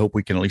people, I hope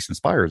we can at least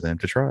inspire them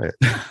to try it.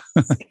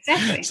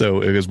 Exactly.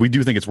 So because we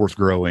do think it's worth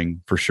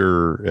growing for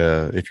sure.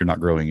 If you're not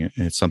growing it,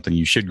 it's something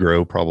you should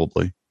grow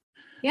probably.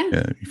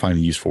 Yeah. You find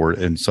a use for it.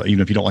 And so even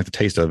if you don't like the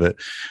taste of it,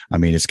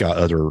 it's got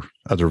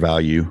other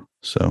value.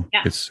 So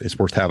it's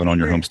worth having on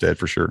your homestead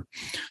for sure.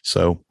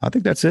 So I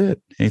think that's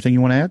it. Anything you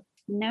want to add?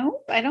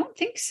 Nope, I don't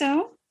think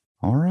so.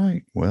 All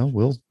right. Well,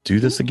 we'll do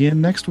this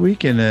again next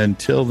week. And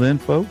until then,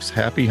 folks,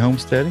 happy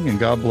homesteading and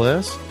God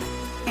bless.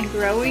 And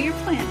grow where you're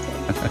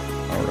planted.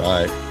 All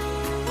right.